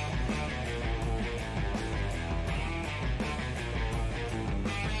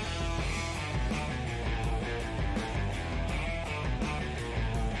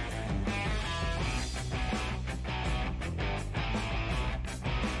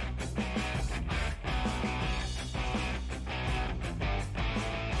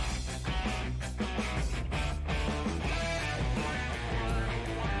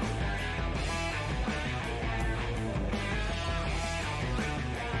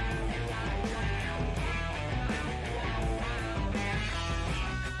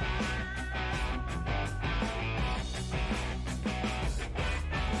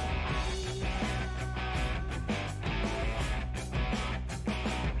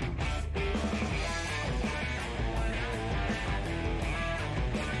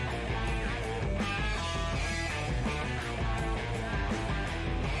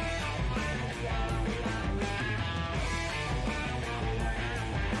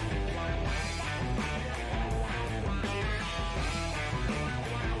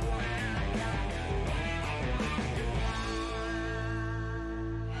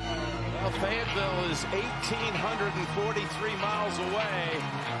 Fayetteville is 1,843 miles away,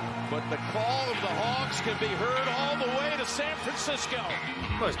 but the call of the Hogs can be heard all the way to San Francisco.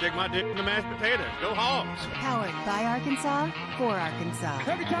 Let's stick my dick in the mashed potatoes. Go Hogs. Powered by Arkansas, for Arkansas.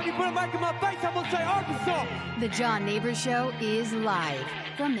 Every time you put a mic in my face, I'm going to say Arkansas. The John Nabors Show is live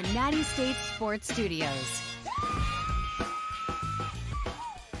from the Natty State Sports Studios.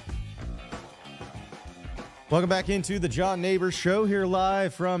 Welcome back into the John Nabors Show here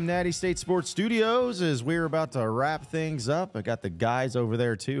live from Natty State Sports Studios as we're about to wrap things up. I got the guys over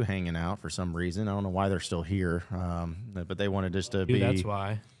there, too, hanging out for some reason. I don't know why they're still here, but they wanted just to be. That's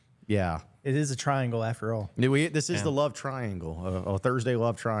why. Yeah. It is a triangle after all. This is the love triangle, a Thursday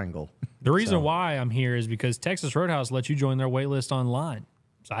love triangle. The reason why I'm here is because Texas Roadhouse lets you join their wait list online.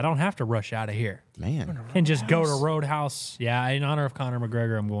 So I don't have to rush out of here. Man. And just go to Roadhouse. Yeah, in honor of Conor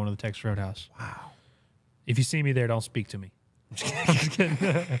McGregor, I'm going to the Texas Roadhouse. Wow. If you see me there, don't speak to me. I'm just kidding.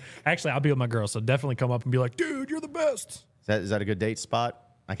 Actually, I'll be with my girl, so definitely come up and be like, dude, you're the best. Is that a good date spot?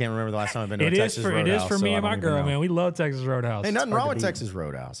 I can't remember the last time I've been to a Texas Roadhouse. It is for me and my girl, man. We love Texas Roadhouse. Hey, nothing wrong with Texas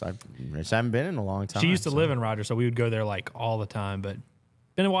Roadhouse. I just haven't been in a long time. She used to live in Rogers, so we would go there like all the time, but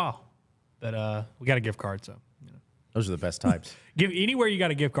been a while. But we got a gift card, so you know. Those are the best types. Anywhere you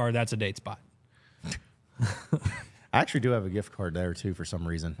got a gift card, that's a date spot. I actually do have a gift card there too for some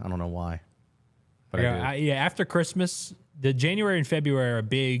reason. I don't know why. But after Christmas, the January and February are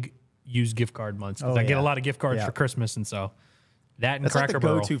big used gift card months. I get a lot of gift cards for Christmas, and so that and that's Cracker like the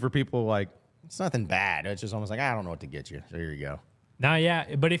Barrel. go-to for people. Like it's nothing bad. It's just almost like I don't know what to get you. So here you go. Now,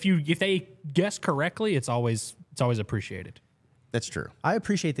 yeah, but if they guess correctly, it's always appreciated. That's true. I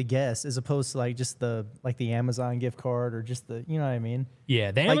appreciate the guess as opposed to like just the Amazon gift card or just the, you know what I mean?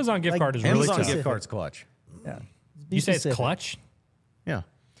 Yeah, the Amazon gift card is really Amazon tough. gift card's clutch. Yeah. You say it's clutch? Yeah.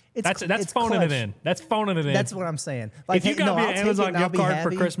 That's it's phoning clutch. it in. That's phoning it in. That's what I'm saying. Like, if you got me an Amazon gift card for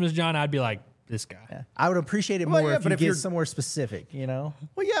happy. Christmas, John, I'd be like, this guy. Yeah. I would appreciate it more if you get somewhere specific, you know?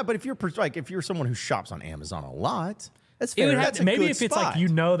 Well, yeah, but if you're someone who shops on Amazon a lot, that's fair. Maybe if it's like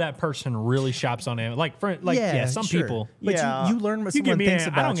that person really shops on Amazon, some people. But you learn what someone thinks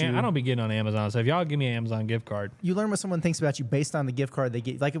about you. I don't be getting on Amazon. So if y'all give me an Amazon gift card, you learn what someone thinks about you based on the gift card they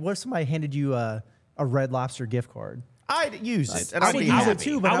get. Like, what if somebody handed you a Red Lobster gift card? I'd use it. And I would use it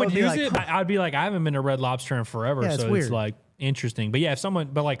too, but I would use like, it. I'd be like, I haven't been to Red Lobster in forever, yeah, so it's like interesting. But yeah, if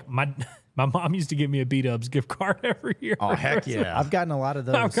someone, but like my mom used to give me a B-Dubs gift card every year. Oh heck yeah! I've gotten a lot of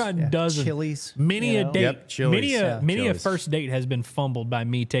those. I've gotten dozens. Chili's. Many a date. Yep, Chili's. Many a first date has been fumbled by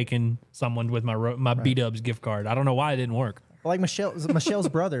me taking someone with my B-Dubs gift card. I don't know why it didn't work. Like Michelle's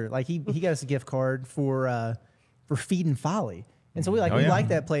brother, like he got us a gift card for Feed and Folly. And so we like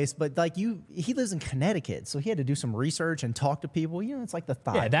that place, but like he lives in Connecticut, so he had to do some research and talk to people. You know, it's like the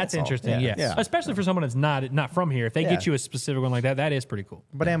thought. Yeah, that's interesting. Yeah. Especially for someone that's not from here. If they get you a specific one like that, that is pretty cool.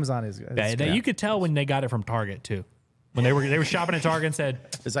 But Amazon is good. You could tell when they got it from Target too. When they were shopping at Target and said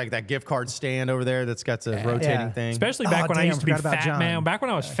it's like that gift card stand over there that's got the rotating thing. Especially back when I used to be fat man. Back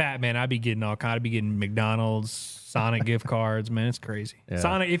when I was fat man, I'd be getting all kind. I'd be getting McDonald's, Sonic gift cards. Man, it's crazy. Yeah.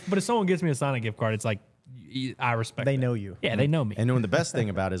 Sonic. But if someone gives me a Sonic gift card, it's like I respect. They know you. Yeah, they know me. And then the best thing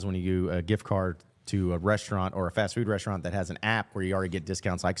about it is when you do a gift card to a restaurant or a fast food restaurant that has an app where you already get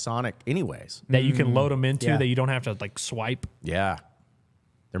discounts like Sonic anyways. That you can load them into, that you don't have to like swipe. Yeah.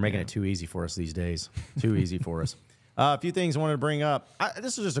 They're making it too easy for us these days. Too easy for us. A few things I wanted to bring up.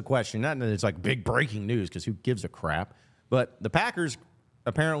 This is just a question. Not that it's like big breaking news because who gives a crap. But the Packers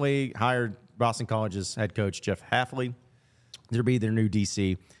apparently hired Boston College's head coach, Jeff Hafley, to be their new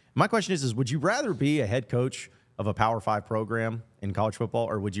DC. My question is would you rather be a head coach of a Power 5 program in college football,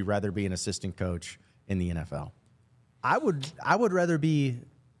 or would you rather be an assistant coach in the NFL? I would rather be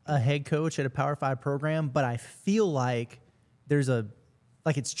a head coach at a Power 5 program, but I feel like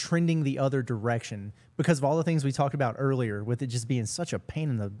it's trending the other direction because of all the things we talked about earlier, with it just being such a pain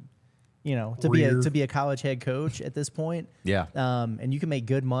in the, to be a college head coach at this point. Yeah. And you can make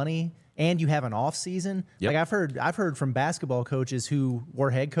good money. And you have an off season. Yep. Like I've heard from basketball coaches who were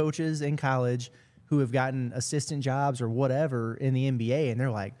head coaches in college who have gotten assistant jobs or whatever in the NBA, and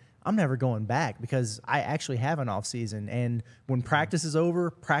they're like, I'm never going back because I actually have an off season, and when practice is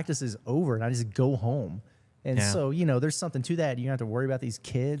over, and I just go home. And so there's something to that. You don't have to worry about these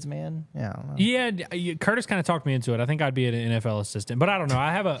kids, man. Yeah. I don't know. Yeah, Curtis kind of talked me into it. I think I'd be an NFL assistant, but I don't know.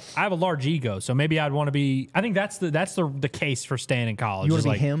 I have a large ego, so maybe I'd want to be. I think that's the case for staying in college. You want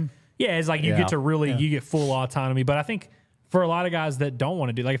to be him. Yeah, it's like you get to you get full autonomy. But I think for a lot of guys that don't want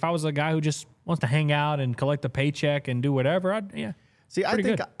to do, like if I was a guy who just wants to hang out and collect a paycheck and do whatever, See, I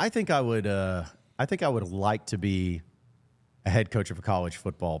think I would like to be a head coach of a college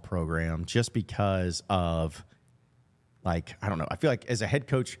football program just because of, like, I don't know. I feel like as a head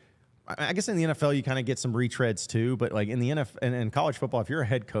coach, I guess in the NFL you kind of get some retreads too, but like in the NFL and in college football, if you're a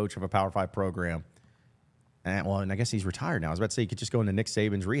head coach of a Power 5 program. And I guess he's retired now. I was about to say you could just go into Nick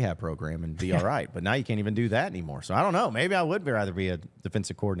Saban's rehab program and be all right. But now you can't even do that anymore. So I don't know. Maybe I would rather be a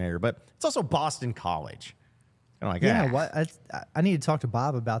defensive coordinator. But it's also Boston College. I'm like, I need to talk to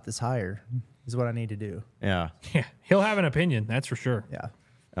Bob about this hire is what I need to do. Yeah. Yeah. He'll have an opinion. That's for sure. Yeah.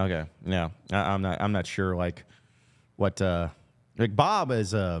 Okay. Yeah. I'm not sure like what like Bob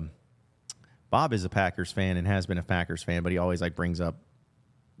is a Packers fan and has been a Packers fan, but he always like brings up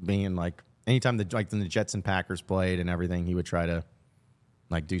being like anytime when the Jets and Packers played and everything, he would try to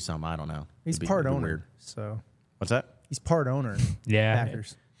like do something. I don't know. He's part owner. Weird. So what's that? He's part owner. Yeah.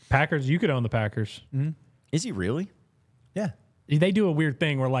 Packers. You could own the Packers. Mm-hmm. Is he really? Yeah. They do a weird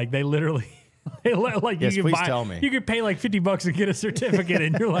thing where like they literally like yes, you can please tell me. You could pay like $50 and get a certificate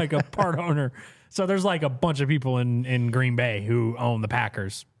and you're like a part owner. So there's like a bunch of people in Green Bay who own the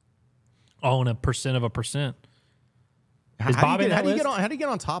Packers. Own 1% of 1%. How do you get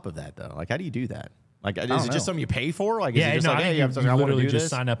on top of that though? Like how do you do that? Like is it just something you pay for? Like is it just like, hey, you I want to do just this?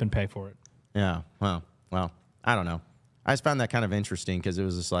 sign up and pay for it. Yeah. Well, I don't know. I just found that kind of interesting because it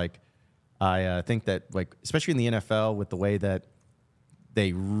was just like I think that like especially in the NFL with the way that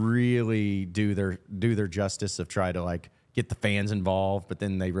they really do their justice of try to like get the fans involved, but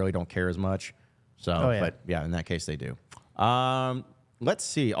then they really don't care as much. So, but yeah, in that case they do. Let's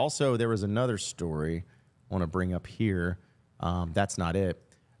see. Also, there was another story I want to bring up here. That's not it.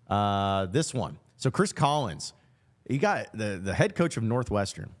 This one. So Chris Collins, he got the head coach of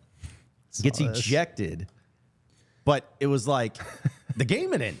Northwestern gets ejected, but it was like the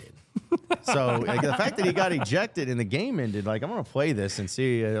game had ended. So like, the fact that he got ejected and the game ended, like I'm gonna play this and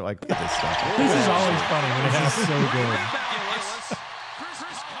see like look at this stuff. This is always funny when it happens. So good.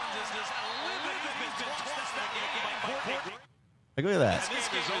 Like look at that.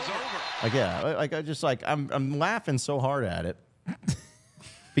 Like yeah, like I just like I'm laughing so hard at it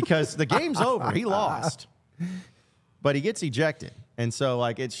because the game's over. He lost, but he gets ejected, and so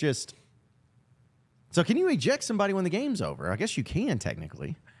like it's just. So can you eject somebody when the game's over? I guess you can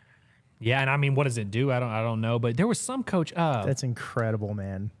technically. Yeah, and I mean, what does it do? I don't know, but there was some coach. That's incredible,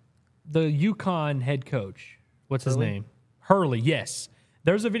 man. The UConn head coach. What's his name? Hurley. Yes.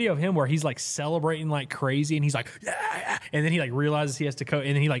 There's a video of him where he's like celebrating like crazy, and he's like, yeah, and then he like realizes he has to coach,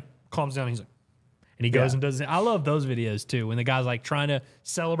 and then he like calms down. And he's like, and he goes and does it. I love those videos too when the guy's like trying to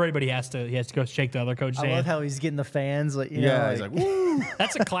celebrate, but he has to go shake the other coach's hand. I love how he's getting the fans like you know, he's like woo.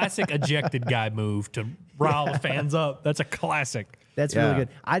 That's a classic ejected guy move to rile the fans up. That's a classic. That's really good.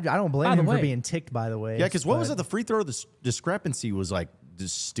 I don't blame him for being ticked, by the way. Yeah, because what was it? The free throw discrepancy was like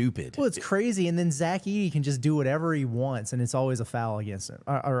just stupid. Well, it's crazy, and then Zach Edey can just do whatever he wants, and it's always a foul against him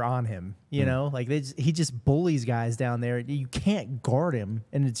or on him. You know, like he just bullies guys down there. You can't guard him,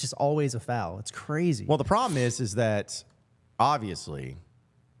 and it's just always a foul. It's crazy. Well, the problem is that obviously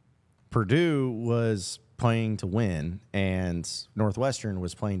Purdue was playing to win, and Northwestern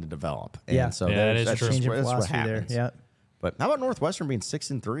was playing to develop. And so that's true. That's what happens. There. Yeah. But how about Northwestern being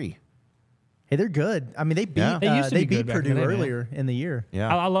 6-3? Hey, they're good. I mean, they beat they beat Purdue earlier in the year.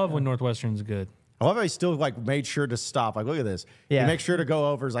 Yeah, I love when Northwestern's good. I love how he still like made sure to stop. Like, look at this. Yeah, he makes sure to go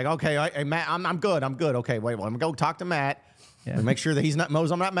over. He's like, okay, hey, Matt, I'm good. Okay, wait, well, I'm gonna go talk to Matt. Yeah. And make sure that he's not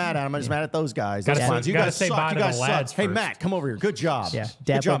Mose. I'm not mad at him. I'm just mad at those guys. You guys say bye to the lads. Hey, Matt, come over here. Good job. Yeah,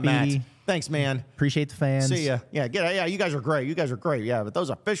 good job, Matt. Thanks, man. Appreciate the fans. See ya. Yeah, you guys are great. Yeah, but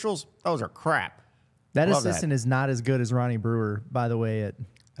those officials, those are crap. That assistant is not as good as Ronnie Brewer, by the way. At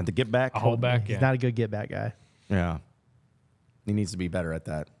the get back, hold back. He's not a good get back guy. Yeah, he needs to be better at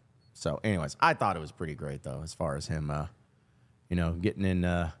that. So, anyways, I thought it was pretty great though, as far as him, getting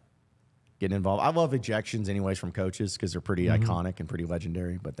involved. I love ejections, anyways, from coaches because they're pretty iconic and pretty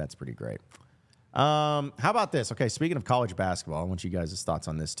legendary. But that's pretty great. How about this? Okay, speaking of college basketball, I want you guys' thoughts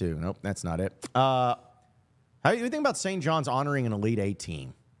on this too. Nope, that's not it. How do you think about St. John's honoring an Elite Eight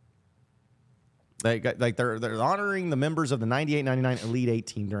team? They're honoring the members of the 98-99 Elite Eight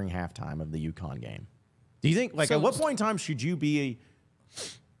team during halftime of the UConn game. Do you think, at what point in time should you be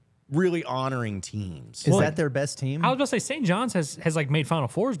really honoring teams? Is that their best team? I was about to say St. John's has like made Final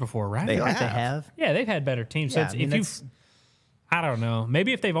Fours before, right? They have. Yeah, they've had better teams. Yeah, so I don't know.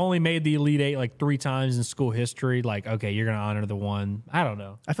 Maybe if they've only made the Elite Eight like 3 times in school history, like okay, you're gonna honor the one. I don't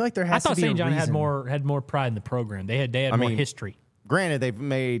know. I feel like there has to be St. a John reason. had more pride in the program. They had more history. Granted, they've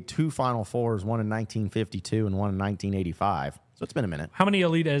made 2 Final Fours, one in 1952 and one in 1985. So it's been a minute. How many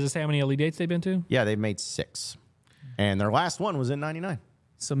Elite Eights they've been to? Yeah, they've made 6. And their last one was in 99.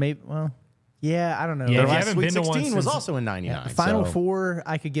 So maybe, yeah, I don't know. Yeah, their if you last haven't Sweet been to 16 one was since- also in 99. The Final Four,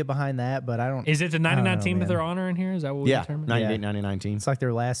 I could get behind that, but I don't. Is it the 99 know, team that man. they're honoring here? Is that what we determined? 98-99 team. It's like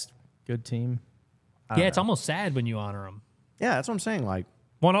their last good team. Yeah, it's almost sad when you honor them. Yeah, that's what I'm saying. Like,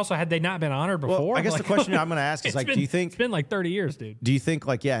 one also, had they not been honored before? well, I guess the question I'm going to ask is, like, do you think... It's been like 30 years, dude. Do you think,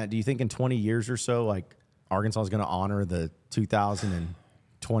 do you think in 20 years or so, like, Arkansas is going to honor the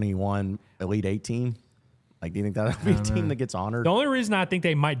 2021 Elite Eight team? Like, do you think that'll be a team that gets honored? The only reason I think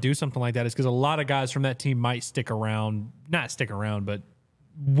they might do something like that is because a lot of guys from that team might stick around. Not stick around, but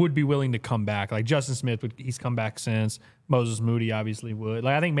would be willing to come back. Like Justin Smith, he's come back since. Moses Moody obviously would.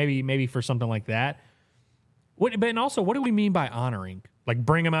 Like I think maybe for something like that. And also, what do we mean by honoring? Like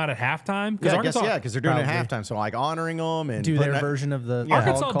bring them out at halftime? Yeah, I guess, because they're doing it at halftime. So like honoring them and do their version of the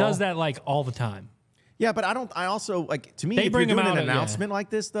Arkansas does that like all the time. Yeah, but I also like, to me, if you're doing an announcement like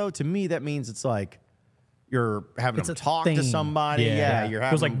this though, to me that means it's like you're having them talk to somebody. Yeah, you're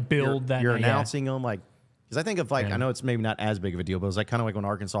having it was like build that. You're announcing them like. Because I think of like, I know it's maybe not as big of a deal, but it was like kind of like when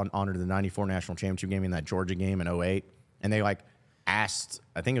Arkansas honored the 94 national championship game in that Georgia game in 08. And they like asked,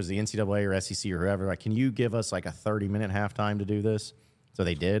 I think it was the NCAA or SEC or whoever, like, can you give us like a 30-minute halftime to do this? So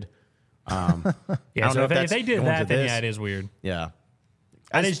they did. So if they did that, then yeah, it is weird. Yeah.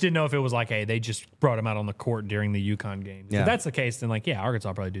 I just didn't know if it was like, hey, they just brought him out on the court during the UConn game. If that's the case, then like, yeah,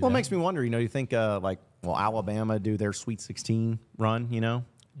 Arkansas probably do that. Well, it makes me wonder, you think like, will Alabama do their Sweet 16 run,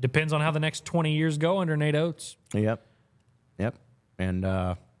 Depends on how the next 20 years go under Nate Oates. Yep. And,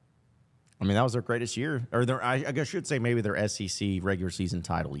 I mean, that was their greatest year. Or I guess I should say maybe their SEC regular season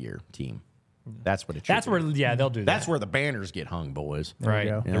title year team. That's what it should be. Where, they'll do that. That's where the banners get hung, boys.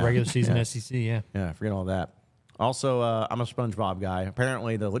 Right. The regular season SEC, Yeah, forget all that. Also, I'm a SpongeBob guy.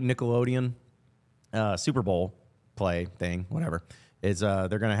 Apparently, the Nickelodeon Super Bowl play thing, whatever, is they're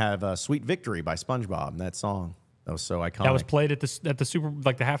going to have Sweet Victory by SpongeBob, that song. That was so iconic. That was played at the Super,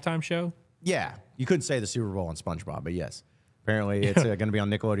 like the halftime show? Yeah. You couldn't say the Super Bowl on SpongeBob, but yes. Apparently, it's going to be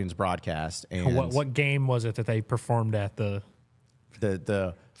on Nickelodeon's broadcast. And what game was it that they performed at the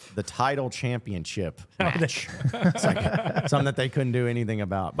title championship match? It's like something that they couldn't do anything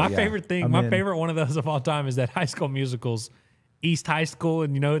about. My favorite thing, my favorite one of those of all time is that High School Musical's East High School,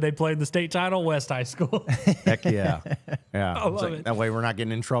 and they played the state title, West High School. Heck yeah. Yeah. I love it. That way we're not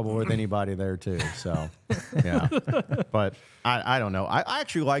getting in trouble with anybody there too. So yeah. But I don't know. I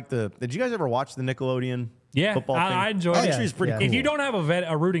actually like did you guys ever watch the Nickelodeon football thing? I enjoyed it. It's pretty cool. If you don't have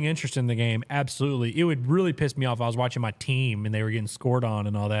a rooting interest in the game, absolutely. It would really piss me off if I was watching my team and they were getting scored on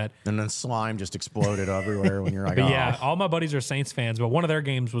and all that. And then slime just exploded everywhere when you're like, yeah, all my buddies are Saints fans, but one of their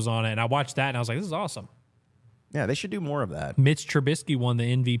games was on it, and I watched that, and I was like, this is awesome. Yeah, they should do more of that. Mitch Trubisky won the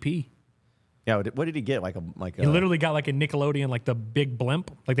MVP. Yeah, what did he get? He literally got like a Nickelodeon, like the big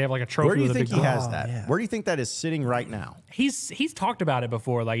blimp. Like they have like a trophy. Where do you with think a big he has that? Yeah. Where do you think that is sitting right now? He's talked about it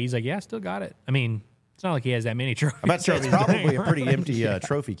before. Like he's like, yeah, I still got it. I mean, it's not like he has that many trophies. I'm about to say it's probably a pretty empty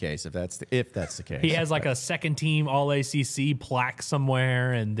trophy case if that's the case. He has like a second team All ACC plaque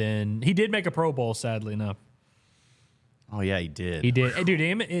somewhere, and then he did make a Pro Bowl. Sadly enough. Oh, yeah, he did. He did. Hey, dude,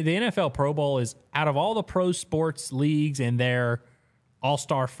 the NFL Pro Bowl is, out of all the pro sports leagues and their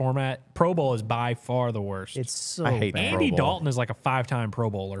all-star format, Pro Bowl is by far the worst. It's so I hate bad. Andy Dalton is like a 5-time Pro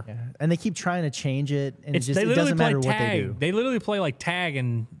Bowler. Yeah. And they keep trying to change it, and it literally doesn't play matter tag. what they do. They literally play like tag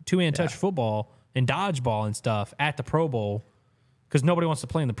and two-hand touch football and dodgeball and stuff at the Pro Bowl because nobody wants to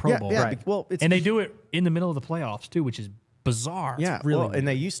play in the Pro Bowl. Yeah, right. Well, and they do it in the middle of the playoffs, too, which is bizarre. Yeah, really and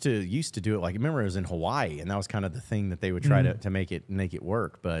they used to do it. Like, remember, it was in Hawaii, and that was kind of the thing that they would try to make it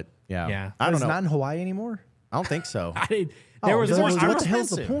work. But yeah. I don't know. It's not in Hawaii anymore. I don't think so. There was one. What the hell's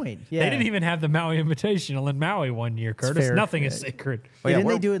the point? Yeah. They didn't even have the Maui Invitational in Maui one year, Curtis. Nothing is sacred. Didn't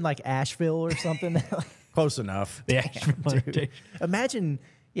they do it in like Asheville or something? Close enough. The Asheville Invitational. Imagine.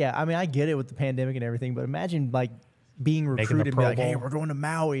 Yeah, I mean, I get it with the pandemic and everything, but imagine like being recruited and be like, "Hey, we're going to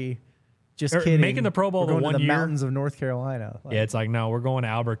Maui." Just kidding. Making the Pro Bowl we're going one to the year. mountains of North Carolina. Like, yeah, it's like, no, we're going to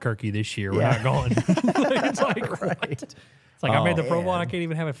Albuquerque this year. We're not going. It's like, right. It's like, I made the Pro Bowl and I can't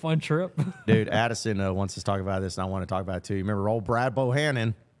even have a fun trip. Dude, Addison wants to talk about this, and I want to talk about it too. You remember old Brad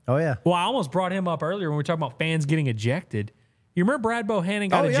Bohannon? Oh, yeah. Well, I almost brought him up earlier when we were talking about fans getting ejected. You remember Brad Bohannon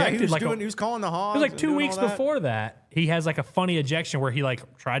got ejected? He was calling the Hogs. It was like 2 weeks before that. He has like a funny ejection where he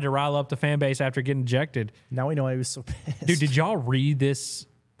like tried to rile up the fan base after getting ejected. Now we know why he was so pissed. Dude, did y'all read this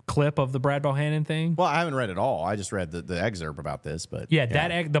clip of the Brad Bohannon thing? Well, I haven't read it all. I just read the excerpt about this, but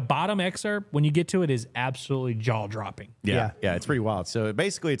the bottom excerpt, when you get to it, is absolutely jaw dropping. Yeah, it's pretty wild. So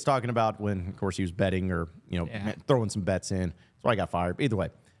basically, it's talking about when, of course, he was betting or throwing some bets in. That's why I got fired. Either way,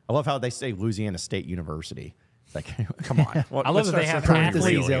 I love how they say Louisiana State University. It's like, come on. I love that they have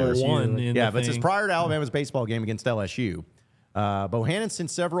athletes one. But it says prior to Alabama's baseball game against LSU, Bohannon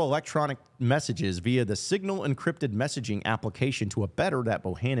sent several electronic messages via the Signal encrypted messaging application to a bettor that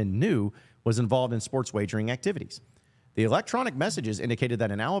Bohannon knew was involved in sports wagering activities. The electronic messages indicated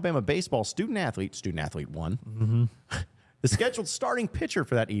that an Alabama baseball student athlete 1, the scheduled starting pitcher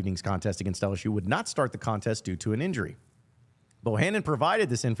for that evening's contest against LSU, would not start the contest due to an injury. Bohannon provided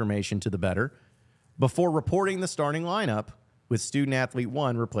this information to the bettor before reporting the starting lineup with student athlete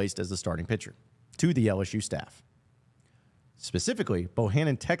 1 replaced as the starting pitcher to the LSU staff. Specifically,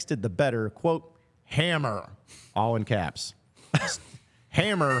 Bohannon texted the bettor, quote, "hammer," all in caps,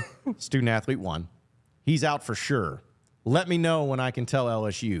 Hammer, student athlete 1. He's out for sure. Let me know when I can tell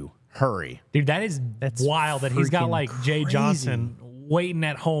LSU. Hurry. Dude, that's wild that he's got like Jay Johnson waiting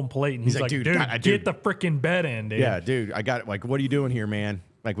at home plate. And he's like, dude, get the freaking bet in, dude. Yeah, dude, I got it. Like, what are you doing here, man?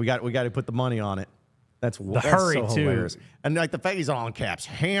 Like, we got to put the money on it. That's hurry, so too. hilarious. And like the fact he's all in caps,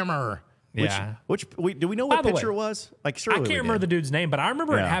 Hammer. Yeah. Do we know what pitcher it was? Like, surely I can't remember the dude's name, but I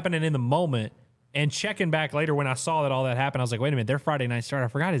remember it happening in the moment. And checking back later when I saw that all that happened, I was like, wait a minute, their Friday night start. I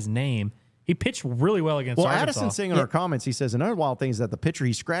forgot his name. He pitched really well against Arkansas. Well, Addison's saying in our comments, he says another wild thing is that the pitcher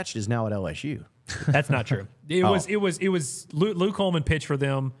he scratched is now at LSU. That's not true. It was Luke Holman pitched for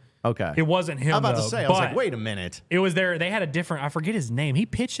them. Okay. It wasn't him. I'm about to say, I was like, wait a minute. It was there. They had a different, I forget his name. He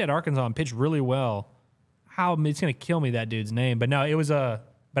pitched at Arkansas and pitched really well. It's going to kill me, that dude's name. But no, it was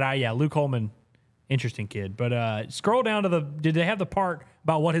Luke Holman. Interesting kid. But scroll down to did they have the part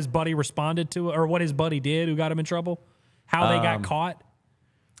about what his buddy responded to or what his buddy did who got him in trouble? How they got caught?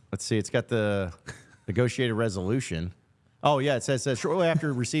 Let's see. It's got the negotiated resolution. Oh, yeah. It says shortly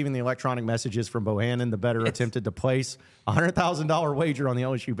after receiving the electronic messages from Bohannon, the bettor attempted to place a $100,000 wager on the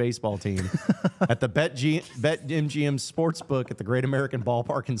LSU baseball team at the BetMGM Sportsbook at the Great American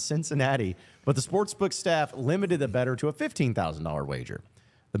Ballpark in Cincinnati. But the sportsbook staff limited the bettor to a $15,000 wager.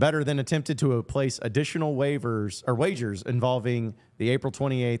 The bettor then attempted to place additional wagers involving the April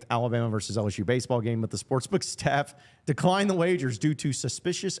 28th Alabama versus LSU baseball game, but the sportsbook staff declined the wagers due to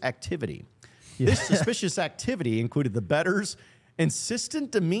suspicious activity. Yeah. This suspicious activity included the bettor's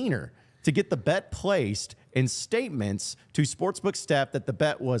insistent demeanor to get the bet placed and statements to sportsbook staff that the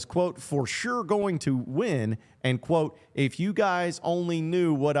bet was, quote, for sure going to win, and, quote, if you guys only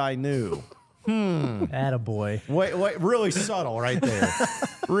knew what I knew. Attaboy. Wait, really subtle right there.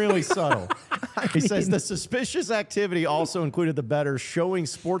 Really subtle. He says the suspicious activity also included the bettor showing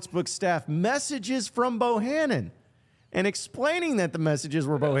sportsbook staff messages from Bohannon and explaining that the messages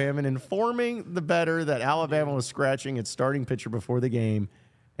were Bohannon, informing the bettor that Alabama was scratching its starting pitcher before the game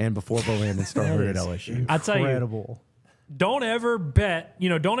and before Bohannon started at LSU. I tell you, don't ever bet,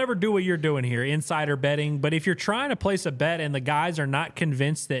 don't ever do what you're doing here, insider betting. But if you're trying to place a bet and the guys are not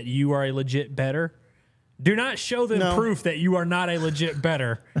convinced that you are a legit bettor, do not show them proof that you are not a legit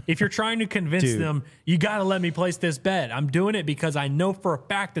bettor. If you're trying to convince them, you got to let me place this bet. I'm doing it because I know for a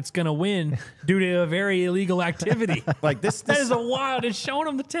fact it's going to win due to a very illegal activity. Like this that is a wild. It's showing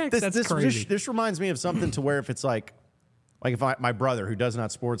them the text. That's crazy. This reminds me of something to where if it's like if my brother who does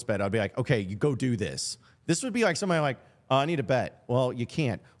not sports bet, I'd be like, okay, you go do this. This would be like somebody like, I need a bet. Well, you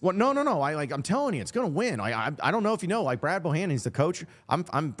can't. Well, no. I'm telling you, it's going to win. I don't know if you know. Like Brad Bohannon, he's the coach.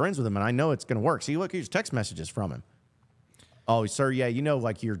 I'm friends with him, and I know it's going to work. See, look, here's text messages from him. Oh, sir, yeah,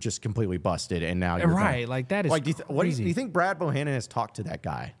 like you're just completely busted, and now you're right. Like that is like. Do crazy. you think Brad Bohannon has talked to that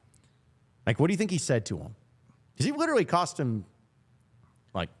guy? Like, what do you think he said to him? Because he literally cost him,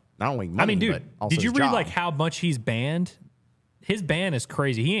 like, not only money, but also did you his read job. like how much he's banned? His ban is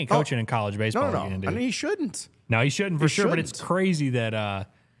crazy. He ain't coaching in college baseball No. again, dude. I mean, he shouldn't. No, he shouldn't for sure. But it's crazy that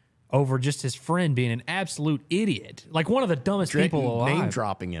over just his friend being an absolute idiot, like one of the dumbest people alive. Name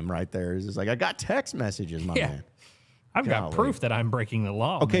dropping him right there is just like, I got text messages, my man. I've got proof that I'm breaking the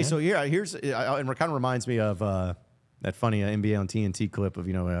law. Okay, man. so here's and it kind of reminds me of that funny NBA on TNT clip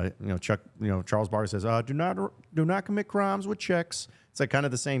of Chuck, Charles Barkley says, do not commit crimes with checks. It's like kind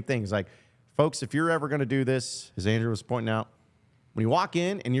of the same thing. It's like, folks, if you're ever going to do this, as Andrew was pointing out, when you walk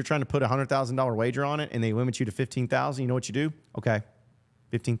in and you're trying to put a $100,000 wager on it and they limit you to $15,000, you know what you do? Okay,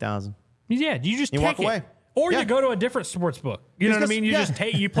 $15,000. Yeah, you just walk away. Or you go to a different sports book. You know what I mean? You just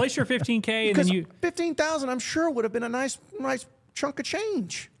you place your $15K and then you $15,000, I'm sure would have been a nice chunk of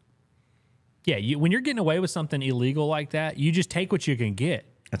change. Yeah, when you're getting away with something illegal like that, you just take what you can get.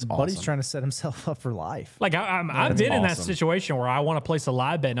 That's awesome. Buddy's trying to set himself up for life. Like I've been in that situation where I want to place a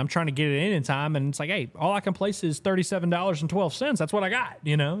live bet and I'm trying to get it in time, and it's like, hey, all I can place is $37.12. That's what I got.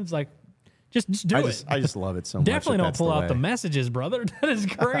 It's like, just do it. I just love it so much. Definitely don't pull out the messages, brother. That is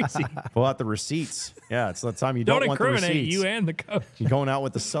crazy. Pull out the receipts. Yeah, it's the time you don't want the receipts. Don't incriminate you and the coach. You're going out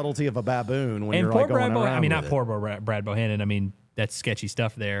with the subtlety of a baboon when you're poor like going around. I mean, not with poor Brad Bohannon. I mean, that's sketchy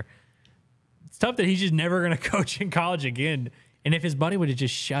stuff there. It's tough that he's just never going to coach in college again. And if his buddy would have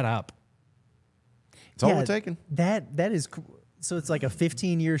just shut up. It's all we're taking. That is so. It's like a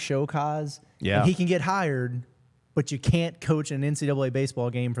 15-year show cause. Yeah, and he can get hired, but you can't coach an NCAA baseball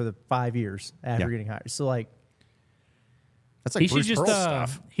game for the 5 years after getting hired. So like, that's like Bruce Pearl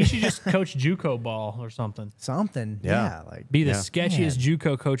stuff. He should just coach JUCO ball or something. Yeah, like be the sketchiest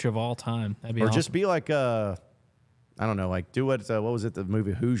JUCO coach of all time. That'd be awesome. Just be like I don't know, like do what was it, the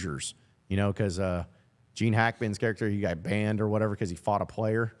movie Hoosiers? Because Gene Hackman's character, he got banned or whatever because he fought a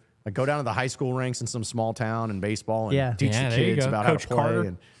player. Like go down to the high school ranks in some small town in baseball and teach the there you kids go. about Coach how to play. Carter.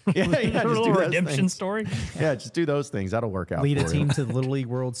 And, just a little do those redemption things. story. Yeah, just do those things. That'll work out. Lead a for team you. to the Little League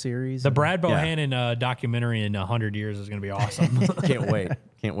World Series. The Brad Bohannon documentary in 100 years is going to be awesome. Can't wait.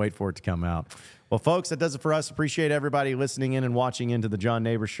 Can't wait for it to come out. Well, folks, that does it for us. Appreciate everybody listening in and watching into the John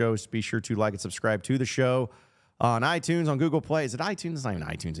Nabors Show. So be sure to like and subscribe to the show on iTunes, on Google Play. Is it iTunes? It's not even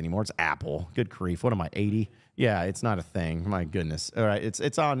iTunes anymore. It's Apple. Good grief. What am I, 80? Yeah, it's not a thing. My goodness. All right,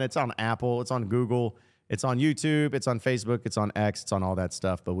 it's on Apple. It's on Google. It's on YouTube. It's on Facebook. It's on X. It's on all that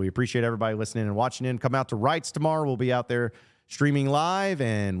stuff. But we appreciate everybody listening and watching in. Come out to Wrights tomorrow. We'll be out there streaming live,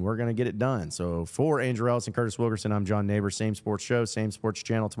 and we're going to get it done. So for Andrew Ellis and Curtis Wilkerson, I'm John Nabors. Same sports show, same sports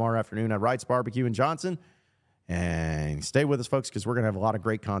channel tomorrow afternoon at Wrights Barbecue in Johnson. And stay with us, folks, because we're going to have a lot of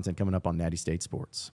great content coming up on Natty State Sports.